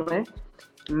dire. Ouais.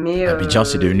 Mais Abidjan,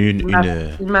 c'est devenu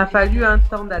il m'a fallu un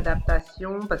temps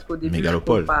d'adaptation, parce qu'au début,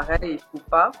 mégalopole. Je comparais, il ne faut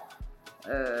pas.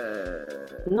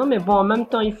 Non, mais bon, en même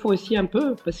temps, il faut aussi un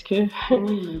peu, parce que...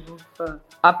 Oui, bon, enfin...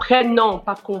 Après, non,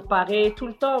 pas comparer tout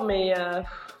le temps, mais...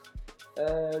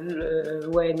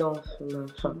 ouais, non.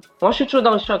 Enfin, moi, je suis toujours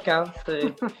dans le choc. Hein.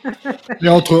 Mais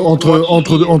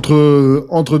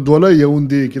entre Douala et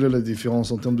Yaoundé, quelle est la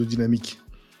différence en termes de dynamique?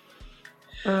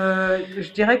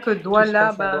 Je dirais que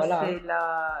Douala,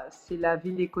 c'est la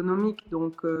ville économique.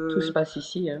 Donc, tout se passe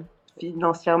ici. Hein.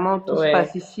 financièrement, tout se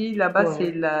passe ici. Là-bas,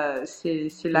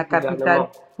 c'est la capitale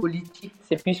politique.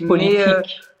 C'est plus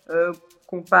politique. Mais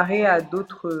comparé à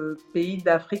d'autres pays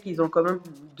d'Afrique, ils ont quand même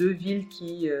 2 villes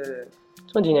qui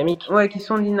sont dynamiques. Ouais, qui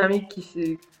sont dynamiques,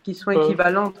 qui sont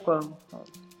équivalentes, quoi.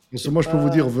 Moi, je peux vous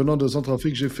dire, venant de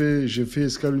Centrafrique, j'ai fait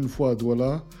escale une fois à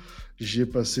Douala. J'y ai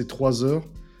passé 3 heures.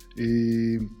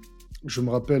 Et je me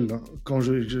rappelle, hein, quand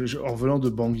en venant de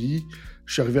Bangui,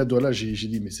 je suis arrivé à Douala, j'ai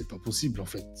dit, mais c'est pas possible, en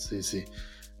fait.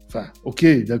 Enfin, ok,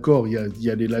 d'accord, il y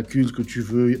a des lacunes que tu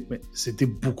veux, mais c'était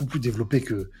beaucoup plus développé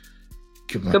que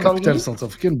ma capitale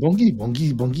centrafricaine, Bangui.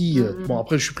 Bon,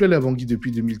 après, je suis plus allé à Bangui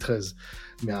depuis 2013.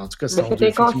 Mais en tout cas,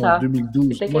 c'était en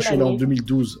 2012. Moi, je suis allé en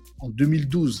 2012. En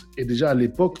 2012. Et déjà, à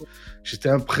l'époque, j'étais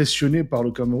impressionné par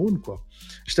le Cameroun, quoi.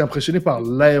 J'étais impressionné par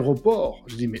l'aéroport.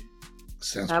 Je dis, mais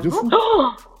c'est un truc de fou.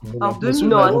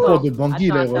 L'aéroport de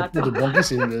Bangui,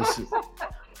 c'est...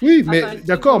 Oui, mais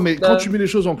d'accord, mais quand tu mets les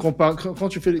choses en compare, quand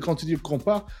tu dis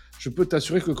compare, je peux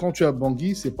t'assurer que quand tu es à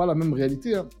Bangui, c'est pas la même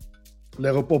réalité, hein.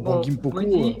 L'aéroport Bangui-Mpoko,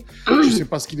 je sais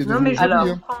pas ce qu'il est devenu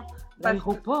aujourd'hui.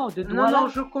 L'aéroport de Douala. Non,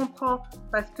 je comprends.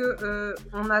 Parce que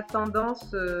on a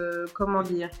tendance, comment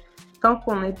dire, tant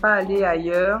qu'on n'est pas allé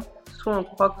ailleurs, soit on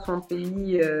croit que son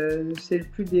pays c'est le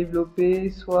plus développé,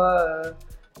 soit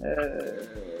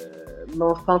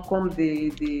on se rend compte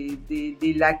des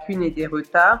lacunes et des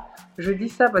retards. Je dis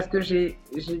ça parce que j'ai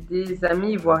des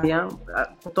amis ivoiriens.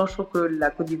 Pourtant, je trouve que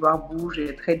la Côte d'Ivoire bouge et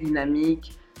est très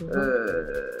dynamique.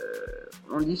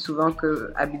 On dit souvent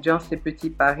que Abidjan c'est petit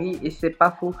Paris et c'est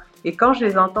pas faux. Et quand je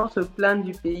les entends se plaindre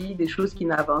du pays, des choses qui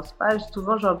n'avancent pas,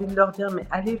 souvent j'ai envie de leur dire mais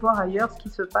allez voir ailleurs ce qui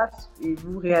se passe et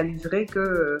vous réaliserez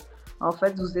que en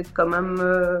fait vous êtes quand même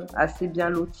assez bien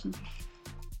lotis.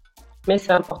 Mais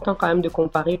c'est important quand même de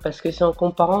comparer parce que c'est en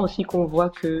comparant aussi qu'on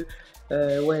voit que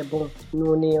nous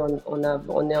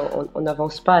on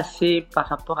n'avance pas assez par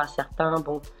rapport à certains.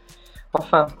 Bon,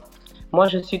 enfin, moi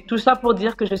je suis tout ça pour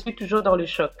dire que je suis toujours dans le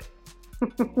choc.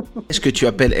 Est-ce que tu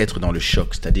appelles être dans le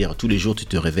choc? C'est-à-dire, tous les jours, tu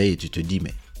te réveilles et tu te dis,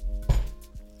 mais...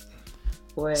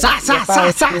 Ouais, ça.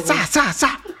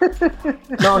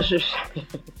 Non,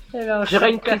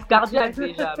 j'aurais une crise cardiaque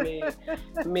déjà,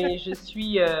 mais je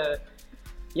suis...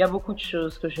 Il y a beaucoup de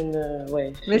choses que je ne...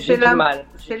 Ouais, mais j'ai du mal.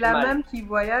 C'est la même qui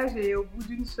voyage et au bout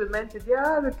d'une semaine, tu te dis,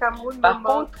 le Cameroun... Par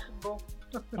contre,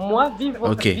 moi,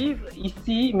 vivre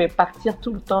ici, mais partir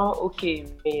tout le temps, ok.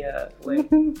 Mais ouais.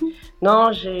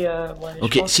 Non,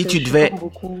 ok, si tu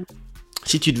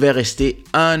devais rester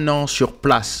 1 an sur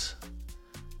place,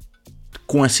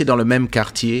 coincé dans le même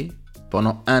quartier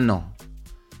pendant 1 an,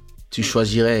 tu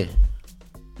choisirais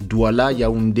Douala,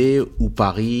 Yaoundé, ou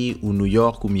Paris, ou New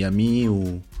York, ou Miami,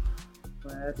 ou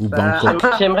Bangkok?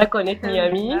 J'aimerais connaître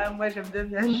Miami. Moi, j'aime bien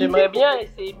Miami. J'aimerais bien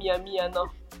essayer Miami 1 an.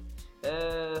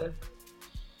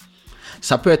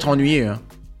 Ça peut être ennuyeux, hein.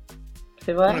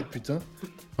 C'est vrai? Ouais, putain.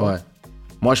 Ouais.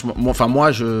 Moi,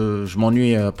 je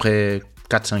m'ennuie après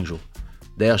 4-5 jours.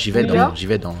 D'ailleurs, j'y vais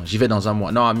dans 1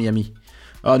 mois. Non, à Miami.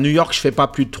 À New York, je fais pas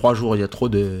plus de 3 jours. Il y a trop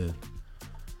de...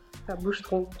 Ça bouge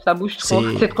trop.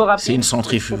 C'est trop rapide. C'est une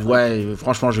centrifuge. Ouais,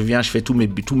 franchement, je viens, je fais tous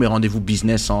mes rendez-vous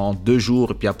business en 2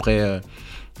 jours. Et puis après,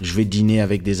 je vais dîner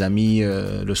avec des amis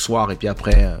le soir. Et puis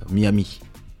après, Miami.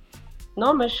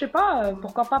 Non, mais je sais pas,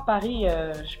 pourquoi pas Paris,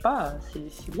 je sais pas,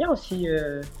 c'est bien aussi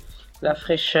la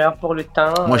fraîcheur pour le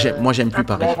teint. Moi, j'aime plus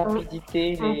Paris. La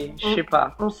rapidité, je sais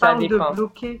pas, on ça parle dépend. De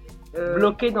bloquer.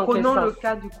 Bloquer dans quel sens? Prenons le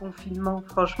cas du confinement.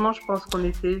 Franchement, je pense qu'on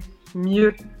était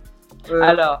mieux.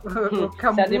 Alors, au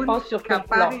Cameroun, ça dépend sur quel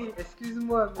plan. Paris,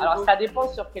 excuse-moi. Alors, ça dépend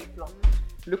sur quel plan.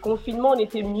 Le confinement, on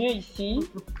était mieux ici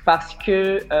parce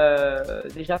que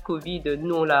déjà Covid,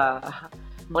 nous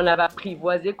on avait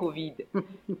apprivoisé Covid.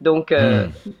 Donc,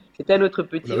 c'était notre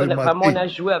petit. On a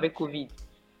joué avec Covid.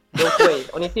 Donc, oui,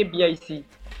 on était bien ici.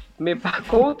 Mais par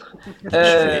contre,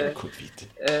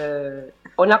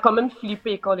 on a quand même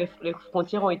flippé quand les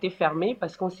frontières ont été fermées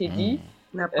parce qu'on s'est dit,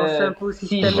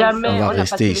 si jamais,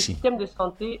 parce que le système de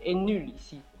santé est nul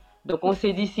ici. Donc, on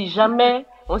s'est dit,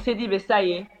 mais ça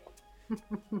y est,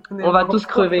 on va tous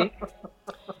crever.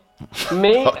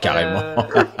 Mais, carrément.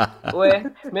 Ouais.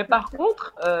 Mais par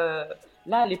contre,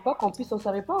 là, à l'époque, en plus, on ne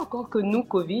savait pas encore que nous,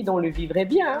 Covid, on le vivrait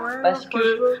bien. Hein, parce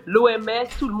que l'OMS,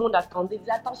 tout le monde attendait.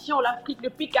 Disait, attention, l'Afrique,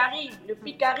 le pic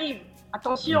arrive.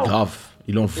 Attention. Grave,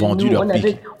 ils ont vendu leur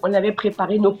pic. On avait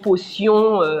préparé nos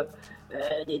potions,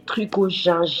 des trucs au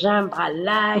gingembre, à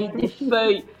l'ail, des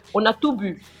feuilles. On a tout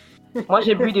bu. Moi,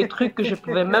 j'ai bu des trucs que je ne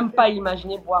pouvais même pas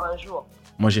imaginer boire un jour.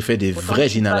 Moi, j'ai fait des vraies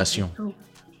inhalations.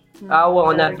 Ah ouais,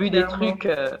 on a bu des trucs...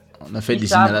 on a fait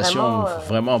des inhalations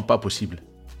vraiment pas possibles.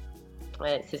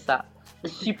 Ouais, c'est ça.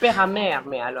 super amer,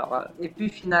 mais alors... Et puis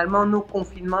finalement, nos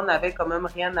confinements n'avaient quand même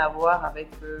rien à voir avec...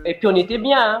 Et puis on était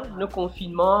bien, hein, nos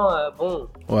confinements, bon...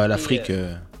 Ouais, l'Afrique...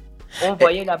 On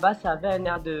voyait là-bas, ça avait un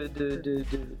air de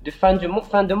fin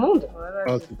de monde. Voilà,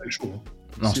 Ah, c'était chaud. Hein.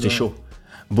 Non, c'était chaud.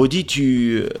 Body,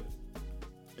 tu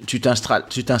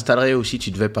t'installerais aussi,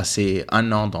 tu devais passer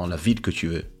 1 an dans la ville que tu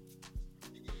veux.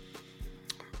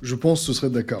 Je pense que ce serait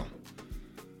Dakar.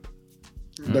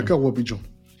 Dakar ou Abidjan.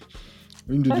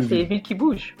 Une des deux C'est villes. les villes qui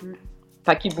bougent.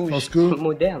 Pas qui bougent, Parce que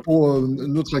modernes. pour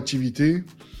notre activité,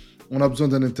 on a besoin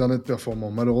d'un Internet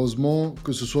performant. Malheureusement,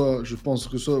 que ce soit, je pense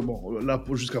que ce soit, bon, là,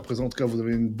 jusqu'à présent, en tout cas, vous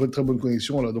avez une très bonne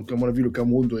connexion. Là, donc, à mon avis, le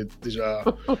Cameroun doit être déjà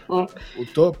au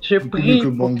top. Je prie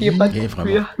pour qu'il n'y ait pas de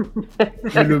coupure.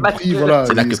 Mais le prix, voilà,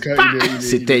 c'est là que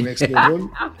c'était next level.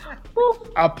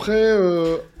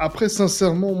 Après,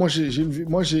 sincèrement, moi,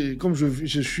 comme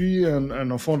je suis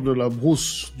un enfant de la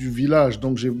brousse du village,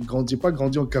 donc j'ai pas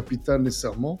grandi en capitale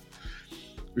nécessairement.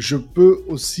 Je peux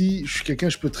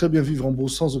très bien vivre en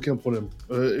brousse sans aucun problème.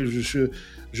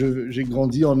 J'ai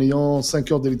grandi en ayant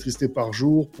 5 heures d'électricité par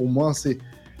jour. Pour moi,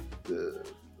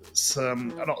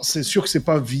 alors, c'est sûr que c'est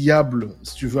pas viable,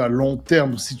 si tu veux, à long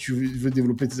terme, si tu veux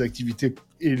développer tes activités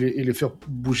et les faire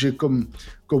bouger comme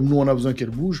nous, on a besoin qu'elles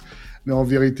bougent. Mais en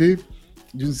vérité,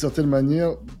 d'une certaine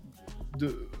manière,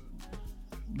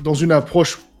 dans une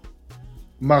approche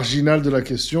marginale de la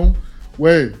question,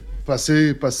 ouais,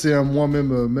 passer un mois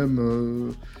même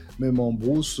en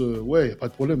brousse, ouais, y a pas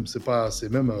de problème. C'est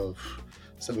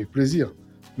avec plaisir.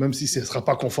 Même si ce ne sera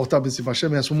pas confortable et c'est pas cher,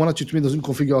 mais à ce moment-là, tu te mets dans une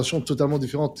configuration totalement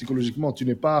différente psychologiquement. Tu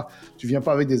viens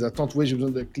pas avec des attentes. Ouais, j'ai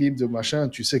besoin de clip, de machin.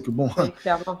 Tu sais que bon,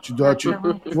 tu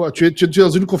es dans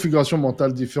une configuration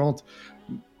mentale différente.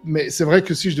 Mais c'est vrai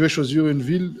que si je devais choisir une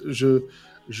ville, je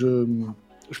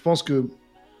pense que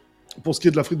pour ce qui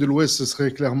est de l'Afrique de l'Ouest, ce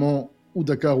serait clairement ou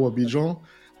Dakar ou Abidjan.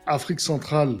 Afrique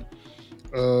centrale,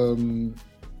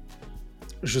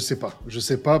 je sais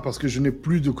pas parce que je n'ai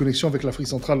plus de connexion avec l'Afrique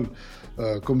centrale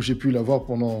comme j'ai pu l'avoir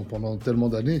pendant tellement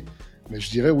d'années. Mais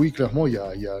je dirais oui, clairement, il y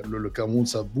a le Cameroun,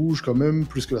 ça bouge quand même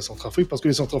plus que la Centrafrique parce que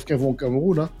les Centrafricains vont au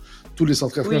Cameroun, hein. Tous les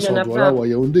Centrafricains sont à Douala ou à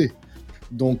Yaoundé.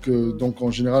 Donc en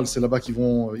général, c'est là-bas qu'ils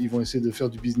vont essayer de faire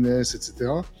du business,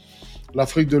 etc.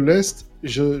 L'Afrique de l'Est,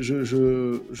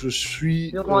 je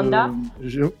suis... Le Rwanda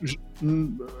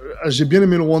j'ai bien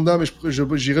aimé le Rwanda, mais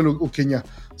j'irai au Kenya.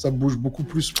 Ça bouge beaucoup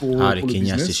plus pour le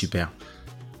Kenya, business. c'est super.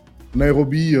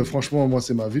 Nairobi, franchement, moi,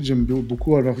 c'est ma ville. J'aime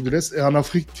beaucoup en Afrique de l'Est. Et en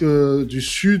Afrique du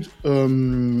Sud,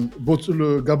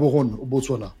 le Gaborone, au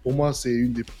Botswana. Pour moi, c'est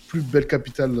une des plus belles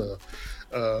capitales.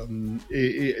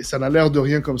 Et ça n'a l'air de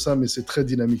rien comme ça, mais c'est très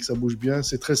dynamique. Ça bouge bien,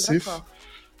 c'est très safe.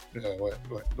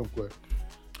 Donc, ouais.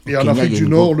 Et en Afrique du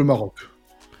Nord, le Maroc.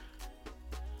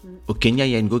 Au Kenya,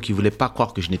 il y a une go qui ne voulait pas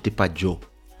croire que je n'étais pas Joe.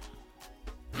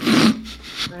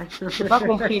 Je n'ai pas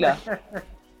compris, là.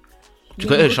 Tu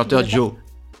connais le chanteur Joe?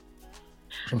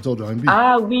 Chanteur de R&B.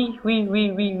 Ah oui.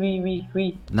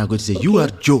 Nago disait, You are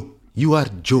Joe. You are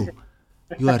Joe.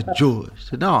 You are Joe.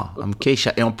 Je dis, non, I'm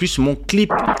Keisha. Et en plus, mon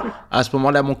clip, à ce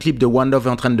moment-là, mon clip de Wonder est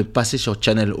en train de passer sur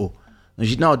Channel O.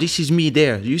 Je dis, non, this is me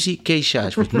there. You see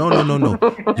Keisha. Je dis, non.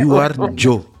 You are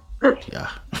Joe. Yeah.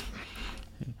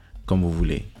 Comme vous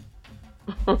voulez.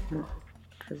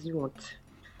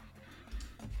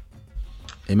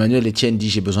 Emmanuel Etienne dit,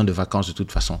 j'ai besoin de vacances de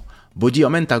toute façon. Body,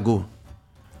 emmène ta go.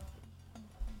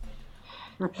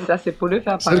 Ça, c'est pour le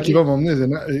faire parler. Celle qui va m'emmener,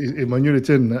 Emmanuel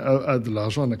Etienne a de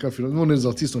l'argent, on n'a qu'à financer. Nous, on est des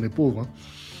artistes, on est pauvres. Hein.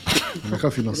 On n'a qu'à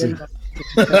financer.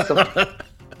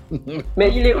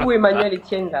 Mais il est où, Emmanuel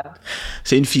Etienne, là?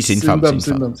 C'est une fille, c'est une femme.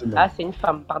 Ah, c'est une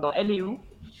femme, pardon. Elle est où?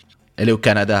 Elle est au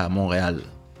Canada, à Montréal.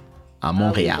 À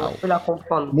Montréal. Je peux la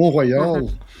comprendre. Montréal.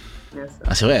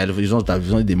 Ah, c'est vrai, ils ont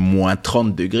besoin des moins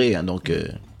 30 degrés. Hein, donc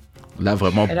là,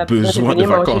 vraiment elle a besoin de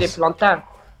vacances. Manger les plantains.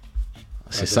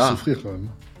 C'est ça. Souffrir quand même.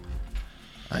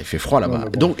 Ah, il fait froid là-bas.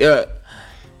 Bon. Donc,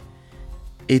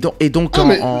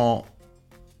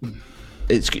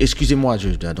 excusez-moi,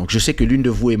 donc je sais que l'une de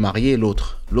vous est mariée et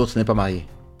l'autre n'est pas mariée.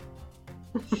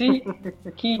 Si.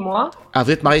 Qui, moi? Ah,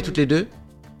 vous êtes mariés toutes les deux?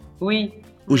 Oui.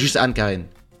 Ou juste Anne-Karen?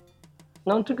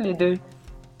 Non, toutes les deux.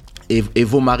 Et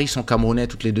vos maris sont camerounais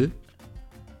toutes les deux?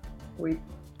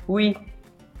 Oui.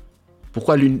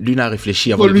 Pourquoi l'une a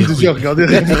réfléchi avant de dire? Lydia, regardez,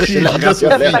 réfléchit.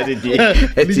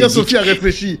 Lydia Sophie a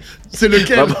réfléchi. C'est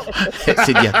lequel?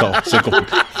 C'est dit, attends,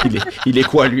 il est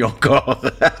quoi lui encore?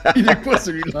 Il est quoi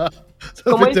celui-là? Ça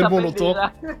Comment fait tellement longtemps.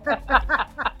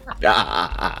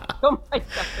 Comment il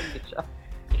s'appelle déjà?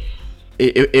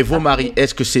 Et vos maris,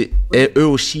 est-ce que eux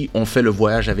aussi ont fait le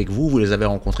voyage avec vous? Vous les avez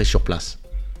rencontrés sur place?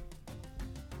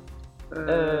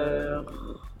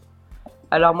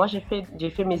 Alors moi, j'ai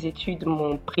fait mes études,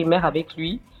 mon primaire avec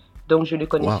lui, donc je le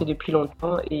connaissais depuis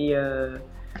longtemps. Et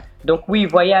donc oui,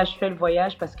 je fais le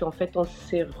voyage parce qu'en fait, on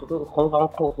s'est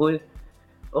rencontrés,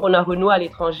 on a renoué à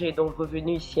l'étranger, donc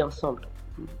revenu ici ensemble.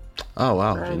 Ah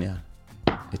waouh, génial.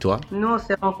 Et toi? Nous, on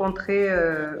s'est rencontrés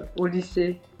au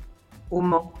lycée, au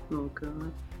Mans, donc,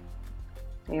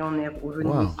 et on est revenu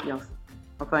ici ensemble.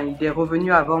 Enfin, il est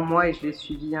revenu avant moi et je l'ai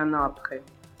suivi 1 an après.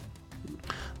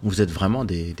 Vous êtes vraiment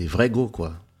des vrais go,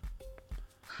 quoi.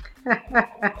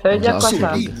 Ça veut dire quoi,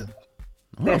 ça?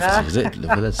 Ouais,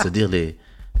 c'est-à-dire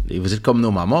vous êtes comme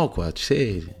nos mamans, quoi, tu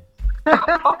sais.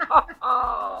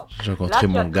 J'ai rencontré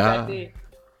mon gars.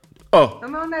 Oh! Non,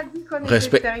 mais on a dit qu'on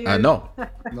Respect. était sérieux. Ah non.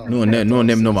 Nous, on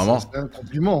aime nos mamans. C'est un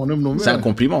compliment, on aime nos mères. C'est un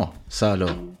compliment, ça alors.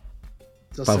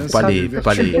 Ça, pas les. Tu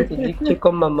dis que tu es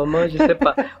comme ma maman, je sais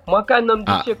pas. Moi, quand un homme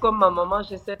dit que tu es comme ma maman,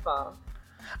 je sais pas.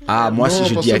 Ah, moi, non, si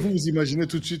je parce dis. que vous imaginez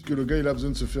tout de suite que le gars, il a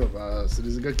besoin de se faire. Bah, c'est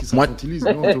des gars qui s'infantilisent.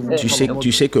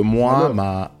 Tu sais que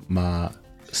moi,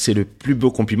 c'est le plus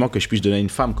beau compliment que je puisse donner à une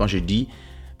femme quand je dis.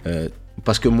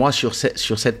 Parce que moi, sur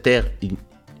cette terre,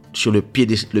 sur le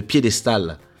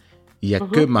piédestal, il n'y a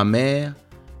que ma mère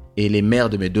et les mères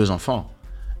de mes 2 enfants.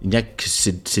 Il n'y a que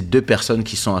ces 2 personnes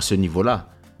qui sont à ce niveau-là.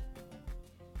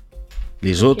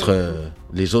 Les autres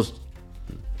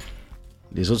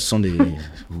sont des...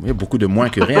 Il y a beaucoup de moins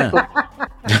que rien.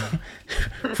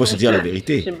 Il faut se dire la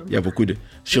vérité. Il y a beaucoup de...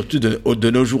 Surtout de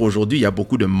nos jours aujourd'hui, il y a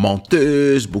beaucoup de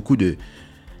menteuses, beaucoup de...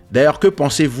 D'ailleurs, que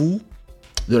pensez-vous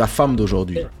de la femme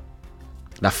d'aujourd'hui?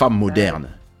 La femme moderne.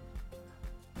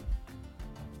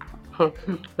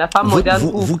 La femme moderne.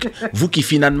 Vous qui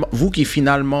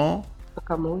finalement...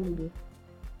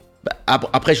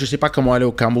 Après, je ne sais pas comment aller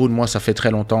au Cameroun. Moi, ça fait très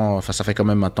longtemps. Enfin, ça fait quand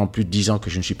même maintenant plus de 10 ans que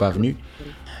je ne suis pas venu.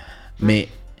 Mais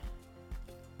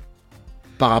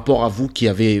par rapport à vous qui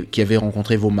avez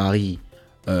rencontré vos maris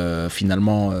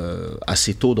finalement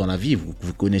assez tôt dans la vie,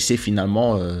 vous connaissez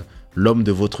finalement l'homme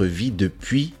de votre vie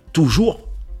depuis toujours,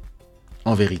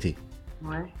 en vérité.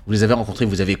 Ouais. Vous les avez rencontrés,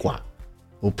 vous avez quoi?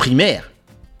 Au primaire?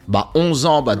 11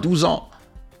 ans, 12 ans.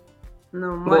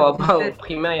 Non, moi, au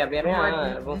primaire, il n'y avait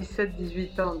rien. Moi, 17,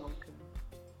 18 ans. Donc...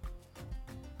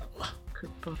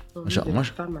 Genre,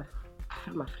 femme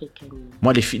africaine.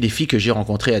 Moi, les filles que j'ai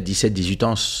rencontrées à 17, 18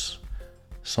 ans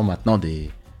sont maintenant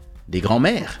des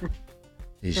grands-mères.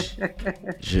 Et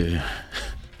je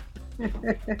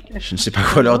ne sais pas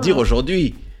quoi leur dire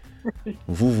aujourd'hui.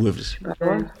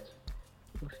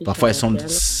 Parfois,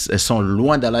 elles sont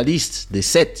loin dans la liste des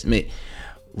 7, mais...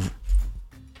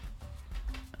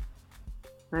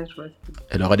 Ouais, je vois.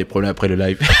 Elle aura des problèmes après le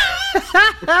live.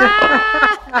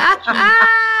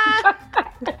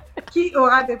 Qui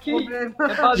aura des problèmes?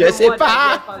 Je ne sais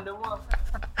pas.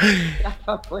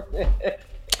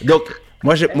 Donc,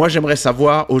 moi, j'aimerais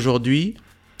savoir aujourd'hui,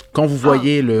 quand vous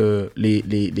voyez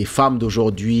les femmes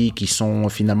d'aujourd'hui qui sont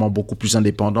finalement beaucoup plus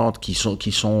indépendantes, qui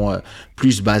sont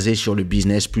plus basées sur le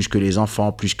business, plus que les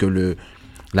enfants, plus que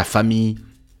la famille,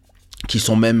 qui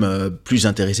sont même plus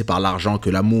intéressées par l'argent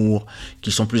que l'amour, qui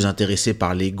sont plus intéressées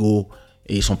par l'ego,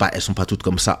 et elles sont pas toutes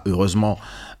comme ça, heureusement,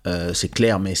 c'est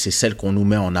clair, mais c'est celles qu'on nous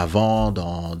met en avant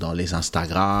dans les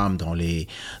Instagram, dans les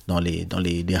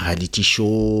reality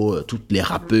shows, toutes les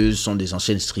rappeuses sont des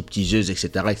anciennes stripteaseuses,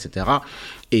 etc., etc.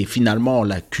 Et finalement,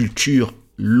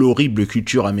 l'horrible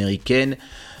culture américaine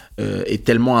est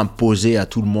tellement imposée à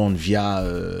tout le monde via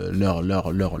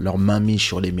leur mainmise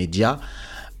sur les médias,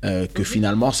 que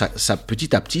finalement, ça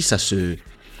petit à petit, ça se...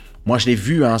 Moi, je l'ai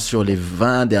vu sur les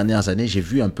 20 dernières années, j'ai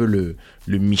vu un peu le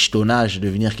michetonnage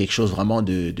devenir quelque chose vraiment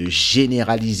de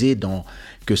généralisé,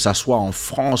 que ça soit en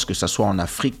France, que ça soit en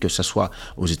Afrique, que ça soit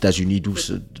aux États-Unis.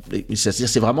 C'est-à-dire,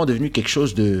 c'est vraiment devenu quelque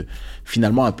chose de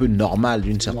finalement un peu normal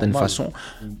d'une certaine façon.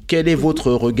 Quel est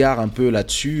votre regard un peu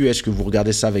là-dessus? Est-ce que vous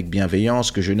regardez ça avec bienveillance,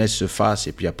 que jeunesse se fasse,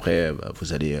 et puis après,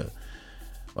 vous allez...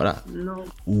 voilà. Non.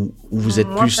 Ou vous êtes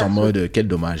plus en mode, quel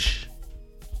dommage.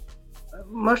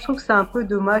 Moi, je trouve que c'est un peu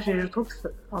dommage et je trouve que,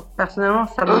 personnellement,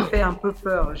 ça me fait un peu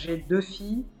peur. J'ai 2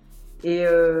 filles et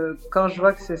quand je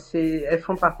vois que elles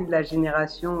font partie de la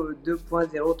génération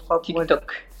 2.0, 3.0,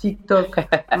 TikTok,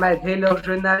 malgré leur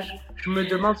jeune âge, je me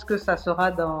demande ce que ça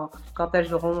sera quand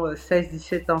elles auront 16,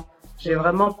 17 ans. J'ai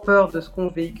vraiment peur de ce qu'on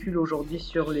véhicule aujourd'hui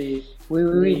sur les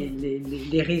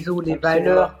réseaux, les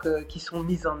valeurs qui sont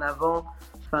mises en avant.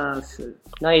 Enfin,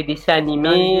 non, les dessins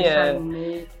animés,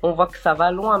 on voit que ça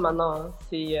va loin maintenant. Hein.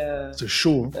 C'est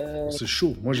chaud, hein. C'est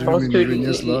chaud. Moi, j'ai vu mes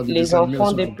nièces là. Les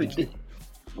enfants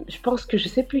je pense que, je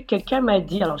sais plus, quelqu'un m'a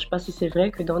dit, alors je sais pas si c'est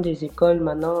vrai, que dans des écoles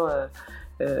maintenant,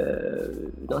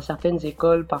 dans certaines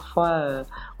écoles, parfois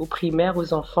au primaire,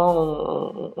 aux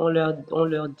enfants, on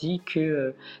leur dit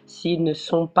que s'ils ne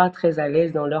sont pas très à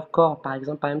l'aise dans leur corps, par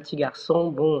exemple, un petit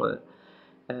garçon, bon,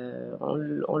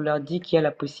 on leur dit qu'il y a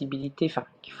la possibilité, enfin,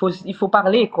 il faut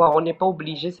parler, quoi. On n'est pas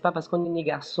obligé, c'est pas parce qu'on est né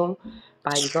garçon,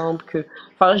 par exemple, que.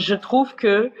 Enfin, je trouve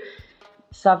que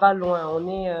ça va loin. On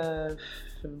est.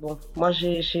 Bon, moi,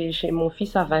 j'ai mon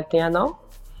fils a 21 ans.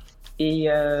 Et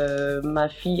ma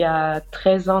fille a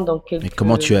 13 ans dans quelques mois. Mais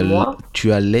comment tu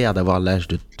as l'air d'avoir l'âge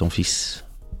de ton fils?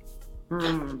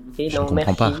 Et Je non, ne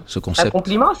comprends pas ce concept. Un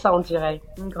compliment, ça, on dirait.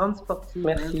 Une grande sportive.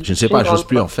 Merci. Je ne sais pas, j'ose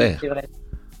plus en faire. C'est vrai.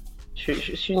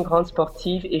 Je suis une grande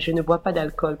sportive et je ne bois pas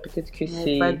d'alcool. Peut-être que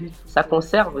ça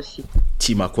conserve aussi.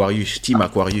 Team Aquarius.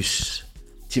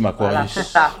 Voilà, c'est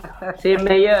ça. C'est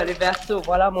meilleur, les Verseaux.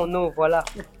 Voilà mon eau, voilà.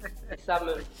 C'est ça.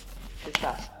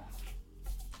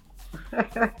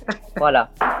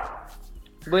 Voilà.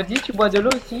 Body, tu bois de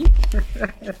l'eau aussi?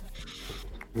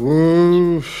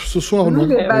 Ce soir, non.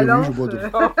 Oui, je bois de l'eau.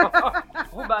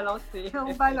 Vous balancez.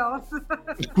 On balance.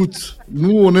 Écoute,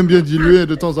 nous, on aime bien diluer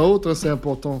de temps à autre, hein, c'est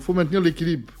important. Il faut maintenir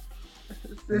l'équilibre.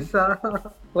 C'est ça.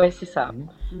 Ouais, c'est ça.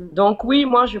 Donc oui,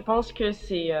 moi, je pense que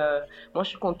c'est... moi, je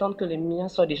suis contente que les miens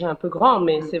soient déjà un peu grands,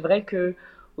 mais c'est vrai que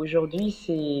aujourd'hui,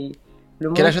 c'est...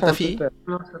 Quel âge a ta fille?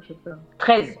 Non, ça fait peur.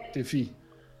 13. Tes filles.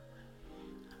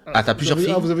 Ah, t'as plusieurs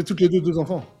filles? Ah, vous avez toutes les deux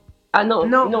enfants? Ah non,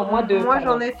 moi deux. Moi,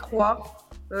 j'en ai 3.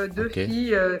 Deux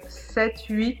filles, 7,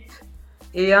 8.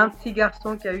 Et un petit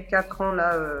garçon qui a eu 4 ans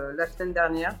là, la semaine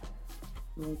dernière.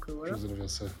 Donc voilà. Joyeux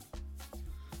anniversaire.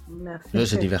 Merci.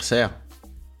 Joyeux anniversaire.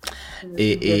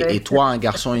 Et toi, un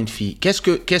garçon et une fille. Qu'est-ce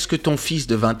que ton fils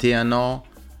de 21 ans,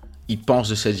 il pense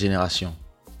de cette génération?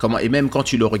 Et même quand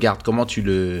tu le regardes, comment tu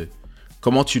le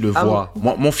vois?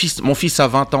 Mon fils a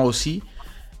 20 ans aussi.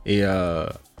 Et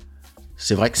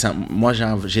c'est vrai que moi,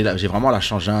 j'ai vraiment la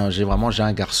chance. J'ai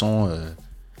un garçon.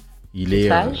 Il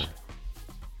est...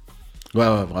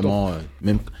 ouais, vraiment.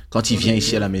 Même quand il vient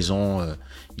ici à la maison,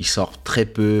 il sort très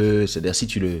peu. C'est-à-dire, si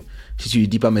tu lui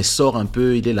dis pas, mais sors un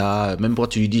peu, il est là. Même quand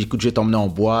tu lui dis, écoute, je vais t'emmener en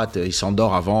boîte, il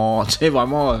s'endort avant. C'est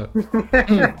vraiment...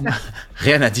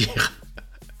 rien à dire.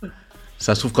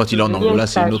 Ça se trouve, quand il est en Angola,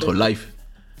 c'est une autre life.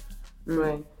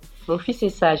 Ouais. Mon fils est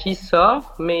sage, il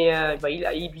sort, mais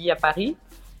il vit à Paris,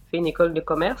 fait une école de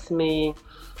commerce, mais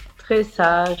très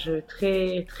sage,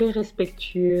 très, très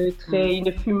respectueux, il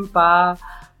ne fume pas.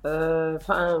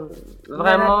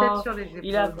 Vraiment,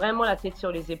 il a vraiment la tête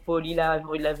sur les épaules. Il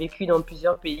a vécu dans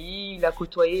plusieurs pays, il a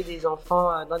côtoyé des enfants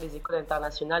dans des écoles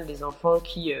internationales, des enfants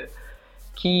qui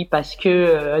parce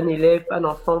que un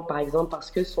enfant par exemple, parce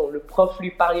que le prof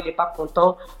lui parle, il n'est pas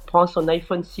content, prend son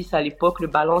iPhone 6 à l'époque, le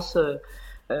balance,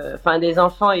 des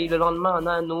enfants, et le lendemain on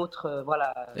a un autre,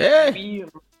 voilà. Lui,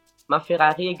 ma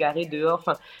Ferrari est garée dehors,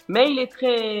 mais il est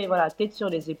très, tête sur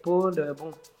les épaules, bon.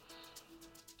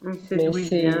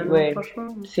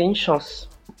 C'est une chance,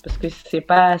 parce que c'est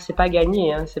pas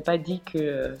gagné, hein. C'est pas dit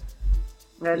que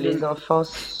les enfants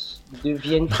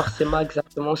deviennent forcément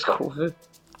exactement ce qu'on veut.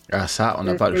 Ah, ça, on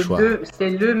n'a pas le choix. C'est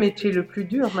le métier le plus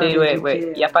dur.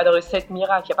 Il n'y a pas de recette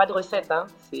miracle, il n'y a pas de recette, hein.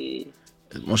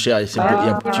 Mon cher,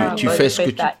 tu fais ce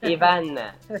que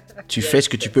tu fais ce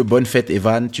que tu peux. Bonne fête,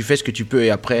 Evan. Tu fais ce que tu peux,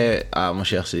 et après, mon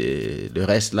cher, le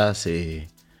reste là, c'est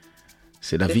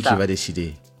la vie qui va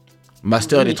décider.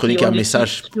 Master électronique a un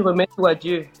message. Tu remets tout à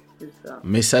Dieu.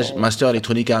 Master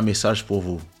électronique a un message pour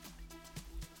vous.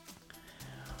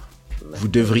 Vous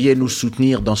devriez nous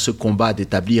soutenir dans ce combat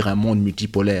d'établir un monde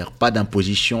multipolaire, pas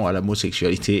d'imposition à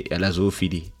l'homosexualité et à la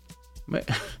zoophilie. Mais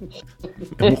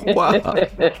pourquoi?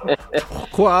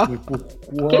 Pourquoi?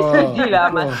 Qu'est-ce que dit là,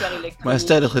 Master électronique?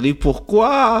 Master électronique,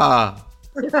 pourquoi?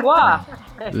 C'est quoi?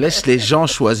 Laisse les gens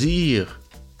choisir.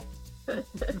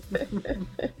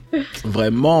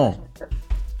 Vraiment.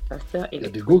 Il y a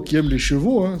des gars qui aiment les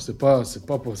chevaux, hein. C'est pas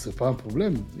un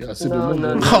problème. Il y a assez de monde.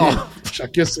 Non.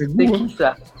 Chacun ses goûts. C'est qui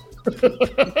ça?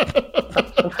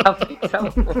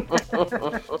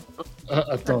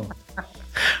 Attends.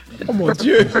 Oh mon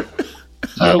Dieu.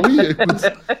 Ah oui, écoute,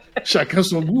 chacun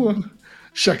son goût, hein.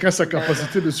 Chacun sa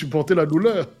capacité de supporter la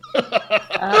douleur.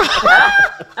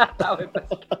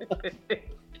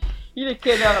 Il est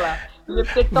quelle heure là? Il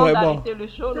est peut-être temps d'arrêter le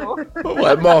show, non?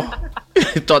 Vraiment.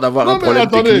 Il est temps d'avoir un problème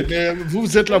attendez, technique. mais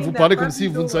vous êtes là, vous parlez comme si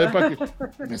vous ne savez pas que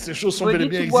mais ces choses sont bel et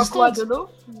bien existantes. Tu bois quoi, de l'eau?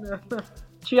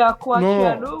 Tu as quoi? Non. Tu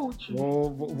as l'eau ou tu...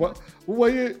 Vous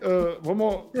voyez,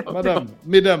 vraiment,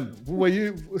 mesdames, vous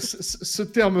voyez, ce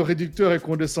terme réducteur et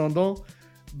condescendant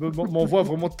m'envoie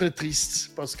vraiment très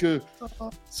triste, parce que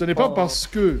ce n'est pas parce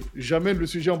que j'amène le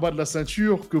sujet en bas de la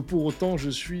ceinture que pour autant je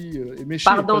suis éméché.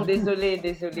 Pardon, désolé.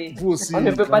 Vous aussi, on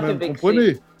ne peut pas te vexer.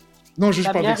 Comprenez. Non, je ne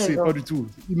suis pas vexé, pas du tout.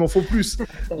 Il m'en faut plus.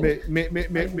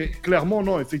 mais clairement,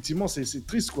 non, effectivement, c'est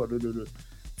triste, quoi.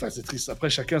 Enfin, c'est triste. Après,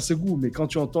 chacun ses goûts. Mais quand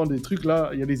tu entends des trucs,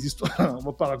 là, il y a des histoires. On ne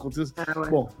va pas raconter.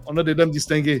 Bon, on a des dames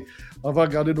distinguées. On va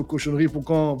garder nos cochonneries pour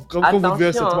quand vous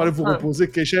devez certainement aller vous reposer.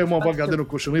 Kécha et moi, on va garder nos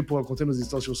cochonneries pour raconter nos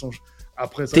histoires sur songe.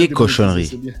 Après, ça, tes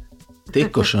cochonneries.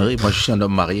 Tes cochonneries. Moi, je suis un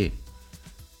homme marié.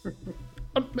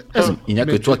 Il n'y a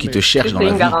que toi qui te cherches dans la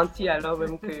vie. C'est une garantie, alors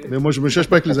même que... Mais moi, je ne me cherche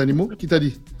pas avec les animaux. Qui t'a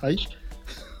dit? Aïe.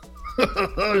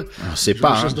 Je sais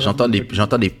pas, hein.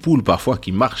 J'entends des poules parfois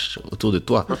qui marchent autour de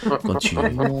toi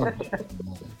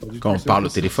quand on parle au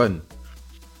téléphone.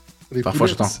 Parfois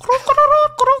j'entends.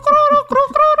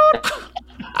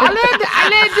 À l'aide.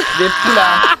 Des poules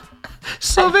là.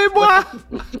 Sauvez-moi.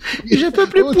 Je peux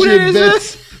plus pouler les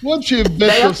œufs. Moi, tu es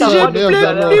bête. Je ne peux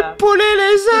plus pouler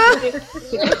les œufs.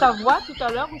 C'était ta voix tout à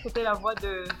l'heure ou c'était la voix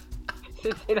de...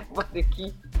 C'était la voix de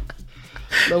qui?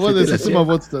 C'était ma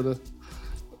voix tout à l'heure.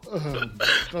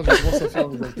 Quand je commence à faire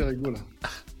des alter ego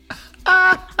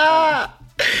là.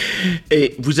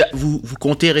 Et vous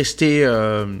comptez rester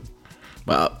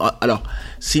alors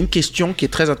c'est une question qui est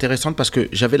très intéressante parce que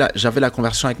j'avais la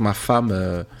conversation avec ma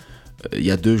femme il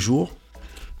y a 2 jours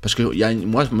parce que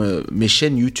moi mes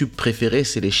chaînes YouTube préférées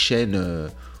c'est les chaînes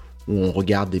où on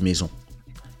regarde des maisons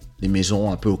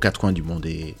un peu aux 4 coins du monde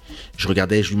et je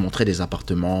lui montrais des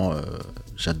appartements,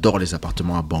 j'adore les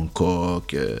appartements à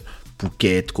Bangkok,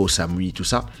 Phuket, Koh Samui, tout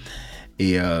ça.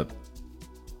 Et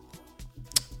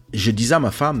je disais à ma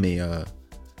femme, mais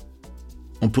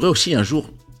on pourrait aussi un jour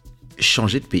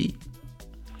changer de pays.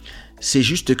 C'est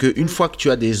juste qu'une fois que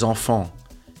tu as des enfants,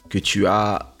 que tu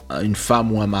as une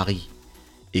femme ou un mari,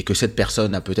 et que cette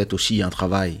personne a peut-être aussi un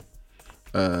travail,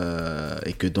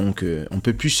 et que donc on ne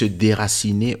peut plus se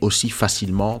déraciner aussi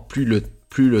facilement, plus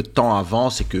le temps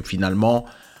avance et que finalement...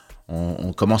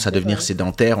 On commence à devenir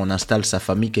sédentaire, on installe sa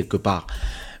famille quelque part.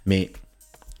 Mais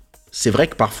c'est vrai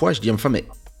que parfois, je dis à ma femme, mais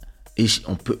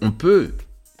on peut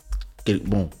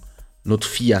bon, notre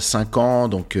fille a 5 ans,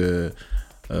 donc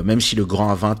même si le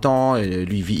grand a 20 ans,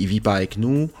 lui, il vit pas avec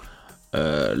nous,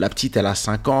 la petite, elle a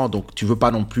 5 ans, donc tu veux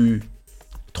pas non plus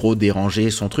trop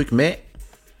déranger son truc, mais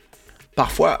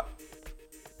parfois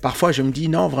je me dis,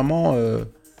 non, vraiment, je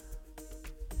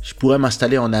pourrais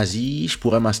m'installer en Asie, je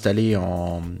pourrais m'installer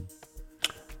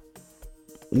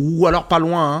ou alors pas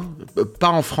loin, hein. Pas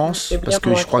en France, parce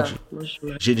que je crois que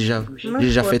j'ai déjà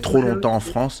fait trop longtemps en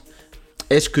France.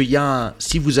 Est-ce qu'il y a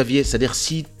si vous aviez, c'est-à-dire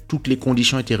si toutes les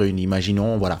conditions étaient réunies,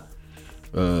 imaginons, voilà,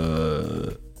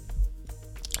 il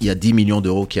y a 10 millions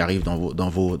d'euros qui arrivent dans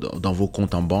vos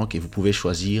comptes en banque et vous pouvez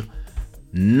choisir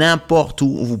n'importe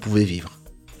où vous pouvez vivre.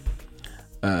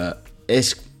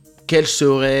 Quelle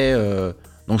serait...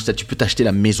 donc, tu peux t'acheter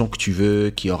la maison que tu veux,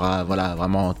 qui aura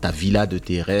vraiment ta villa de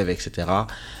tes rêves, etc.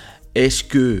 Est-ce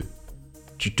que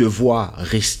tu te vois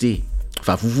rester,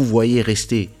 enfin, vous voyez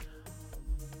rester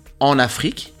en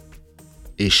Afrique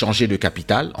et changer de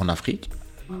capitale en Afrique,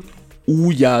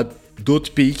 ou il y a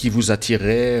d'autres pays qui vous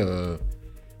attireraient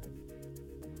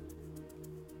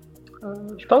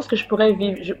Je pense que je pourrais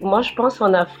vivre... Moi, je pense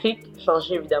en Afrique,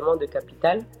 changer évidemment de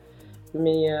capitale.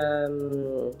 Mais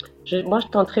moi, je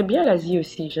tenterais bien l'Asie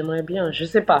aussi. J'aimerais bien. Je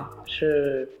sais pas.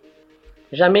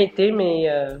 Jamais été, mais...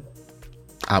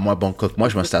 moi, Bangkok. Moi,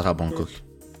 je m'installerai à Bangkok.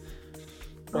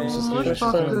 Moi, je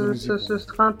pense que ce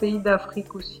sera un pays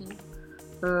d'Afrique aussi.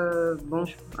 Bon,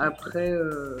 après,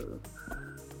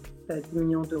 t'as 10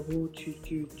 millions d'euros,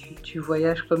 tu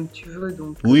voyages comme tu veux.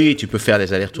 Donc, oui, tu peux faire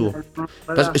des allers-retours.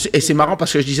 Voilà. Et c'est marrant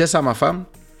parce que je disais ça à ma femme.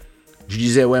 Je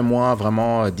disais, ouais, moi,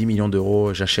 vraiment, 10 millions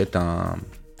d'euros, j'achète un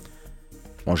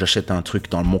truc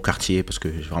dans mon quartier, parce que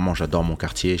vraiment, j'adore mon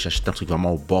quartier. J'achète un truc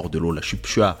vraiment au bord de l'eau. Là. Je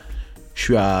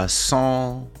suis à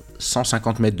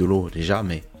 150 mètres de l'eau déjà,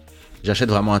 mais j'achète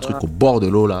vraiment un truc au bord de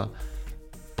l'eau, là,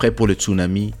 prêt pour le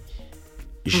tsunami.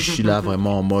 Je suis là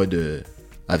vraiment en mode,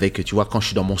 avec, tu vois, quand je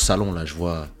suis dans mon salon, là, je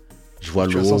vois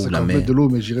l'eau, 150 la mer. mètres de l'eau,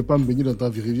 mais j'irai pas me baigner dans ta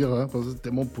rivière, hein, parce que c'est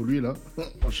tellement pollué, là.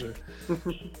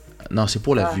 Non, c'est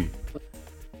pour la vue.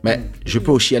 Mais je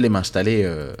peux aussi aller m'installer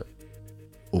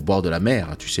au bord de la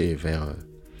mer, tu sais, vers...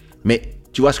 Mais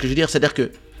tu vois ce que je veux dire? C'est-à-dire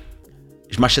que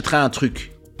je m'achèterais un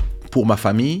truc pour ma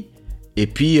famille et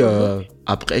puis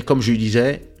après, comme je lui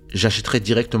disais, j'achèterais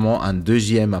directement un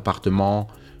 2e appartement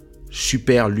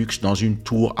super luxe dans une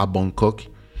tour à Bangkok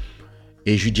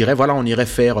et je lui dirais, voilà, on irait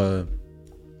faire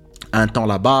un temps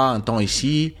là-bas, un temps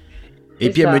ici.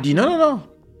 Et puis elle me dit, non.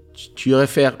 Tu irais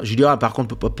faire... Je lui dis, par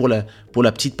contre, pour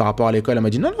la petite, par rapport à l'école, elle m'a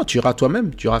dit, non, tu iras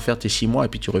toi-même, tu iras faire tes 6 mois et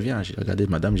puis tu reviens. J'ai regardé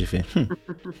madame, j'ai fait,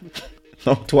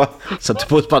 non, toi, ça te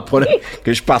pose pas de problème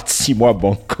que je parte 6 mois à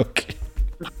Bangkok.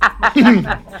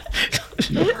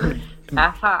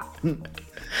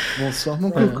 Bonsoir,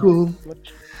 mon coco.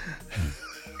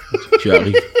 Tu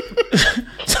arrives.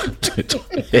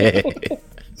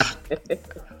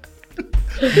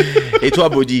 Et toi,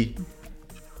 Body?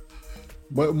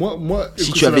 Moi,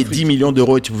 si tu avais 10 millions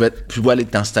d'euros et tu pouvais aller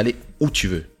t'installer où tu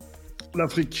veux.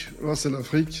 L'Afrique. Moi, c'est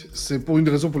l'Afrique. C'est pour une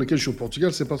raison pour laquelle je suis au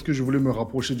Portugal, c'est parce que je voulais me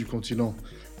rapprocher du continent.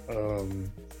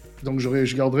 Donc,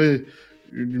 je garderai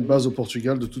une base au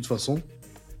Portugal de toute façon.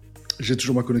 J'ai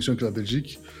toujours ma connexion avec la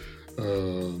Belgique.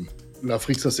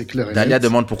 L'Afrique, ça, c'est clair et Dalia net.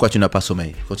 demande pourquoi tu n'as pas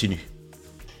sommeil. Continue.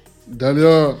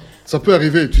 Dalia, ça peut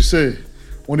arriver, tu sais.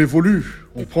 On évolue,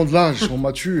 on prend de l'âge, on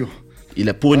mature.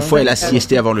 Pour une fois, il a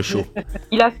siesté avant le show.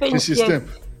 Il a fait une sieste.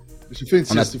 J'ai fait une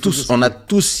sieste. On a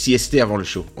tous siesté avant le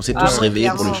show. On s'est tous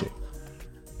réveillés pour le show.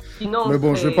 Sinon, mais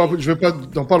bon, je vais pas,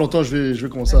 dans pas longtemps, je vais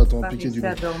commencer à t'en piquer du goût.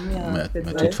 Mais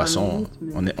de toute façon,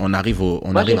 on arrive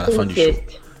à la fin du show.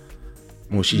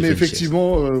 Moi aussi, mais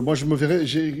effectivement, moi je me verrais.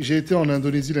 J'ai été en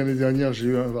Indonésie l'année dernière.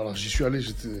 J'y suis allé.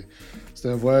 C'était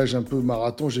un voyage un peu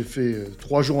marathon. J'ai fait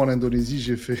 3 jours en Indonésie.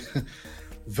 J'ai fait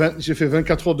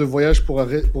 24 heures de voyage pour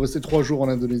rester 3 jours en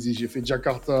Indonésie. J'ai fait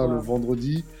Jakarta le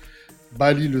vendredi,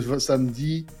 Bali le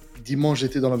samedi, dimanche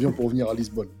j'étais dans l'avion pour revenir à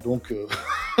Lisbonne. Donc,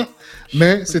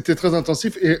 mais c'était très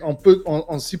intensif et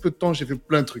en si peu de temps j'ai fait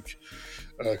plein de trucs.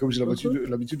 Comme j'ai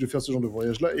l'habitude de faire ce genre de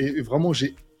voyage-là et vraiment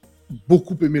j'ai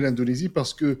beaucoup aimé l'Indonésie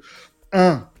parce que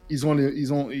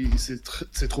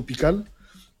c'est tropical.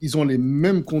 Ils ont les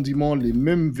mêmes condiments, les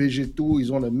mêmes végétaux,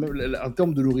 en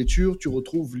termes de nourriture, tu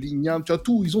retrouves l'igname, tu as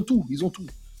tout, ils ont tout. Ils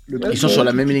sont sur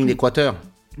la même ligne d'équateur.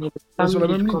 Ils sont sur la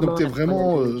même ligne, donc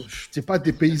t'es pas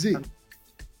dépaysé.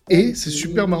 Et c'est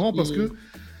super marrant parce que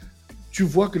tu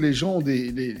vois que les gens,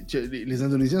 les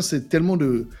Indonésiens, c'est tellement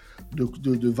de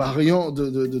variants,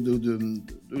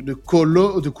 de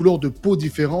couleurs de peau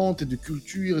différentes et de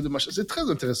cultures et de machin. C'est très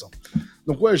intéressant.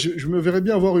 Donc ouais, je me verrais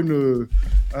bien avoir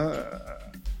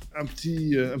un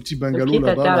petit bungalow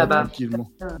là-bas, tranquillement.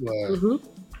 Ouais.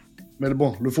 Mais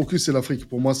bon, le focus, c'est l'Afrique.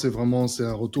 Pour moi, c'est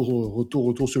un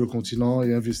retour sur le continent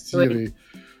et investir et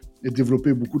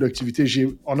développer beaucoup d'activités.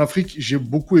 En Afrique, j'ai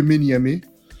beaucoup aimé Niamey.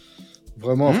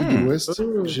 Vraiment, Afrique de l'Ouest.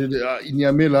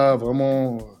 Niamey, là,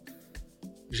 vraiment,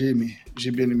 j'ai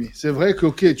bien aimé. C'est vrai que,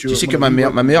 ok, tu sais que ma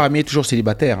meilleure amie est toujours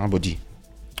célibataire, hein, Body.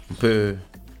 On peut...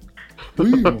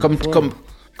 Oui,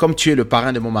 comme tu es le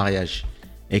parrain de mon mariage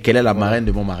et qu'elle est la marraine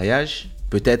de mon mariage,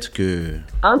 peut-être que...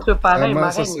 Entre parrain et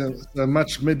marraine. C'est un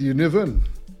match made in heaven.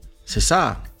 C'est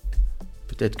ça.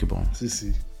 Peut-être que bon...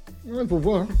 Si. Il faut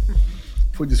voir.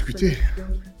 Il faut discuter.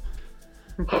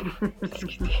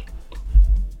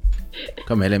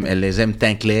 Comme elle les aime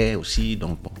teint clair aussi,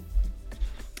 donc bon.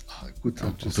 Écoute,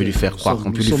 on peut lui faire croire que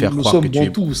tu es...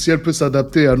 Tout. Si elle peut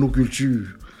s'adapter à nos cultures,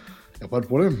 il n'y a pas de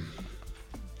problème.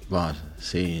 Bon,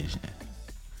 c'est...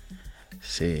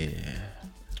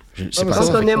 Je ne sais pas.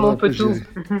 Quand on aime, on peut tout.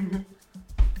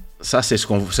 Ça, c'est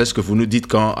ce que vous nous dites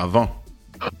avant.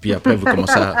 Et puis après, vous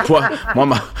commencez à...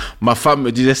 Moi, ma femme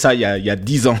me disait ça il y a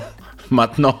 10 ans.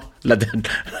 Maintenant,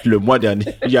 le mois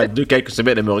dernier, il y a quelques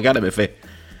semaines, elle me regarde, elle me fait...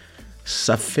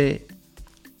 Ça fait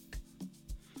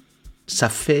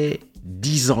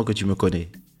 10 ans que tu me connais.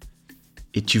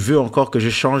 Et tu veux encore que je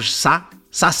change ça?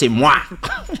 Ça, c'est moi.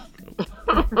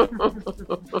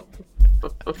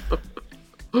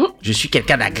 Je suis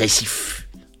quelqu'un d'agressif.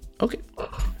 Ok.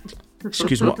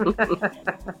 Excuse-moi.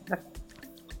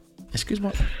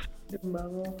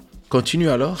 Continue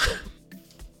alors.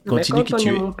 Continue qui tu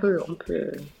es. On peut...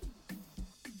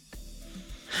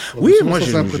 Oui, moi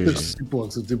c'est un prétexte pour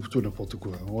accepter plutôt n'importe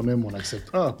quoi. On aime, on accepte.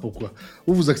 Ah, pourquoi?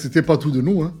 Vous acceptez pas tout de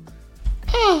nous, hein?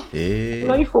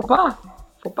 Non, il faut pas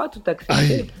tout accepter.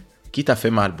 Aïe. Qui t'a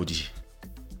fait mal, Body?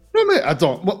 Non mais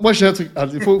attends, moi j'ai un truc.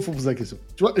 Il faut poser la question.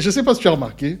 Tu vois, je sais pas si tu as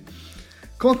remarqué,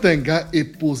 quand un gars est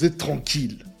posé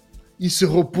tranquille, il se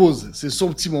repose, c'est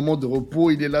son petit moment de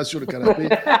repos, il est là sur le canapé.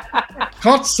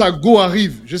 Quand sa go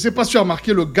arrive, je sais pas si tu as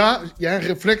remarqué, le gars, il y a un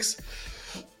réflexe.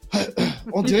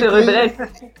 On dirait que...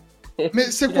 Mais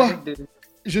c'est quoi?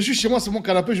 Je suis chez moi, c'est mon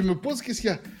canapé, je me pose, qu'est-ce qu'il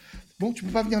y a? Bon, tu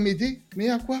peux pas venir m'aider? Mais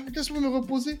à quoi? Laisse-moi me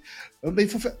reposer. Il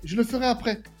faut faire... Je le ferai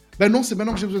après. Ben non, c'est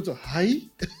maintenant que j'ai besoin de toi. Aïe.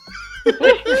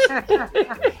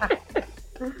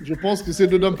 Je pense que ces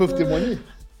deux dames peuvent témoigner.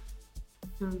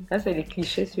 Ça, c'est les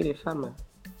clichés sur les femmes.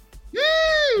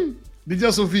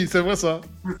 Lydia Sophie, c'est vrai ça?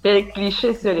 C'est les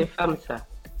clichés sur les femmes, ça.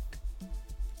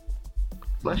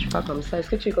 Moi, je suis pas comme ça.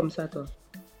 Est-ce que tu es comme ça, toi?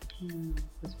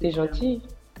 T'es gentil?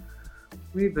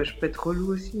 Oui, bah, je peux être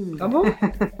relou aussi. Mais... Ah bon? Ouais.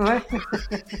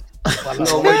 Voilà,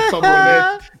 non, moi, une femme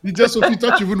honnête. Lydia Sophie,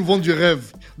 toi, tu veux nous vendre du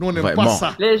rêve. Nous, on n'aime pas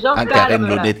ça. Les gens calment,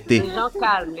 l'honnêteté.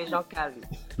 Les gens calment.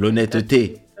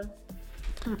 L'honnêteté.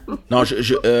 Non,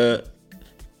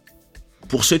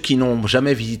 pour ceux qui n'ont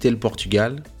jamais visité le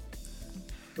Portugal,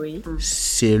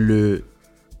 c'est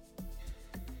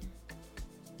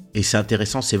et c'est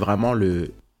intéressant, c'est vraiment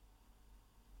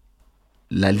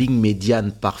la ligne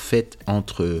médiane parfaite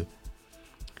entre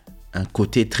un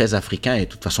côté très africain, et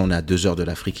de toute façon on est à 2 heures de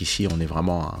l'Afrique ici, on est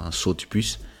vraiment à un saut de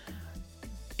puce,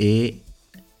 et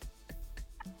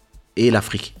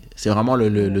l'Afrique. C'est vraiment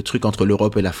le truc entre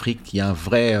l'Europe et l'Afrique. Il y a un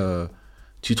vrai...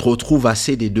 tu te retrouves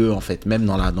assez des deux, en fait, même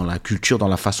dans la culture, dans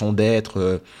la façon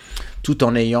d'être, tout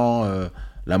en ayant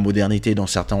la modernité dont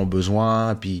certains ont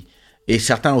besoin, et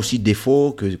certains aussi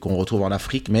défauts qu'on retrouve en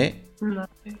Afrique, mais...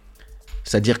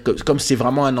 C'est-à-dire que comme c'est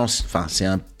vraiment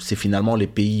c'est finalement les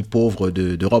pays pauvres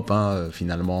d'Europe, hein,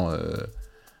 finalement,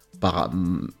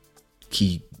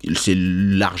 c'est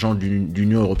l'argent de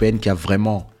l'Union européenne qui a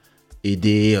vraiment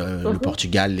aidé le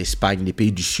Portugal, l'Espagne, les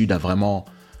pays du Sud à vraiment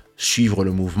suivre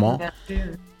le mouvement.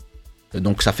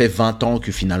 Donc ça fait 20 ans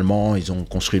que finalement ils ont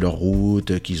construit leur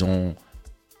route, qu'ils ont,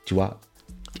 tu vois.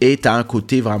 Et tu as un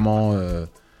côté vraiment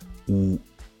où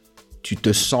tu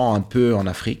te sens un peu en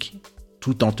Afrique,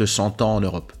 tout en te sentant en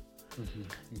Europe.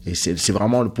 Et c'est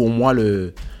vraiment, pour moi,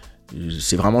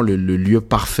 c'est vraiment le lieu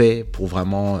parfait pour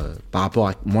vraiment, par rapport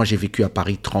à... Moi, j'ai vécu à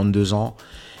Paris 32 ans,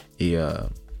 et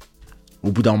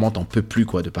au bout d'un moment, t'en peux plus,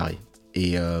 quoi, de Paris.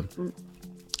 Et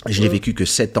je n'ai vécu que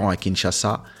 7 ans à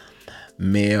Kinshasa,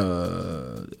 mais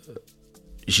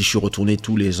j'y suis retourné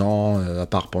tous les ans, à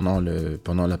part pendant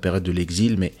la période de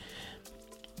l'exil, mais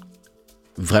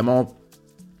vraiment...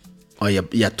 Il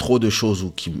y a trop de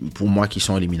choses pour moi qui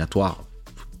sont éliminatoires.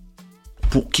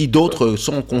 Pour qui d'autres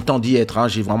sont contents d'y être. Hein.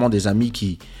 J'ai vraiment des amis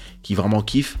qui vraiment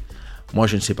kiffent. Moi,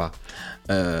 je ne sais pas.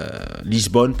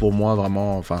 Lisbonne, pour moi,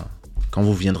 vraiment, enfin, quand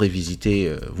vous viendrez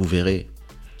visiter, vous verrez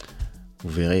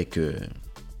que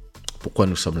pourquoi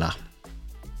nous sommes là.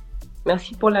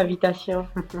 Merci pour l'invitation.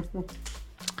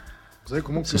 Vous avez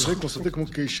constaté comment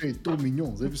Keisha est trop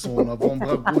mignon. Vous avez vu son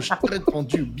avant-bras gauche très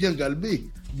tendu, bien galbé,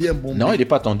 bien bombé. Non, il n'est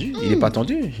pas tendu. Il n'est pas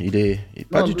tendu. Il est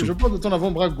pas du tout. Je parle de ton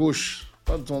avant-bras gauche,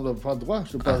 pas de ton bras droit.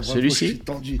 Je parle celui-ci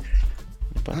tendu.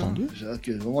 Il n'est pas tendu.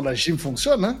 Vraiment, la gym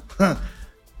fonctionne, hein.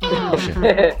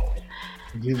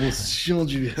 L'émotion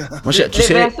du...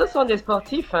 Les versos sont des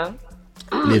sportifs, hein.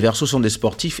 Les versos sont des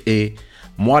sportifs, et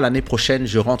moi, l'année prochaine,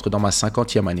 je rentre dans ma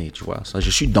 50e année, tu vois. Je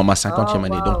suis dans ma 50e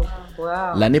année. Donc,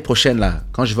 l'année prochaine, là,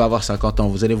 quand je vais avoir 50 ans,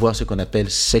 vous allez voir ce qu'on appelle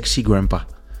sexy grandpa.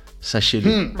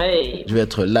 Sachez-le. Hey. Je vais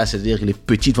être là, c'est-à-dire que les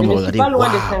petites vont me regarder. Je suis pas loin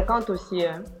des 50 aussi.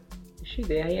 Hein. Je suis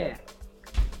derrière.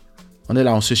 On est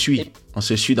là, on se suit. On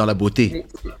se suit dans la beauté.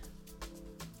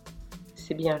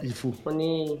 C'est bien. Il faut.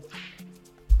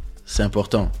 C'est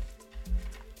important.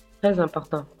 Très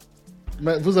important.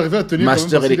 Mais vous arrivez à tenir Master,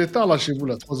 quand même, parce qu'il est tard là chez vous,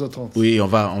 là, 3h30. Oui, on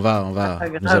va.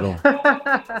 Nous allons.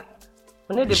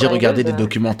 J'ai regardé des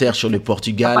documentaires sur le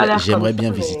Portugal. J'aimerais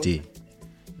bien visiter.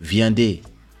 Viendez.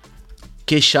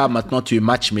 Keisha, maintenant tu es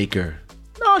matchmaker.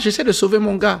 Non, j'essaie de sauver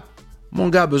mon gars. Mon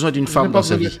gars a besoin d'une femme dans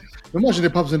sa vie. Mais moi, je n'ai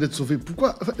pas besoin d'être sauvé.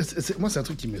 Pourquoi? Moi, c'est un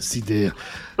truc qui me sidère.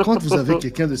 Quand vous avez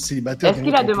quelqu'un de célibataire, est-ce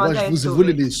qu'il a demandé à être vous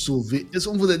voulez les sauver. Est-ce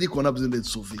qu'on vous a dit qu'on a besoin d'être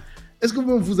sauvé? Est-ce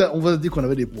qu'on vous a dit qu'on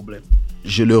avait des problèmes?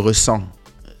 Je le ressens.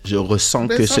 Je ressens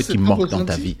que ce qui manque dans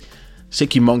ta vie, ce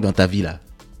qui manque dans ta vie là,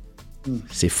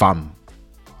 c'est femme.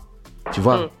 Tu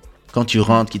vois, quand tu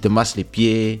rentres, qui te masse les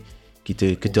pieds, qui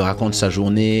te raconte sa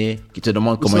journée, qui te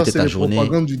demande comment était ta journée. C'est la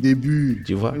propagande du début.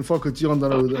 Tu vois. Une fois que tu rentres dans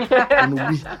la... on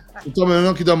oublie. C'est toi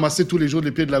maintenant qui dois masser tous les jours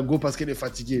les pieds de la go parce qu'elle est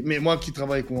fatiguée. Mais moi qui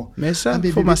travaille avec moi. Mais ça,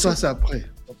 faut masser. Ça, c'est après.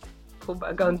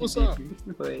 Propagande du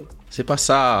début. Oui. C'est pas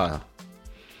ça.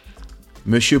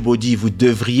 Monsieur Body, vous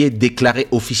devriez déclarer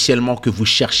officiellement que vous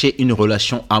cherchez une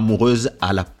relation amoureuse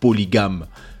à la polygame.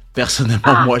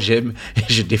 Personnellement, moi j'aime et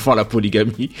je défends la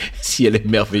polygamie si elle est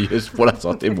merveilleuse pour la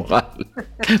santé morale.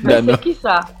 Mais c'est qui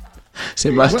ça?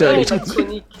 C'est Master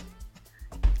Électronique.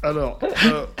 Alors,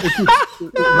 écoute,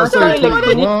 Master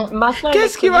Électronique,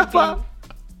 qu'est-ce qui va pas?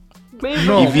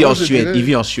 Il vit en Suède. Il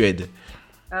vit en Suède.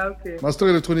 Ah, ok. Master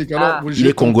Électronique, alors, il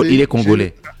est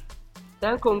congolais. C'est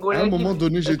un Congolais. À un moment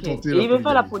donné, j'ai tenté. Et il veut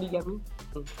faire la polygamie.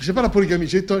 J'ai pas la polygamie,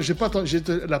 j'ai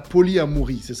la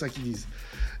polyamorie, c'est ça qu'ils disent.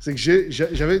 C'est que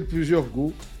j'avais plusieurs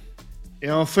goûts.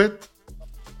 Et en fait,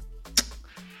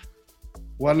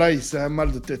 voilà, c'est un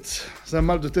mal de tête. C'est un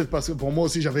mal de tête parce que pour moi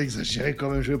aussi, j'avais exagéré quand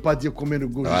même. Je ne vais pas dire combien de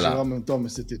goûts j'ai en même temps, mais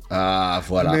c'était... Ah,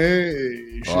 voilà.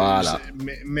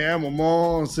 Mais à un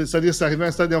moment, c'est-à-dire, c'est arrivé à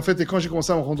un stade. Et en fait, et quand j'ai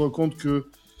commencé à me rendre compte que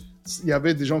il y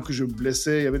avait des gens que je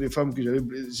blessais, il y avait des femmes que j'avais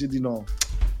blessées, j'ai dit non.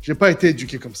 J'ai pas été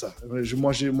éduqué comme ça.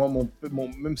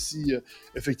 Même si,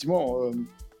 effectivement...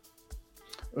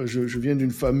 je viens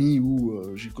d'une famille où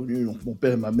j'ai connu mon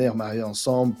père et ma mère mariés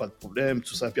ensemble, pas de problème,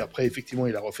 tout ça. Puis après, effectivement,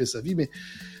 il a refait sa vie. Mais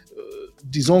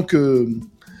disons que,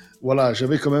 voilà,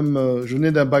 j'avais quand même, je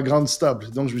venais d'un background stable.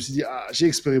 Donc, je me suis dit, j'ai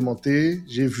expérimenté,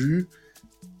 j'ai vu,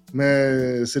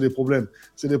 mais c'est des problèmes.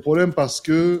 C'est des problèmes parce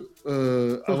que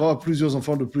avoir plusieurs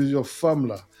enfants de plusieurs femmes,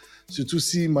 là, surtout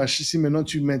si maintenant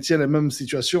tu maintiens la même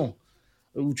situation,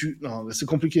 où non, c'est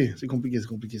compliqué. C'est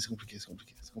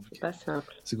pas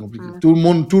simple. C'est compliqué. Tout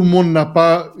le monde n'a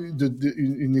pas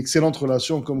une excellente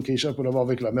relation comme Keisha peut l'avoir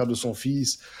avec la mère de son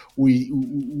fils, où il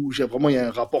y a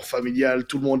un rapport familial,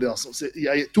 tout le monde est ensemble.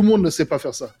 Tout le monde ne sait pas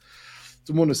faire ça.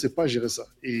 Tout le monde ne sait pas gérer ça.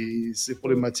 Et c'est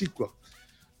problématique, quoi.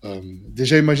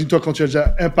 Déjà, imagine-toi quand tu as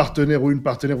déjà un partenaire ou une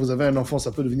partenaire, vous avez un enfant,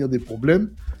 ça peut devenir des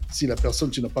problèmes si la personne,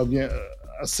 tu n'as pas bien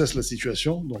assessé la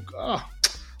situation. Donc,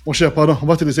 mon cher, pardon, on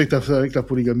va te laisser avec la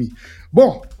polygamie.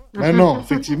 Bon, maintenant,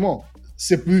 effectivement,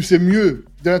 c'est mieux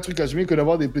d'un truc assumé que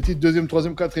d'avoir des petits 2e,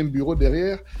 3e, 4e bureaux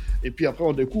derrière, et puis après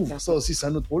on découvre. Ça aussi, c'est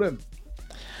un autre problème.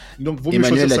 Donc, vaut mieux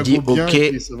choisir sa go bien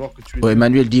et savoir que tu es...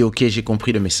 Emmanuel dit, ok, j'ai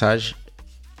compris le message.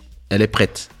 Elle est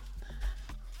prête.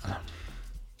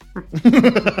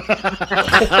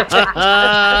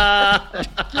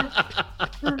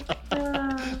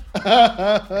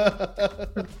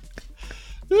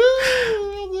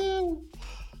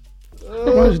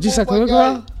 Moi, je dis ça comme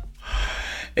quoi.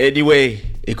 Anyway,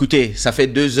 écoutez, ça fait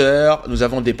 2 heures. Nous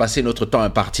avons dépassé notre temps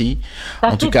imparti.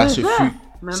 En tout cas,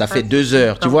 ça fait 2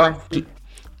 heures. Tu vois,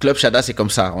 Club Shada, c'est comme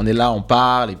ça. On est là, on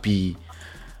parle et puis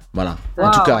voilà.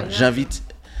 En tout cas,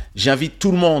 j'invite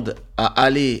tout le monde à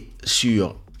aller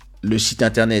sur le site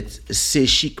internet C'est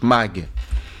Chic Mag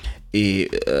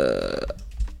et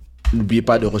n'oubliez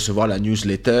pas de recevoir la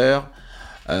newsletter.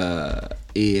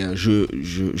 Et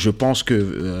je pense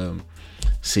que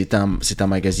c'est un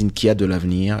magazine qui a de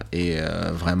l'avenir et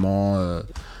vraiment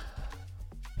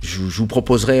je vous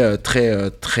proposerai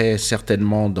très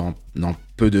certainement dans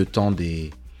peu de temps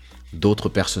d'autres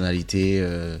personnalités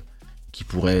qui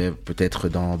pourraient peut-être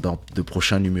dans de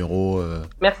prochains numéros.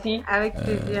 Merci, avec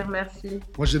plaisir, merci.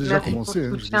 Moi j'ai déjà commencé.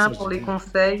 Pour le soutien, pour les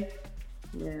conseils.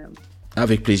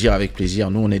 Avec plaisir.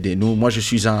 Nous on est moi je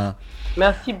suis un.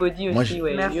 Merci Body aussi,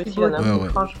 Merci aussi, Body,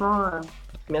 franchement.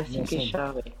 Merci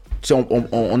Keisha.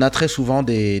 On a très souvent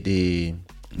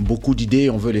beaucoup d'idées,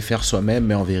 on veut les faire soi-même,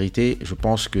 mais en vérité, je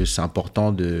pense que c'est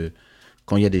important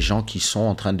quand il y a des gens qui sont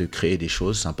en train de créer des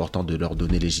choses, c'est important de leur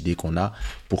donner les idées qu'on a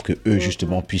pour que eux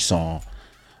justement puissent en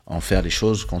faire des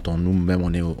choses quand nous-mêmes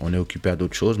on est occupé à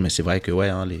d'autres choses. Mais c'est vrai que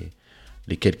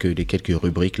les quelques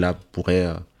rubriques là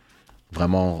pourraient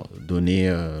vraiment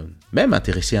donner, même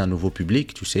intéresser un nouveau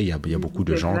public. Tu sais, il y a beaucoup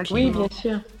de gens qui... Oui, bien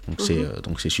sûr.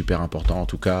 Donc c'est super important. En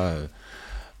tout cas,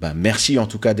 merci en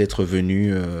tout cas d'être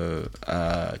venu.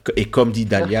 Et comme dit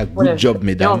Dalia, good job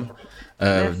mesdames.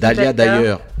 Dalia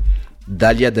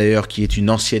d'ailleurs, qui est une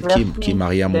ancienne, qui est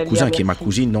mariée à mon cousin, qui est ma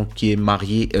cousine, donc qui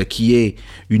est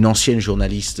une ancienne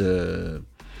journaliste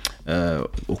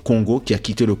au Congo, qui a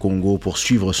quitté le Congo pour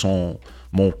suivre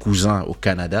mon cousin au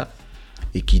Canada.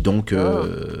 Et qui donc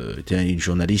était une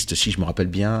journaliste, si je me rappelle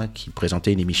bien, qui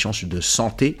présentait une émission de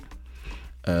santé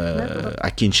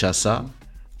à Kinshasa,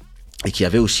 et qui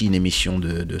avait aussi une émission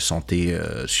de santé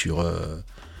sur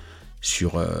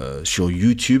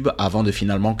YouTube avant de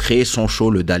finalement créer son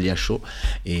show, le Dalia Show.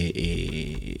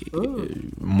 Et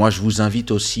moi, je vous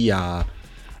invite aussi à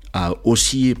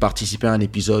aussi participer à un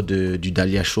épisode du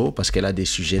Dalia Show, parce qu'elle a des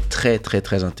sujets très, très,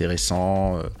 très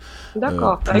intéressants.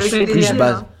 D'accord,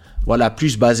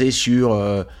 plus basé sur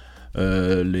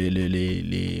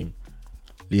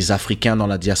les Africains dans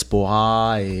la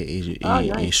diaspora et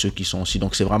ceux qui sont aussi.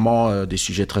 Donc c'est vraiment des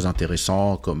sujets très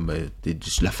intéressants comme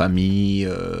la famille,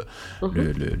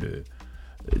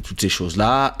 toutes ces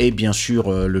choses-là. Et bien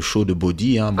sûr le show de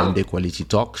Body, Monday Quality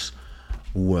Talks,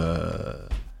 où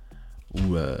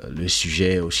les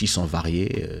sujets aussi sont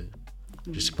variés.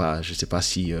 Je sais pas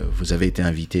si vous avez été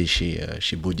invité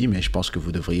chez Body, mais je pense que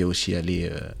vous devriez aussi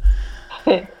aller...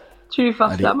 Tu lui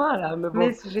forces la main, là. Mais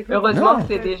bon, heureusement que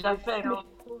c'est déjà fait.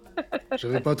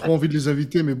 J'avais pas trop envie de les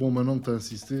inviter, mais bon, maintenant que tu as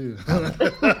insisté...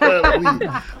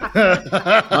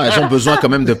 Ils ont besoin quand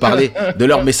même de parler de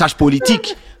leur message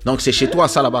politique. Donc c'est chez toi,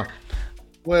 ça, là-bas.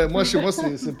 Ouais, chez moi,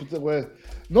 c'est peut-être... Ouais.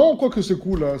 Non, quoi que c'est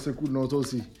cool, hein. C'est cool, non, toi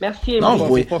aussi. Merci, non,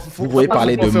 vous pouvez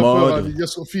parler de mode. Lydia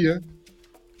Sophie, hein.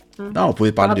 Non, on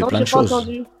pouvait parler de plein de choses.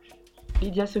 Entendu.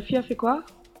 Lydia Sophie a fait quoi?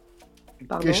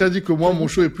 Keisha dit que moi, mon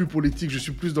show est plus politique. Je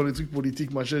suis plus dans les trucs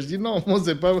politiques, machin. Je dis non, moi,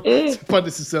 c'est pas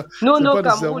nécessaire. Non,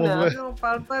 Cameroun, vrai. On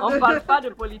parle pas de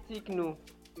politique, nous.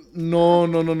 Non.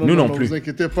 Nous non plus. Ne vous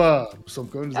inquiétez pas. Nous sommes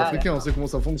quand même des Africains, on sait comment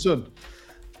ça fonctionne.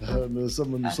 Nous ne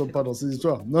sommes pas dans ces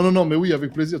histoires. Non, mais oui,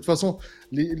 avec plaisir. De toute façon,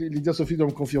 Lydia Sophie doit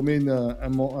me confirmer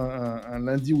un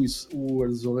lundi où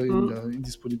elles auraient une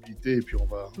disponibilité et puis on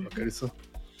va caler ça.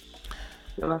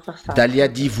 On va faire ça. Dalia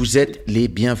dit, vous êtes les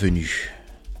bienvenus.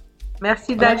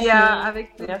 Merci Dalia,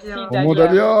 avec plaisir. Merci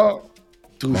Dalia.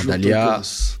 Toujours Dalia.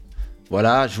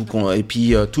 Voilà, et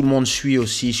puis tout le monde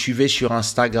suivez sur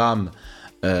Instagram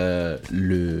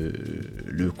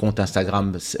le compte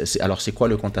Instagram. Alors, c'est quoi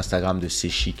le compte Instagram de C'est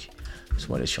Chic?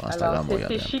 Laisse-moi aller sur Instagram. Alors,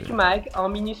 c'est Chic Mag en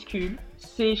minuscule.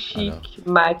 C'est Chic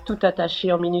Mag, tout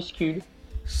attaché en minuscule.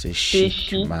 C'est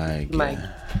Chic Mag.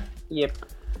 Yep.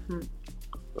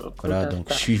 Voilà,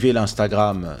 donc suivez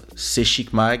l'Instagram C'est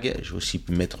Chic Mag. Je vais aussi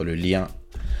mettre le lien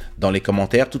dans les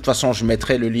commentaires. De toute façon, je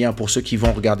mettrai le lien pour ceux qui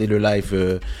vont regarder le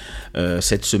live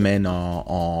cette semaine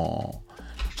en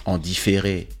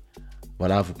différé.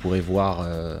 Voilà, vous pourrez voir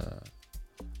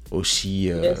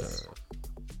aussi...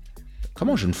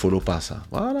 Comment je ne follow pas ça?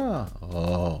 Voilà.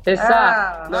 Oh. C'est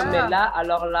ça. Non, mais là,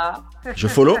 alors là... Je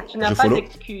follow. Tu n'as pas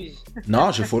d'excuses.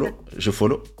 Non, je follow.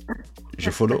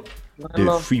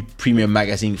 The free premium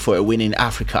magazine for a winning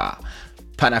Africa.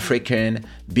 Pan-African,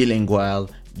 bilingual,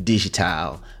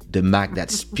 digital. The mag that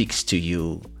speaks to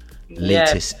you.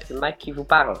 Latest. Yes, le mag qui vous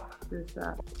parle. C'est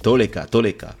ça. Tous les cas.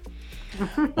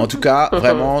 En tout cas,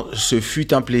 vraiment, ce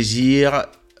fut un plaisir.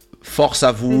 Force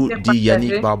à vous, dit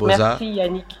Yannick Barbosa. Merci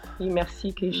Yannick.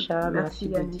 Merci Keisha. Merci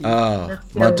Yannick.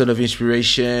 Mountain of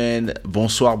Inspiration.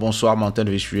 Bonsoir, Mountain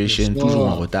of Inspiration. Toujours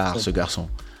en retard, ce garçon.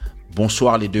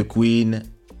 Bonsoir, les deux queens.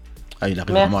 Il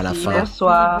arrive vraiment à la fin.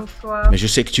 Bonsoir. Mais je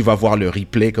sais que tu vas voir le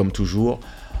replay comme toujours.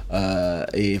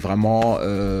 Et vraiment,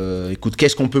 écoute,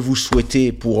 qu'est-ce qu'on peut vous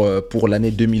souhaiter pour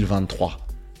l'année 2023?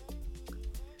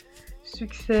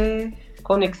 Succès.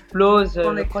 Qu'on explose,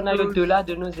 qu'on aille au-delà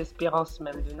de nos espérances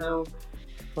même.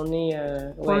 On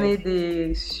est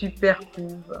des super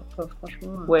couves,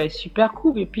 franchement. Ouais, super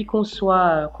couves, et puis qu'on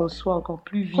soit encore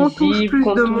plus visible,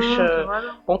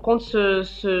 on compte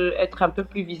être un peu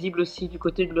plus visible aussi du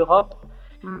côté de l'Europe.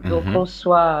 Donc on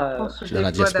soit dans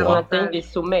la diaspora. On atteigne des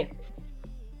sommets.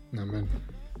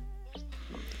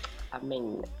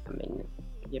 Amen.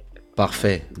 Yep.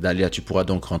 Parfait. Dalia, tu pourras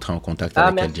donc rentrer en contact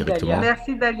avec elle directement. Dalia.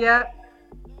 Merci Dalia.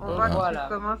 On voit que tu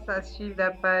commences à suivre la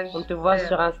page. On te voit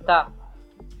sur Insta.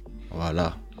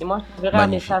 Voilà. Et moi, je verrai un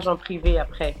message en privé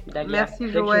après, Dalia.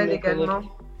 Merci Joël également.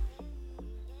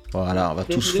 Voilà, on va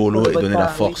tous follow et donner la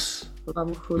force. On va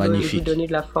vous follow magnifique. Et vous donner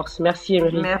de la force. Merci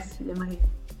Emery. Merci Emery.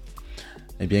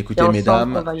 Eh bien, écoutez,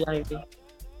 mesdames, on va y arriver.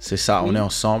 C'est ça, on est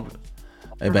ensemble.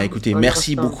 Eh bien, écoutez,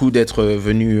 merci beaucoup d'être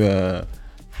venus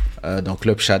dans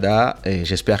Club Shada et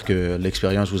j'espère que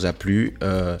l'expérience vous a plu.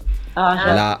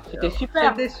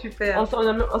 C'était super. On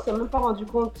s'est même pas rendu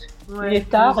compte. Il est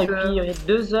tard et puis il y avait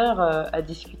 2 heures à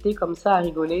discuter comme ça, à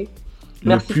rigoler.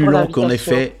 Merci pour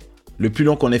l'invitation. Le plus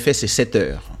long qu'on ait fait, c'est 7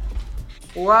 heures.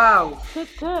 Waouh, 7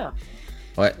 heures.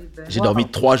 Ouais, j'ai dormi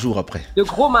 3 jours après. De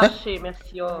gros marché,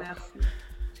 merci. Merci.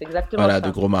 C'est exactement ça. Voilà, de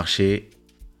gros marché.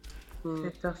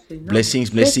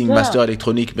 Blessings, Master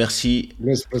électronique, merci.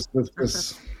 Bless.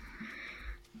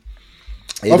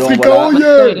 Et Africa, donc, voilà,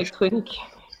 Master électronique.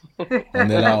 On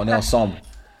est là, on est ensemble.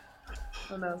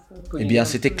 Eh bien,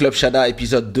 c'était Club Shada,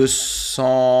 épisode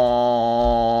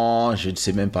 200... Je ne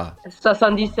sais même pas.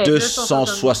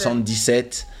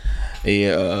 277.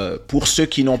 Et pour ceux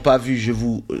qui n'ont pas vu, je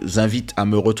vous invite à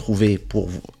me retrouver pour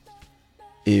vous.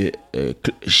 Et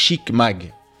Chic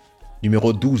Mag,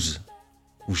 numéro 12,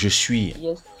 où je suis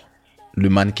le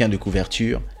mannequin de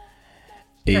couverture.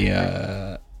 Et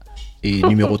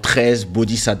numéro 13,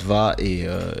 Bodhisattva et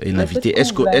l'invité.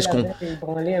 Est-ce qu'on...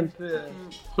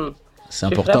 C'est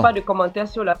important. Je ne ferai pas de commentaires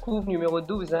sur la couve numéro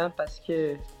 12, hein, parce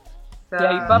que il y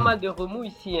a eu pas mal de remous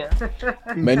ici. Hein.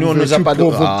 Mais nous, on ne nous a pas de...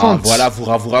 voilà, vous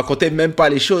racontez même pas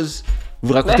les choses.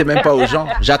 Vous racontez même pas aux gens.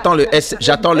 J'attends le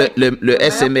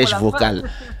SMS vocal.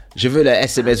 Je veux le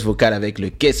SMS vocal avec le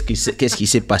qu'est-ce qui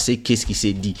s'est passé, qu'est-ce qui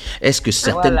s'est dit. Est-ce que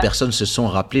certaines personnes se sont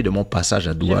rappelées de mon passage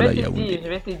à Douala, Yaoundé? Je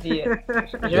vais te dire.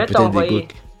 Je vais t'envoyer.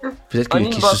 Peut-être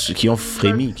qui ont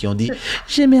frémi, qui ont dit «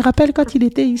 Je me rappelle quand il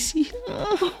était ici.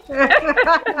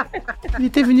 Il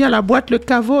était venu à la boîte, le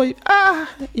caveau.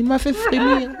 Il m'a fait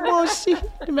frémir. Moi aussi,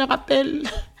 je me rappelle. »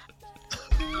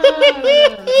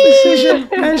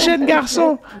 Un jeune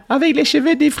garçon avec les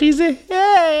cheveux défrisés.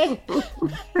 Hey.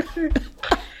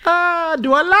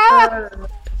 Douala.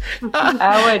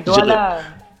 Douala.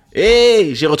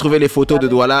 J'ai retrouvé les photos de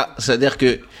Douala. C'est-à-dire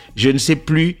que je ne sais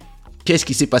plus qu'est-ce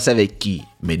qui s'est passé avec qui.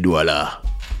 Mais Douala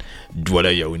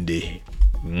Yaoundé.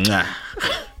 En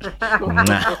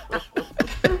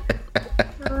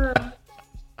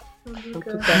tout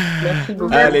cas, merci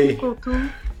beaucoup. Allez.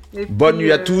 Et Bonne puis,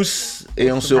 nuit à tous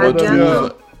et on se à retrouve.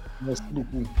 bientôt. Merci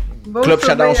beaucoup. Bon Club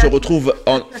Shada, on sommeil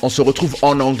se retrouve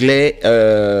en anglais.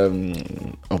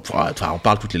 On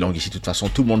parle toutes les langues ici. De toute façon,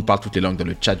 tout le monde parle toutes les langues dans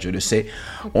le chat, je le sais.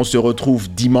 On se retrouve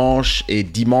dimanche et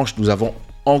dimanche nous avons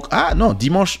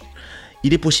dimanche.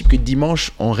 Il est possible que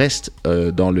dimanche on reste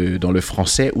dans le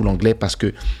français ou l'anglais parce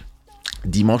que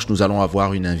dimanche nous allons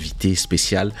avoir une invitée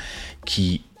spéciale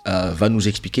qui va nous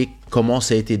expliquer comment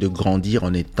ça a été de grandir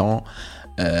en étant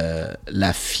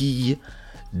la fille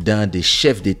d'un des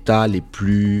chefs d'État les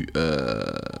plus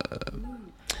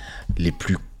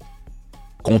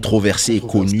controversés et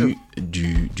connus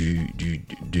du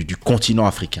continent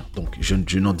africain. Donc,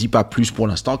 je n'en dis pas plus pour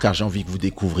l'instant, car j'ai envie que vous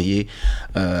découvriez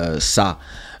ça.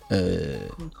 Et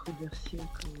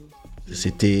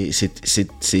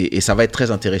ça va être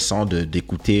très intéressant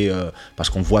d'écouter, parce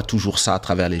qu'on voit toujours ça à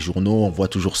travers les journaux, on voit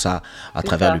toujours ça à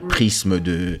travers le prisme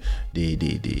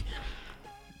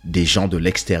des gens de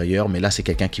l'extérieur, mais là c'est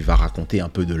quelqu'un qui va raconter un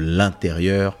peu de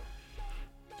l'intérieur.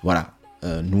 Voilà,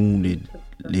 nous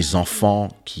les enfants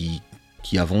qui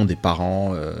avons des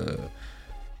parents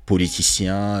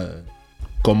politiciens,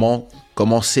 comment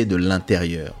c'est de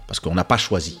l'intérieur, parce qu'on n'a pas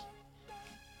choisi.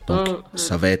 Donc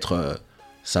ça va être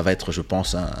je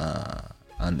pense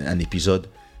un épisode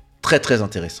très très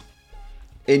intéressant.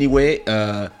 Anyway,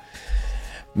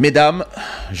 mesdames,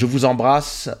 je vous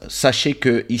embrasse. Sachez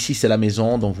que ici c'est la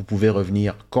maison, donc vous pouvez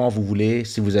revenir quand vous voulez.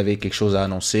 Si vous avez quelque chose à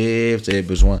annoncer, vous avez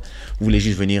besoin, vous voulez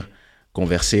juste venir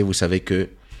converser, vous savez que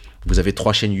vous avez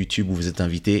 3 chaînes YouTube où vous êtes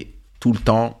invités tout le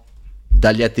temps.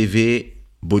 Dalia TV,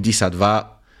 Body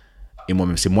Sadva et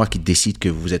moi-même. C'est moi qui décide que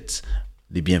vous êtes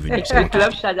les bienvenus. C'est le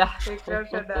Club Shada. Super.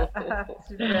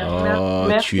 Oh,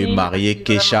 Merci. tu es mariée, Merci,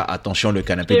 Kesha. Attention, le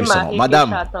canapé Tu es du salon. mariée, Madame.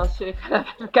 Kesha, attention,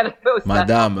 le canapé au salon.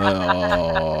 Madame.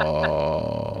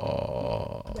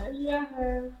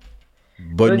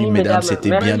 Bonne nuit, mesdames.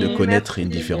 C'était bien de connaître une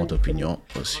différente opinion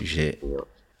au sujet.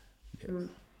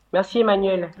 Merci,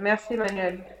 Emmanuel. Merci,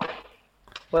 Emmanuel.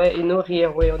 Ouais, et nos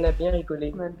rires, ouais, on a bien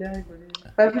rigolé. On a bien rigolé.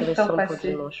 Pas vu le temps Intéressant pour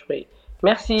passer. dimanche, oui.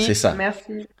 Merci. C'est ça.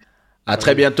 Merci. À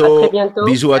très bientôt. À très bientôt.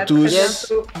 Bisous à À tous. très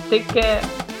bientôt. Take care.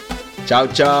 Ciao,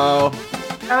 ciao.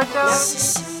 Ciao, ciao.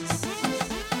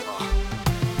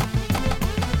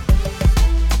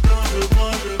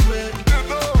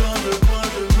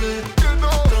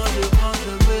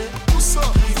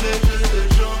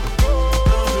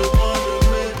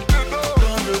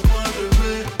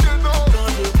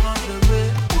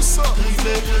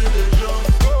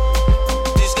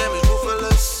 This game is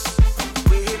ruthless.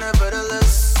 We're here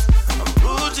nevertheless. I'm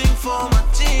rooting for my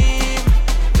team.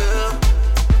 Yeah.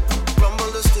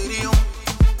 Rumble the stadium.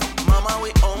 Mama,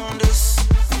 we own this.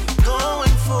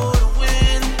 Going for the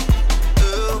win.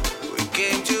 Yeah. We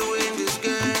came to win this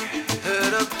game.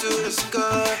 Head up to the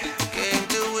sky. Came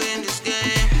to win this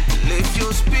game. Lift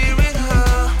your spirit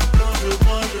high.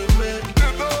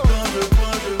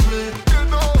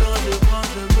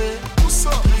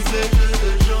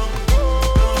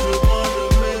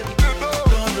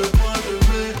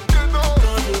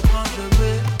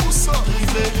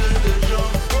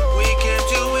 We came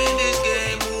to win this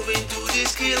game, moving to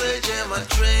this killer jam. I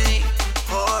train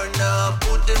hard now,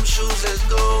 put them shoes, let's go.